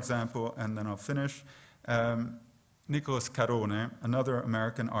one more example, and then I'll finish. Nicholas Carone, another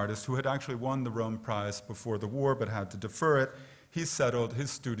American artist who had actually won the Rome Prize before the war but had to defer it, he settled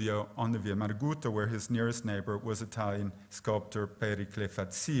his studio on the Via Margutta, where his nearest neighbor was Italian sculptor Pericle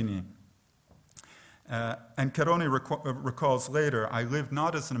Fazzini. And Carone recalls later, "I lived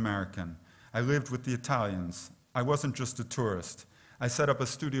not as an American. I lived with the Italians. I wasn't just a tourist. I set up a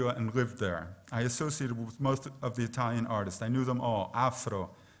studio and lived there. I associated with most of the Italian artists. I knew them all,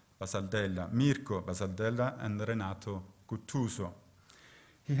 Afro, Basaldella, Mirko Basaldella, and Renato Guttuso."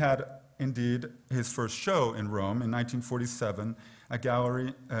 He had indeed his first show in Rome in 1947,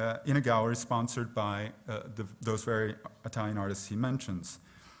 in a gallery sponsored by those very Italian artists he mentions.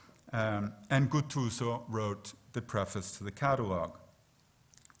 And Guttuso wrote the preface to the catalog.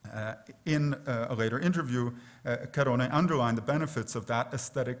 In a later interview, Carone underlined the benefits of that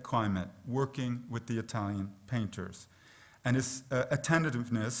aesthetic climate, working with the Italian painters, and his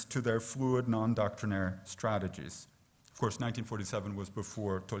attentiveness to their fluid, non-doctrinaire strategies. Of course, 1947 was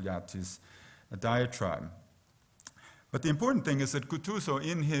before Togliatti's diatribe. But the important thing is that Guttuso,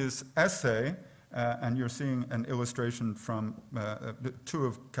 in his essay, and you're seeing an illustration from two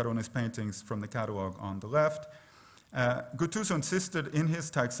of Carone's paintings from the catalog on the left, Guttuso insisted in his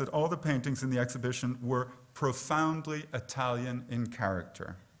text that all the paintings in the exhibition were profoundly Italian in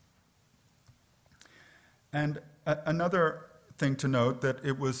character. And another thing to note, that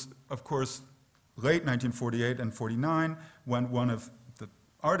it was, of course, late 1948 and 49 when one of the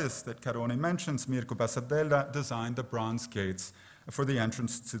artists that Carone mentions, Mirko Basaldella, designed the bronze gates for the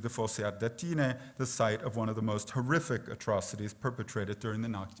entrance to the Fosse Ardeatine, the site of one of the most horrific atrocities perpetrated during the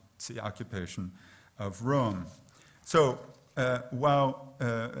Nazi occupation of Rome. So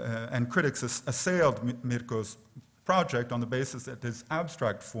and critics assailed Mirko's project on the basis that his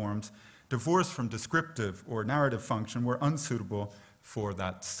abstract forms, divorced from descriptive or narrative function, were unsuitable for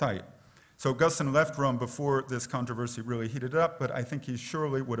that site. So Gaston left Rome before this controversy really heated up, but I think he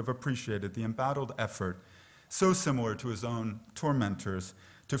surely would have appreciated the embattled effort, so similar to his own tormentors,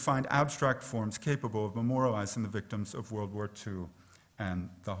 to find abstract forms capable of memorializing the victims of World War II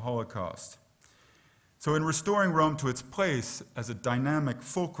and the Holocaust. So in restoring Rome to its place as a dynamic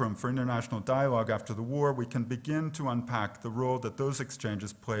fulcrum for international dialogue after the war, we can begin to unpack the role that those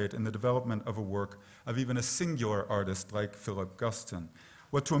exchanges played in the development of a work of even a singular artist like Philip Gaston.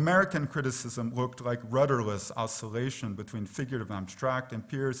 What to American criticism looked like rudderless oscillation between figurative and abstract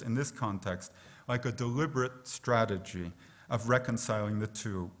appears in this context like a deliberate strategy of reconciling the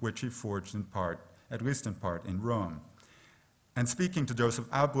two, which he forged in part, at least in part, in Rome. And speaking to Joseph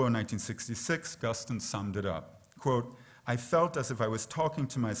Abloh in 1966, Gaston summed it up. Quote, "I felt as if I was talking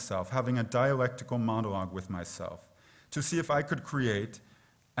to myself, having a dialectical monologue with myself, to see if I could create,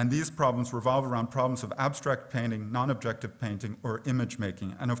 and these problems revolve around problems of abstract painting, non-objective painting, or image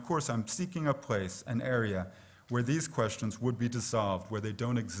making. And of course, I'm seeking a place, an area, where these questions would be dissolved, where they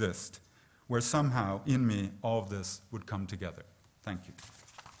don't exist, where somehow, in me, all of this would come together." Thank you.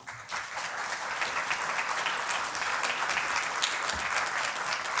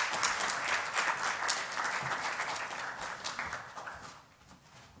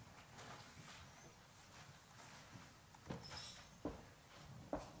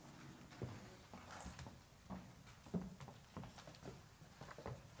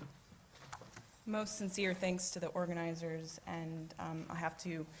 Most sincere thanks to the organizers, and I have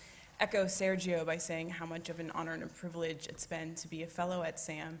to echo Sergio by saying how much of an honor and a privilege it's been to be a fellow at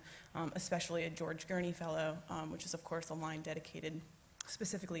SAM, especially a George Gurney Fellow, which is of course a line dedicated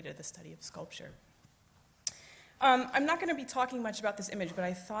specifically to the study of sculpture. I'm not going to be talking much about this image, but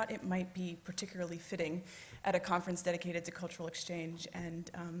I thought it might be particularly fitting at a conference dedicated to cultural exchange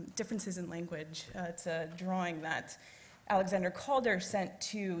and differences in language. It's a drawing that Alexander Calder sent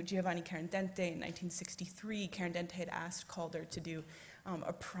to Giovanni Carandente in 1963. Carandente had asked Calder to do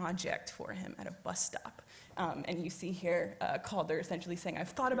a project for him at a bus stop. And you see here Calder essentially saying, I've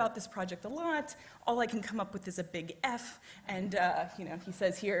thought about this project a lot. All I can come up with is a big F. And he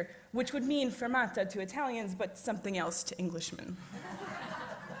says here, which would mean fermata to Italians, but something else to Englishmen.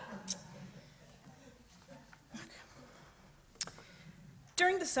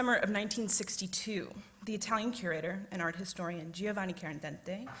 During the summer of 1962, the Italian curator and art historian Giovanni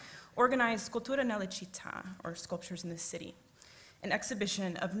Carandente organized Scultura nella città, or Sculptures in the City, an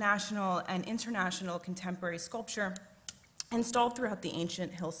exhibition of national and international contemporary sculpture installed throughout the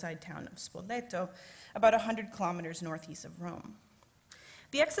ancient hillside town of Spoleto, about 100 kilometers northeast of Rome.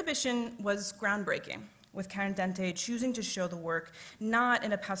 The exhibition was groundbreaking, with Carandente choosing to show the work not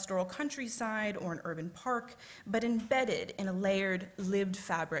in a pastoral countryside or an urban park, but embedded in a layered, lived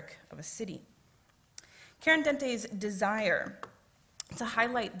fabric of a city. Carandente's desire to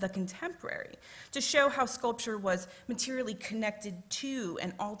highlight the contemporary, to show how sculpture was materially connected to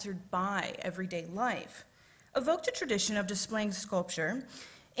and altered by everyday life, evoked a tradition of displaying sculpture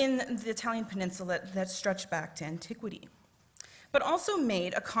in the Italian peninsula that stretched back to antiquity, but also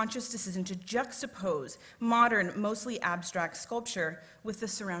made a conscious decision to juxtapose modern, mostly abstract sculpture with the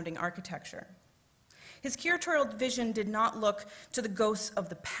surrounding architecture. His curatorial vision did not look to the ghosts of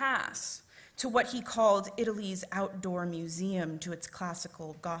the past, to what he called Italy's outdoor museum, to its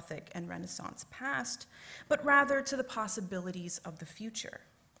classical, Gothic, and Renaissance past, but rather to the possibilities of the future.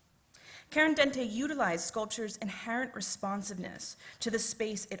 Carandente utilized sculpture's inherent responsiveness to the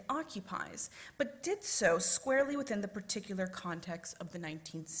space it occupies, but did so squarely within the particular context of the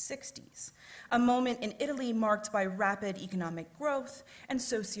 1960s, a moment in Italy marked by rapid economic growth and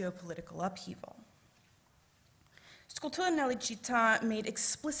socio-political upheaval. Scultura nella città made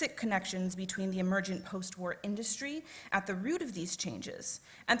explicit connections between the emergent post-war industry at the root of these changes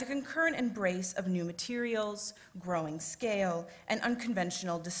and the concurrent embrace of new materials, growing scale, and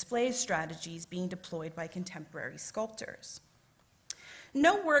unconventional display strategies being deployed by contemporary sculptors.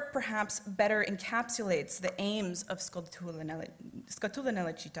 No work perhaps better encapsulates the aims of Scultura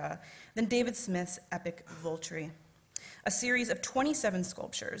nella città than David Smith's epic Volturi, a series of 27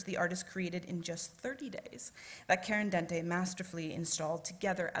 sculptures the artist created in just 30 days that Carandente masterfully installed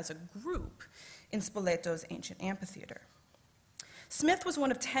together as a group in Spoleto's ancient amphitheater. Smith was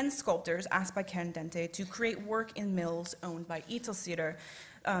one of 10 sculptors asked by Carandente to create work in mills owned by Italsider,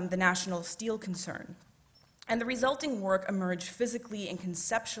 the national steel concern. And the resulting work emerged physically and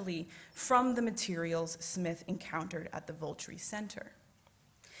conceptually from the materials Smith encountered at the Volturi Center.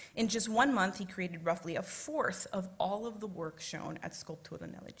 In just 1 month, he created roughly a fourth of all of the work shown at Scultura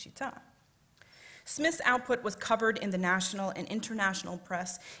nella città. Smith's output was covered in the national and international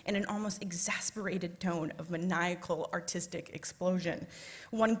press in an almost exasperated tone of maniacal artistic explosion.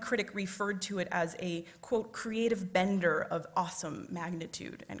 One critic referred to it as a, quote, creative bender of awesome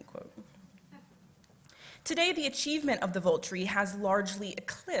magnitude, end quote. Today, the achievement of the Volturi has largely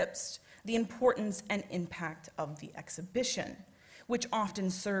eclipsed the importance and impact of the exhibition, which often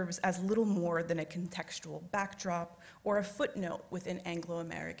serves as little more than a contextual backdrop or a footnote within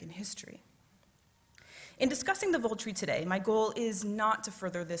Anglo-American history. In discussing the Volturi today, my goal is not to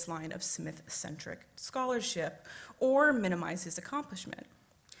further this line of Smith-centric scholarship or minimize his accomplishment,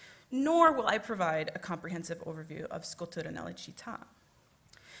 nor will I provide a comprehensive overview of Scultura nella città.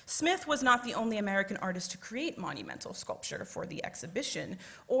 Smith was not the only American artist to create monumental sculpture for the exhibition,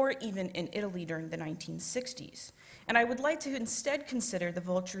 or even in Italy during the 1960s. And I would like to instead consider the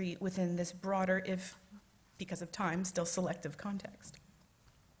Volturi within this broader, if, because of time, still selective context.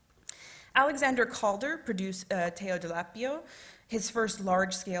 Alexander Calder produced Teo Delapio, his first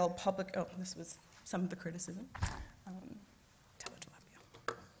large-scale public, this was some of the criticism.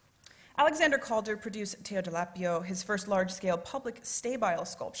 Alexander Calder produced Teo Delapio, his first large-scale public stabile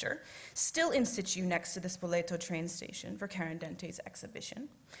sculpture, still in situ next to the Spoleto train station for Carandente's exhibition.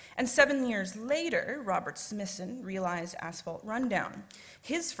 And 7 years later, Robert Smithson realized Asphalt Rundown,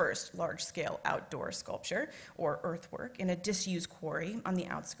 his first large-scale outdoor sculpture, or earthwork, in a disused quarry on the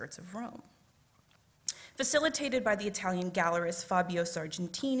outskirts of Rome. Facilitated by the Italian gallerist Fabio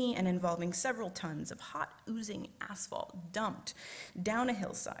Sargentini and involving several tons of hot, oozing asphalt dumped down a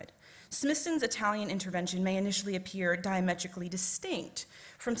hillside, Smithson's Italian intervention may initially appear diametrically distinct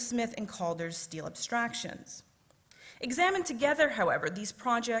from Smith and Calder's steel abstractions. Examined together, however, these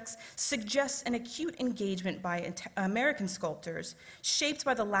projects suggest an acute engagement by American sculptors shaped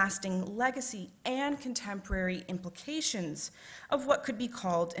by the lasting legacy and contemporary implications of what could be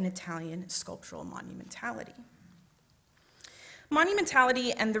called an Italian sculptural monumentality.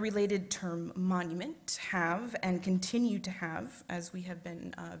 Monumentality and the related term monument have and continue to have, as we have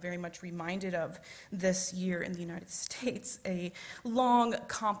been very much reminded of this year in the United States, a long,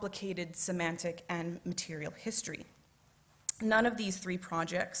 complicated semantic and material history. None of these three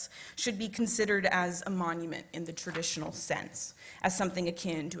projects should be considered as a monument in the traditional sense, as something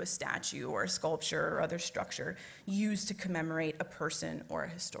akin to a statue or a sculpture or other structure used to commemorate a person or a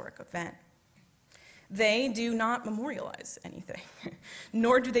historic event. They do not memorialize anything,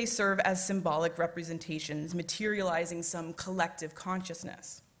 nor do they serve as symbolic representations materializing some collective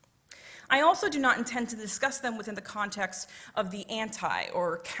consciousness. I also do not intend to discuss them within the context of the anti-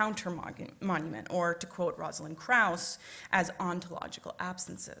 or counter-monument, or to quote Rosalind Krauss, as ontological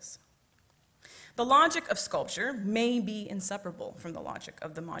absences. The logic of sculpture may be inseparable from the logic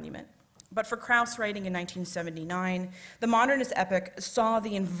of the monument, but for Krauss writing in 1979, the modernist epoch saw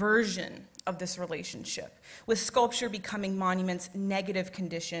the inversion of this relationship, with sculpture becoming monument's negative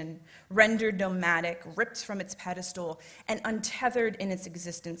condition, rendered nomadic, ripped from its pedestal, and untethered in its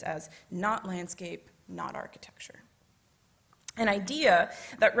existence as not landscape, not architecture. An idea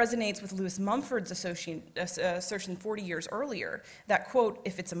that resonates with Lewis Mumford's assertion 40 years earlier that, quote,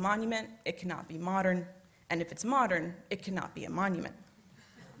 if it's a monument, it cannot be modern, and if it's modern, it cannot be a monument.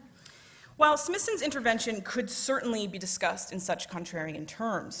 While Smithson's intervention could certainly be discussed in such contrarian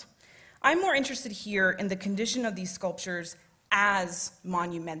terms, I'm more interested here in the condition of these sculptures as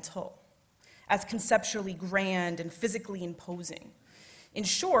monumental, as conceptually grand and physically imposing. In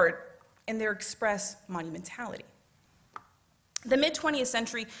short, in their express monumentality. The mid-20th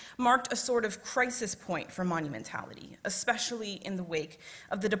century marked a sort of crisis point for monumentality, especially in the wake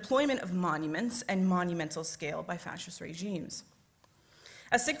of the deployment of monuments and monumental scale by fascist regimes.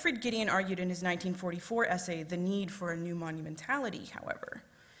 As Siegfried Giedion argued in his 1944 essay, The Need for a New Monumentality, however,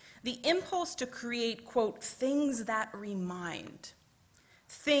 the impulse to create, quote, things that remind,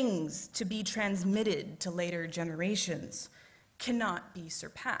 things to be transmitted to later generations, cannot be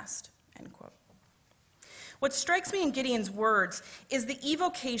surpassed, end quote. What strikes me in Gideon's words is the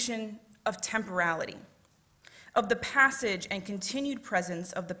evocation of temporality, of the passage and continued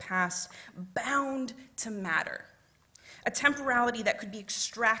presence of the past bound to matter, a temporality that could be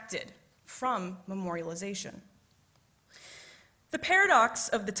extracted from memorialization. The paradox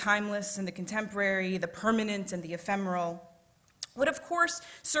of the timeless and the contemporary, the permanent and the ephemeral, would of course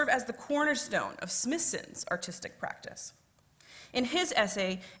serve as the cornerstone of Smithson's artistic practice. In his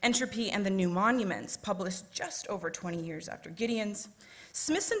essay, Entropy and the New Monuments, published just over 20 years after Gideon's,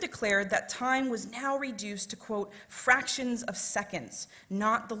 Smithson declared that time was now reduced to, quote, fractions of seconds,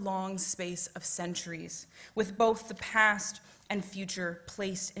 not the long space of centuries, with both the past and future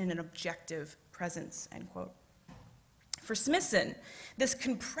placed in an objective presence, end quote. For Smithson, this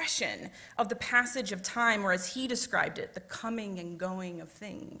compression of the passage of time, or as he described it, the coming and going of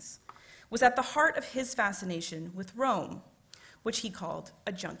things, was at the heart of his fascination with Rome, which he called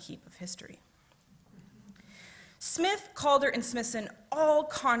a junk heap of history. Smith, Calder, and Smithson all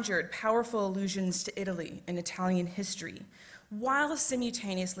conjured powerful allusions to Italy and Italian history, while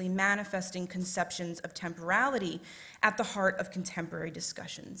simultaneously manifesting conceptions of temporality at the heart of contemporary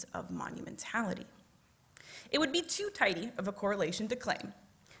discussions of monumentality. It would be too tidy of a correlation to claim.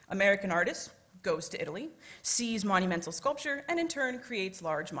 American artist goes to Italy, sees monumental sculpture, and in turn creates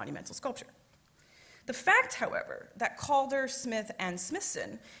large monumental sculpture. The fact, however, that Calder, Smith, and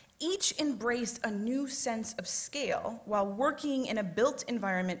Smithson each embraced a new sense of scale while working in a built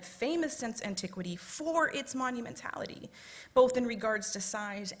environment famous since antiquity for its monumentality, both in regards to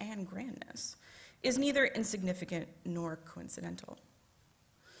size and grandness, is neither insignificant nor coincidental.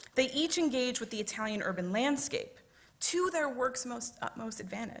 They each engage with the Italian urban landscape to their work's utmost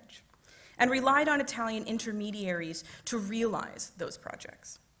advantage and relied on Italian intermediaries to realize those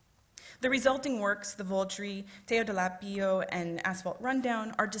projects. The resulting works, the Voltri, Teo dell'Appio, and Asphalt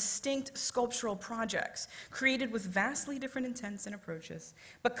Rundown, are distinct sculptural projects created with vastly different intents and approaches,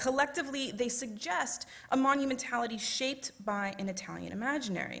 but collectively they suggest a monumentality shaped by an Italian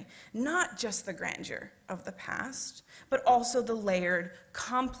imaginary, not just the grandeur of the past, but also the layered,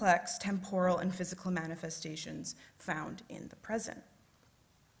 complex temporal and physical manifestations found in the present.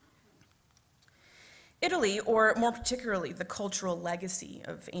 Italy, or more particularly the cultural legacy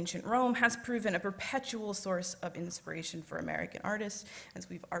of ancient Rome, has proven a perpetual source of inspiration for American artists, as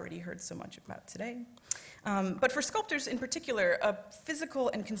we've already heard so much about today. But for sculptors in particular, a physical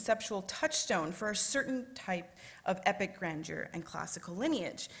and conceptual touchstone for a certain type of epic grandeur and classical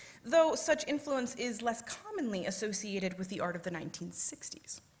lineage, though such influence is less commonly associated with the art of the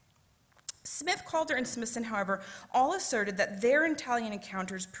 1960s. Smith, Calder, and Smithson, however, all asserted that their Italian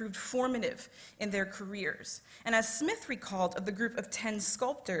encounters proved formative in their careers. And as Smith recalled, of the group of 10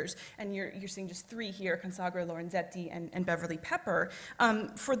 sculptors, and you're seeing just 3 here, Consagra, Lorenzetti, and Beverly Pepper,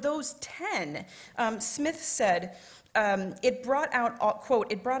 for those 10, Smith said, it brought out,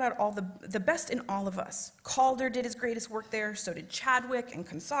 quote, it brought out all the best in all of us. Calder did his greatest work there, so did Chadwick and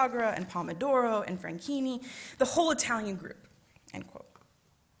Consagra and Pomodoro and Franchini, the whole Italian group, end quote.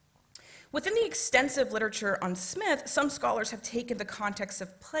 Within the extensive literature on Smith, some scholars have taken the context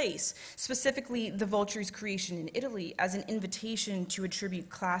of place, specifically the Volturi's creation in Italy, as an invitation to attribute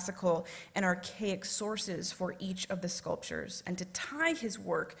classical and archaic sources for each of the sculptures and to tie his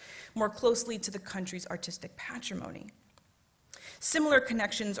work more closely to the country's artistic patrimony. Similar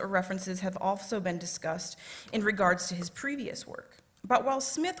connections or references have also been discussed in regards to his previous work. But while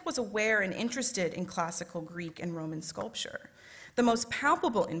Smith was aware and interested in classical Greek and Roman sculpture, the most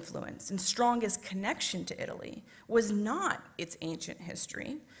palpable influence and strongest connection to Italy was not its ancient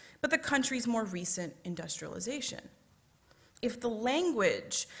history, but the country's more recent industrialization. If the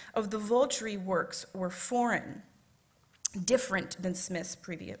language of the Volturi works were foreign, different than Smith's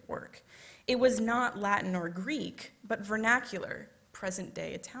previous work, it was not Latin or Greek, but vernacular,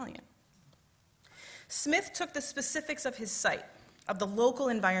 present-day Italian. Smith took the specifics of his site, of the local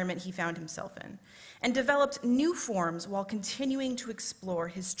environment he found himself in, and developed new forms while continuing to explore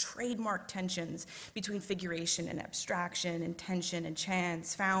his trademark tensions between figuration and abstraction, intention and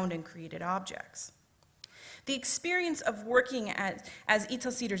chance, found and created objects. The experience of working as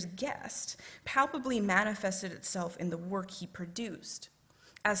Italceder's guest palpably manifested itself in the work he produced.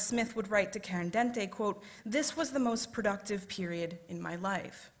 As Smith would write to Carandente, quote, "This was the most productive period in my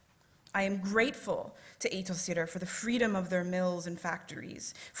life. I am grateful to Italceder for the freedom of their mills and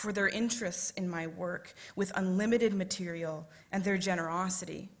factories, for their interests in my work with unlimited material, and their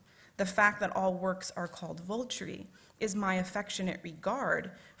generosity. The fact that all works are called Volturi is my affectionate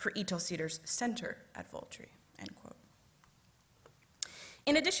regard for Italceder's center at Volturi," end quote.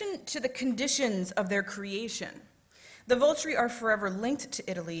 In addition to the conditions of their creation, the Volturi are forever linked to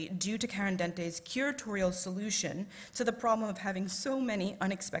Italy due to Carandente's curatorial solution to the problem of having so many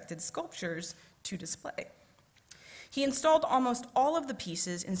unexpected sculptures to display. He installed almost all of the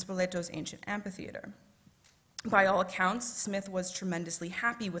pieces in Spoleto's ancient amphitheater. By all accounts, Smith was tremendously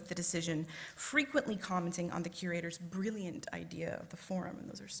happy with the decision, frequently commenting on the curator's brilliant idea of the forum, and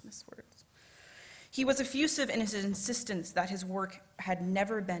those are Smith's words. He was effusive in his insistence that his work had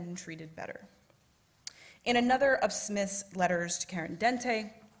never been treated better. In another of Smith's letters to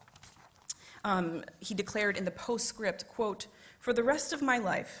Carandente, he declared in the postscript, quote, "For the rest of my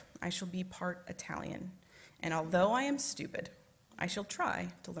life, I shall be part Italian, and although I am stupid, I shall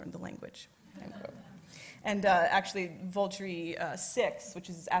try to learn the language," end quote. And actually, Volturi 6, which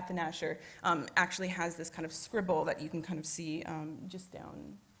is at the Nasher, actually has this kind of scribble that you can kind of see just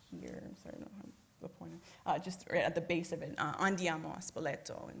down here. I'm sorry, I don't have the pointer. Just right at the base of it, Andiamo a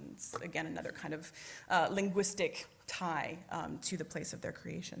Spoleto, and it's, again, another kind of linguistic tie to the place of their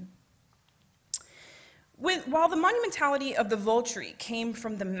creation. While the monumentality of the Volturi came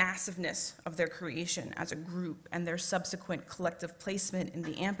from the massiveness of their creation as a group and their subsequent collective placement in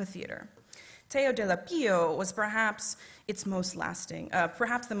the amphitheater, Teo della Pio was perhaps its most lasting,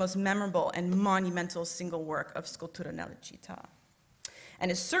 perhaps the most memorable and monumental single work of Scultura nella Città, and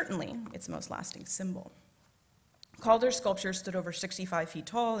is certainly its most lasting symbol. Calder's sculpture stood over 65 feet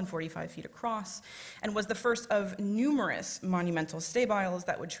tall and 45 feet across, and was the first of numerous monumental stabiles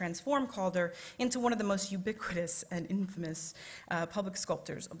that would transform Calder into one of the most ubiquitous and infamous public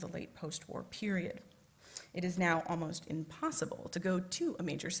sculptors of the late post-war period. It is now almost impossible to go to a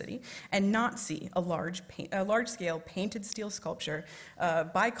major city and not see a large-scale painted steel sculpture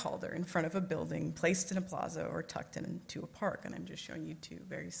by Calder in front of a building, placed in a plaza or tucked into a park. And I'm just showing you two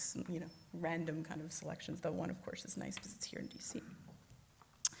very, random kind of selections, though one, of course, is nice because it's here in DC.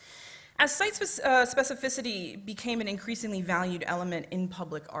 As site specificity became an increasingly valued element in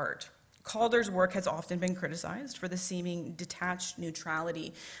public art, Calder's work has often been criticized for the seeming detached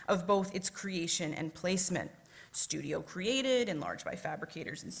neutrality of both its creation and placement, studio created, enlarged by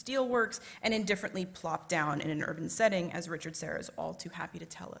fabricators and steelworks, and indifferently plopped down in an urban setting, as Richard Serra is all too happy to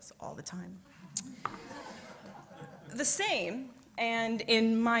tell us all the time. The same, and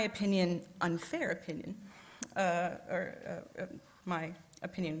in my opinion, unfair opinion, my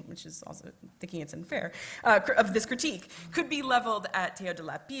opinion, which is also thinking it's unfair, of this critique, could be leveled at Teo de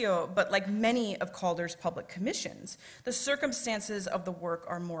la Pio, but like many of Calder's public commissions, the circumstances of the work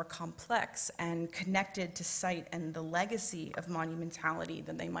are more complex and connected to site and the legacy of monumentality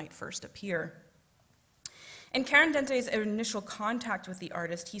than they might first appear. In Carandente's initial contact with the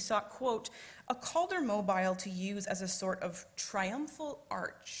artist, he sought, quote, a Calder mobile to use as a sort of triumphal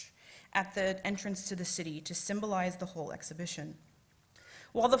arch at the entrance to the city to symbolize the whole exhibition.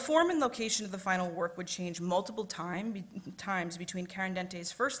 While the form and location of the final work would change multiple times between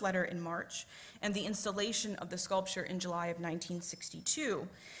Carandente's first letter in March and the installation of the sculpture in July of 1962,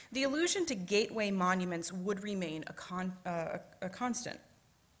 the allusion to gateway monuments would remain a constant.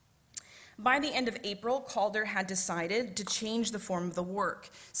 By the end of April, Calder had decided to change the form of the work,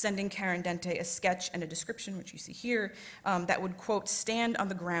 sending Carandente a sketch and a description, which you see here, that would, quote, stand on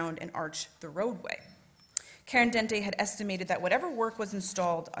the ground and arch the roadway. Carandente had estimated that whatever work was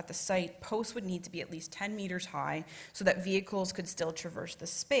installed at the site, posts would need to be at least 10 meters high so that vehicles could still traverse the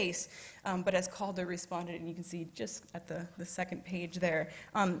space. But as Calder responded, and you can see just at the second page there,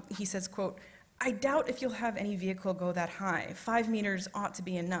 he says, quote, I doubt if you'll have any vehicle go that high. 5 meters ought to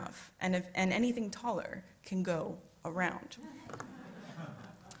be enough, and anything taller can go around.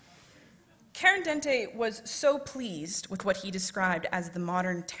 Carandente was so pleased with what he described as the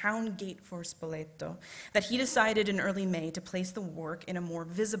modern town gate for Spoleto that he decided in early May to place the work in a more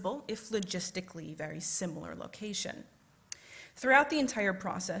visible, if logistically very similar location. Throughout the entire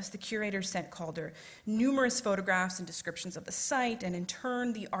process, the curator sent Calder numerous photographs and descriptions of the site, and in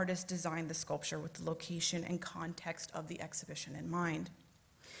turn, the artist designed the sculpture with the location and context of the exhibition in mind.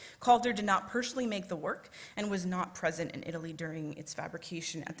 Calder did not personally make the work and was not present in Italy during its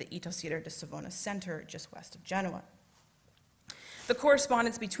fabrication at the Italiano de Savona Center just west of Genoa. The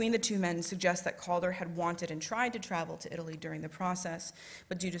correspondence between the two men suggests that Calder had wanted and tried to travel to Italy during the process,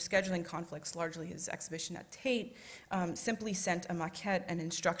 but due to scheduling conflicts, largely his exhibition at Tate, simply sent a maquette and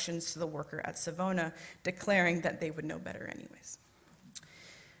instructions to the worker at Savona, declaring that they would know better anyways.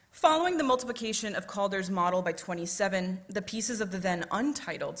 Following the multiplication of Calder's model by 27, the pieces of the then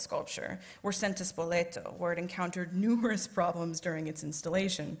untitled sculpture were sent to Spoleto, where it encountered numerous problems during its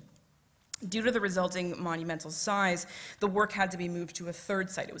installation. Due to the resulting monumental size, the work had to be moved to a third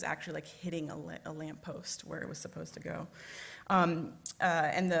site. It was actually like hitting a lamppost where it was supposed to go. And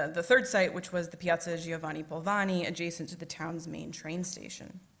the third site, which was the Piazza Giovanni Polvani, adjacent to the town's main train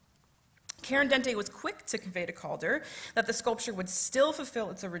station. Carandente was quick to convey to Calder that the sculpture would still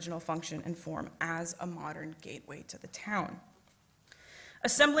fulfill its original function and form as a modern gateway to the town.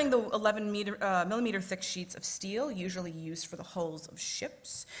 Assembling the 11 millimeter thick sheets of steel, usually used for the hulls of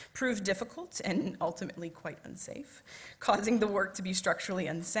ships, proved difficult and ultimately quite unsafe, causing the work to be structurally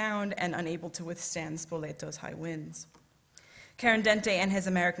unsound and unable to withstand Spoleto's high winds. Carandente and his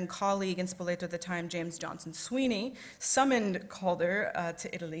American colleague in Spoleto at the time, James Johnson Sweeney, summoned Calder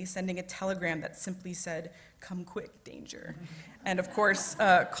to Italy, sending a telegram that simply said, "Come quick, danger." And of course,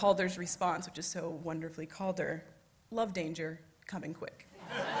 Calder's response, which is so wonderfully Calder, "Love danger, coming quick."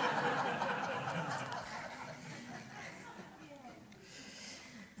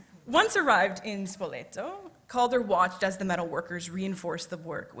 Once arrived in Spoleto, Calder watched as the metal workers reinforced the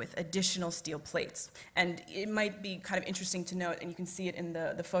work with additional steel plates. And it might be kind of interesting to note, and you can see it in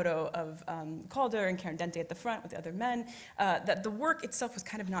the photo of Calder and Carandente at the front with the other men, that the work itself was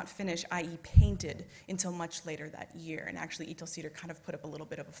kind of not finished, i.e. painted, until much later that year. And actually, Italcedar kind of put up a little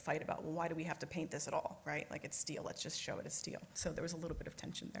bit of a fight about, well, why do we have to paint this at all, right? Like, it's steel, let's just show it as steel. So there was a little bit of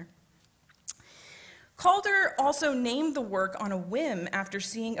tension there. Calder also named the work on a whim after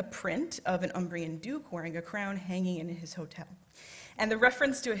seeing a print of an Umbrian duke wearing a crown hanging in his hotel. And the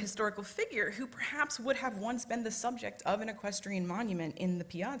reference to a historical figure who perhaps would have once been the subject of an equestrian monument in the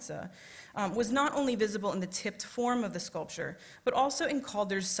piazza was not only visible in the tipped form of the sculpture, but also in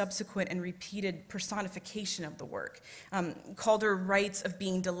Calder's subsequent and repeated personification of the work. Calder writes of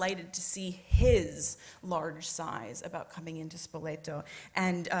being delighted to see his large size about coming into Spoleto,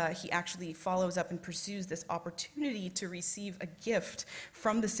 and he actually follows up and pursues this opportunity to receive a gift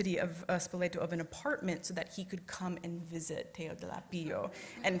from the city of Spoleto of an apartment so that he could come and visit Teo de la Pio.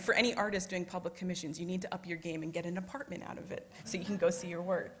 And for any artist doing public commissions, you need to up your game and get an apartment out of it so you can go see your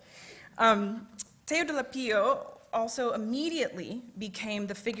work. Teo de la Pio also immediately became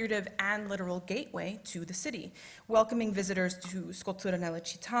the figurative and literal gateway to the city, welcoming visitors to Scultura nella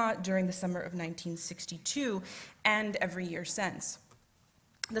Città during the summer of 1962 and every year since.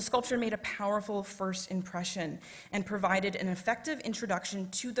 The sculpture made a powerful first impression and provided an effective introduction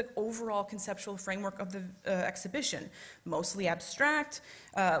to the overall conceptual framework of the exhibition, mostly abstract,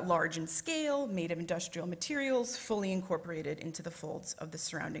 large in scale, made of industrial materials, fully incorporated into the folds of the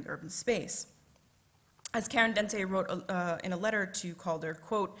surrounding urban space. As Karen Dente wrote in a letter to Calder,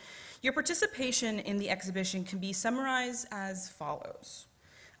 quote, "Your participation in the exhibition can be summarized as follows.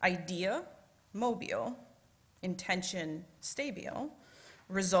 Idea, mobile, intention, stabile,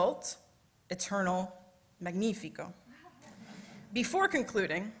 result, eternal, magnifico." Before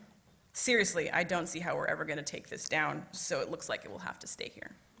concluding, seriously, I don't see how we're ever going to take this down, so it looks like it will have to stay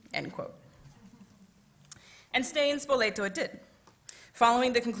here, end quote. And stay in Spoleto it did.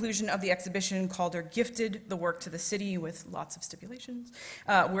 Following the conclusion of the exhibition, Calder gifted the work to the city with lots of stipulations,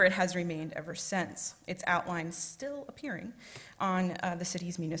 where it has remained ever since. Its outline still appearing on the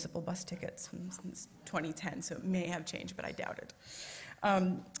city's municipal bus tickets since 2010, so it may have changed, but I doubt it.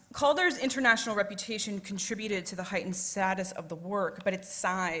 Calder's international reputation contributed to the heightened status of the work, but its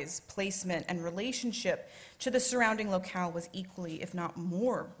size, placement, and relationship to the surrounding locale was equally, if not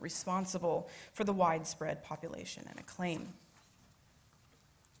more, responsible for the widespread population and acclaim.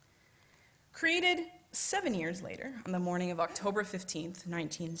 Created 7 years later, on the morning of October 15th,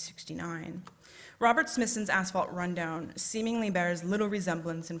 1969, Robert Smithson's Asphalt Rundown seemingly bears little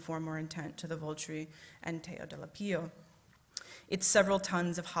resemblance in form or intent to the Voltri and Teo della Pio. It's several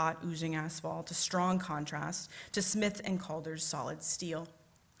tons of hot, oozing asphalt, a strong contrast to Smith and Calder's solid steel.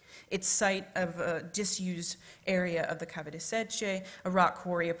 Its site of a disused area of the Cave de Secce, a rock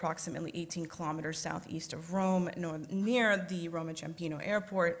quarry approximately 18 kilometers southeast of Rome, near the Roma Ciampino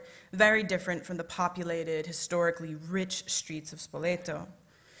airport, very different from the populated, historically rich streets of Spoleto.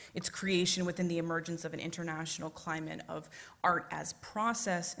 Its creation within the emergence of an international climate of art as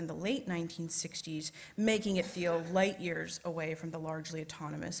process in the late 1960s, making it feel light years away from the largely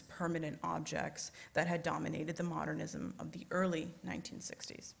autonomous, permanent objects that had dominated the modernism of the early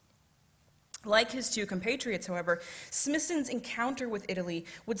 1960s. Like his two compatriots, however, Smithson's encounter with Italy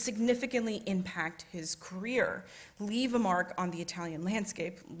would significantly impact his career, leave a mark on the Italian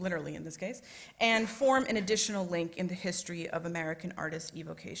landscape, literally in this case, and form an additional link in the history of American artists'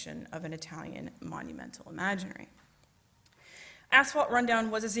 evocation of an Italian monumental imaginary. Asphalt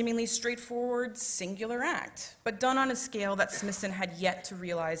Rundown was a seemingly straightforward, singular act, but done on a scale that Smithson had yet to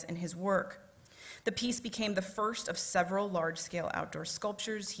realize in his work. The piece became the first of several large-scale outdoor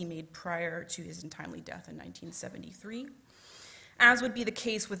sculptures he made prior to his untimely death in 1973. As would be the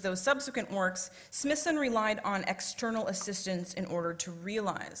case with those subsequent works, Smithson relied on external assistance in order to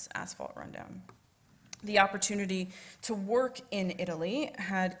realize Asphalt Rundown. The opportunity to work in Italy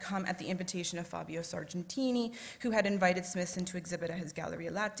had come at the invitation of Fabio Sargentini, who had invited Smithson to exhibit at his Galleria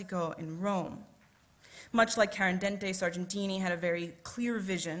Lattico in Rome. Much like Karen Dente, Sargentini had a very clear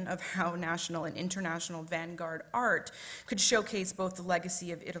vision of how national and international vanguard art could showcase both the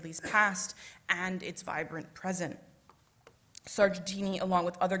legacy of Italy's past and its vibrant present. Sargentini, along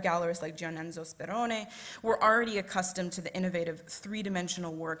with other gallerists like Giannenzo Sperone, were already accustomed to the innovative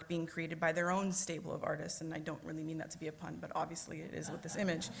three-dimensional work being created by their own stable of artists, and I don't really mean that to be a pun, but obviously it is with this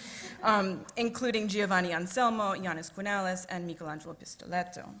image, including Giovanni Anselmo, Yannis Quinales, and Michelangelo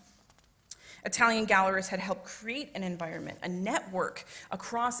Pistoletto. Italian gallerists had helped create an environment, a network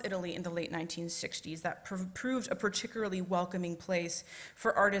across Italy in the late 1960s that proved a particularly welcoming place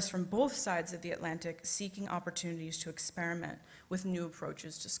for artists from both sides of the Atlantic seeking opportunities to experiment with new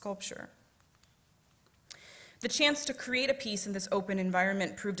approaches to sculpture. The chance to create a piece in this open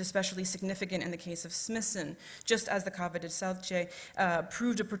environment proved especially significant in the case of Smithson, just as the Cave de Secce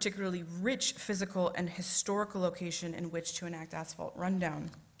proved a particularly rich physical and historical location in which to enact Asphalt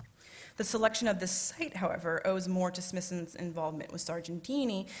Rundown. The selection of this site, however, owes more to Smithson's involvement with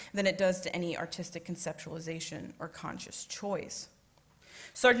Sargentini than it does to any artistic conceptualization or conscious choice.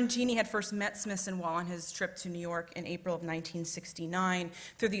 Sargentini had first met Smithson while on his trip to New York in April of 1969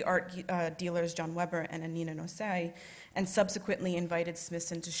 through the art dealers John Weber and Annina Nosei, and subsequently invited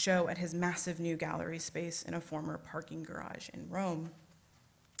Smithson to show at his massive new gallery space in a former parking garage in Rome.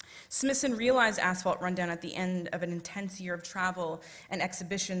 Smithson realized Asphalt Rundown at the end of an intense year of travel and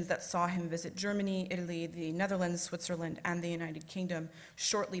exhibitions that saw him visit Germany, Italy, the Netherlands, Switzerland, and the United Kingdom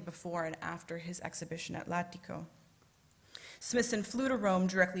shortly before and after his exhibition at Lattico. Smithson flew to Rome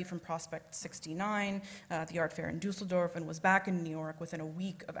directly from Prospect 69, the art fair in Dusseldorf, and was back in New York within a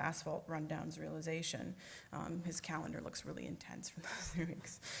week of Asphalt Rundown's realization. His calendar looks really intense for those 3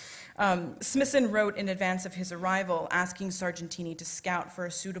 weeks. Smithson wrote in advance of his arrival, asking Sargentini to scout for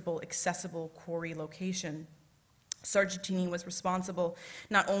a suitable, accessible quarry location. Sargentini was responsible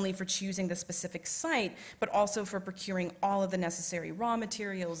not only for choosing the specific site, but also for procuring all of the necessary raw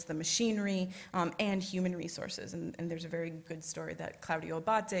materials, the machinery, and human resources. And there's a very good story that Claudio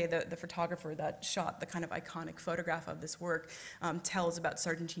Abate, the photographer that shot the kind of iconic photograph of this work, tells about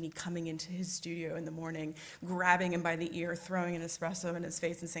Sargentini coming into his studio in the morning, grabbing him by the ear, throwing an espresso in his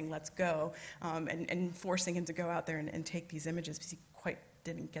face and saying, "Let's go," and forcing him to go out there and take these images because he quite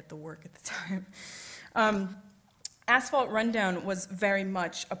didn't get the work at the time. Asphalt Rundown was very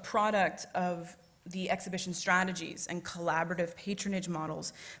much a product of the exhibition strategies and collaborative patronage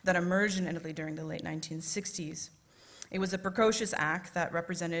models that emerged in Italy during the late 1960s. It was a precocious act that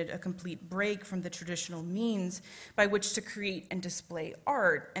represented a complete break from the traditional means by which to create and display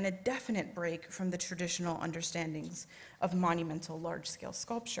art, and a definite break from the traditional understandings of monumental large-scale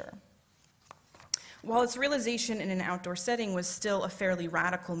sculpture. While its realization in an outdoor setting was still a fairly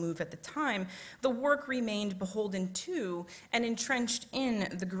radical move at the time, the work remained beholden to and entrenched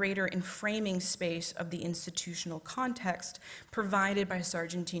in the greater enframing space of the institutional context provided by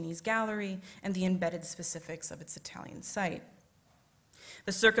Sargentini's gallery and the embedded specifics of its Italian site.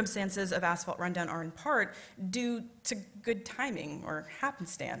 The circumstances of Asphalt Rundown are in part due to good timing or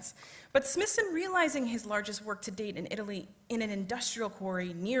happenstance, but Smithson, realizing his largest work to date in Italy in an industrial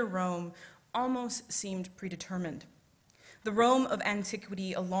quarry near Rome, almost seemed predetermined. The Rome of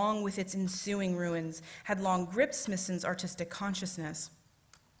antiquity, along with its ensuing ruins, had long gripped Smithson's artistic consciousness.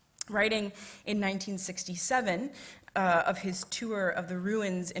 Writing in 1967 of his tour of the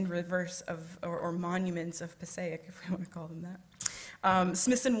ruins in reverse of, or monuments of Passaic, if we want to call them that,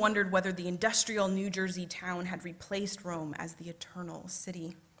 Smithson wondered whether the industrial New Jersey town had replaced Rome as the eternal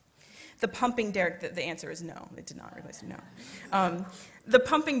city. The pumping derrick, the answer is no, it did not replace it, no. The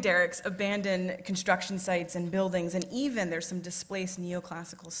pumping derricks abandoned construction sites and buildings, and even there's some displaced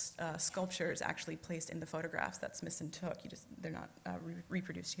neoclassical sculptures actually placed in the photographs that Smithson took. They're not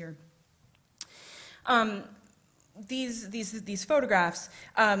reproduced here. These photographs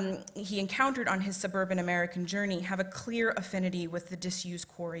he encountered on his suburban American journey have a clear affinity with the disused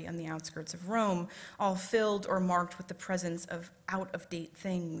quarry on the outskirts of Rome, all filled or marked with the presence of out-of-date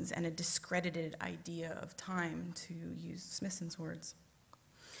things and a discredited idea of time, to use Smithson's words.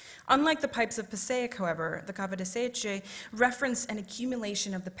 Unlike the pipes of Passaic, however, the Cava de Seiche referenced an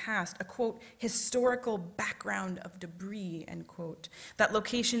accumulation of the past, a, quote, historical background of debris, end quote, that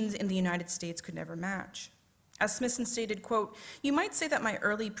locations in the United States could never match. As Smithson stated, quote, "You might say that my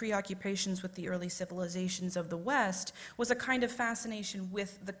early preoccupations with the early civilizations of the West was a kind of fascination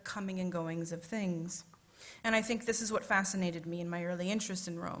with the coming and goings of things. And I think this is what fascinated me in my early interest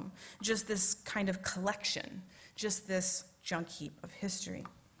in Rome, just this kind of collection, just this junk heap of history,"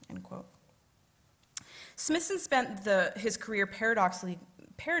 end quote. Smithson spent his career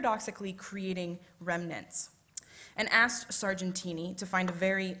paradoxically creating remnants and asked Sargentini to find a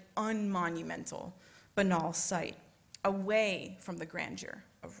very unmonumental, banal site, away from the grandeur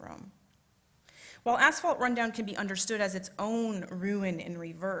of Rome. While Asphalt Rundown can be understood as its own ruin in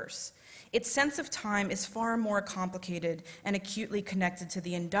reverse, its sense of time is far more complicated and acutely connected to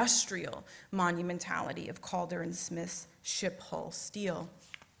the industrial monumentality of Calder and Smith's ship hull steel.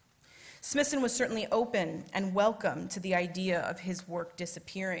 Smithson was certainly open and welcome to the idea of his work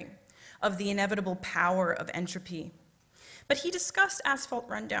disappearing, of the inevitable power of entropy. But he discussed Asphalt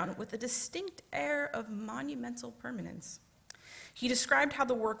Rundown with a distinct air of monumental permanence. He described how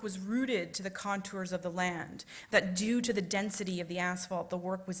the work was rooted to the contours of the land, that due to the density of the asphalt, the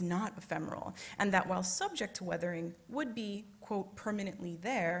work was not ephemeral, and that while subject to weathering, would be, quote, permanently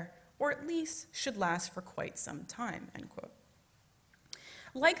there, or at least should last for quite some time, end quote.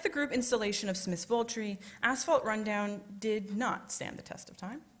 Like the group installation of Smith's Voltri, Asphalt Rundown did not stand the test of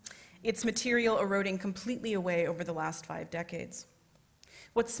time, its material eroding completely away over the last 5 decades.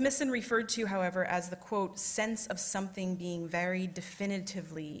 What Smithson referred to, however, as the, quote, sense of something being very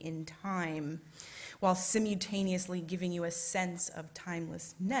definitively in time, while simultaneously giving you a sense of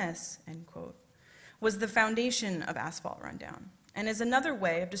timelessness, end quote, was the foundation of Asphalt Rundown, and is another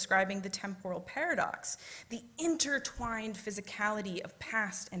way of describing the temporal paradox, the intertwined physicality of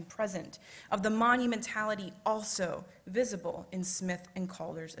past and present, of the monumentality also visible in Smith and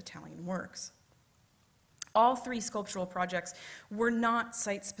Calder's Italian works. All 3 sculptural projects were not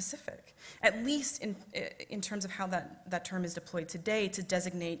site-specific, at least in terms of how that term is deployed today to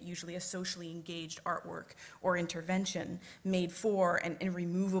designate usually a socially engaged artwork or intervention made for and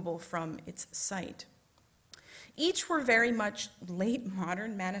irremovable from its site. Each were very much late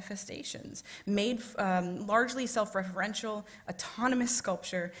modern manifestations, made largely self-referential, autonomous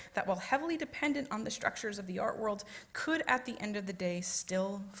sculpture that, while heavily dependent on the structures of the art world, could at the end of the day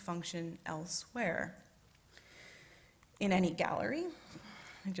still function elsewhere. in any gallery,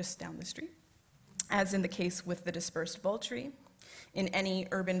 just down the street, as in the case with the dispersed vulture, in any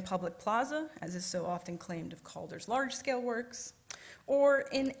urban public plaza, as is so often claimed of Calder's large-scale works, or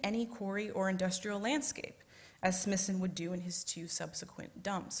in any quarry or industrial landscape, as Smithson would do in his 2 subsequent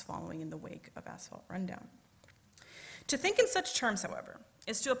dumps following in the wake of Asphalt Rundown. To think in such terms, however,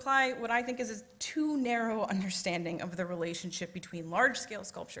 is to apply what I think is a too narrow understanding of the relationship between large-scale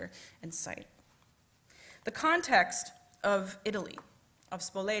sculpture and site. The context of Italy, of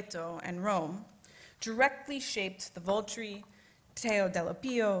Spoleto and Rome, directly shaped the Vulturi, Teo della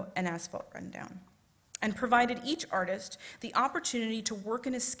Pio, and Asphalt Rundown, and provided each artist the opportunity to work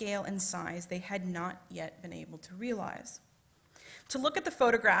in a scale and size they had not yet been able to realize. To look at the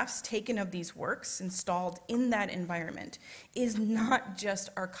photographs taken of these works installed in that environment is not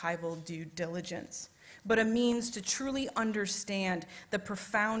just archival due diligence, but a means to truly understand the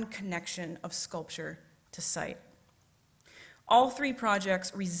profound connection of sculpture to site. All 3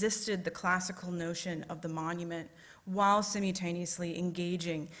 projects resisted the classical notion of the monument while simultaneously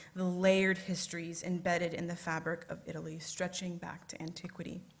engaging the layered histories embedded in the fabric of Italy, stretching back to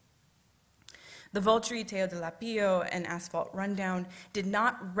antiquity. The Vulture, Teo della Pio, and Asphalt Rundown did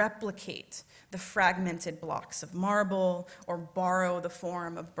not replicate the fragmented blocks of marble or borrow the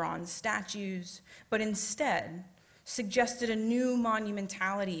form of bronze statues, but instead suggested a new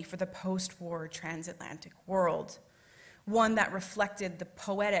monumentality for the post-war transatlantic world, one that reflected the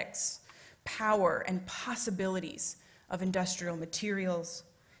poetics, power, and possibilities of industrial materials,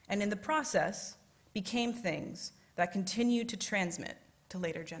 and in the process became things that continue to transmit to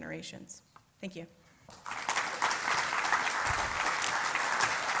later generations. Thank you.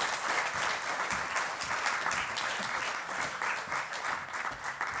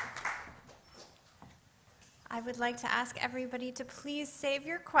 I would like to ask everybody to please save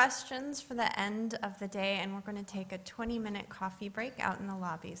your questions for the end of the day, and we're going to take a 20-minute coffee break out in the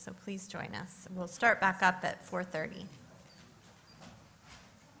lobby, so please join us. We'll start back up at 4:30.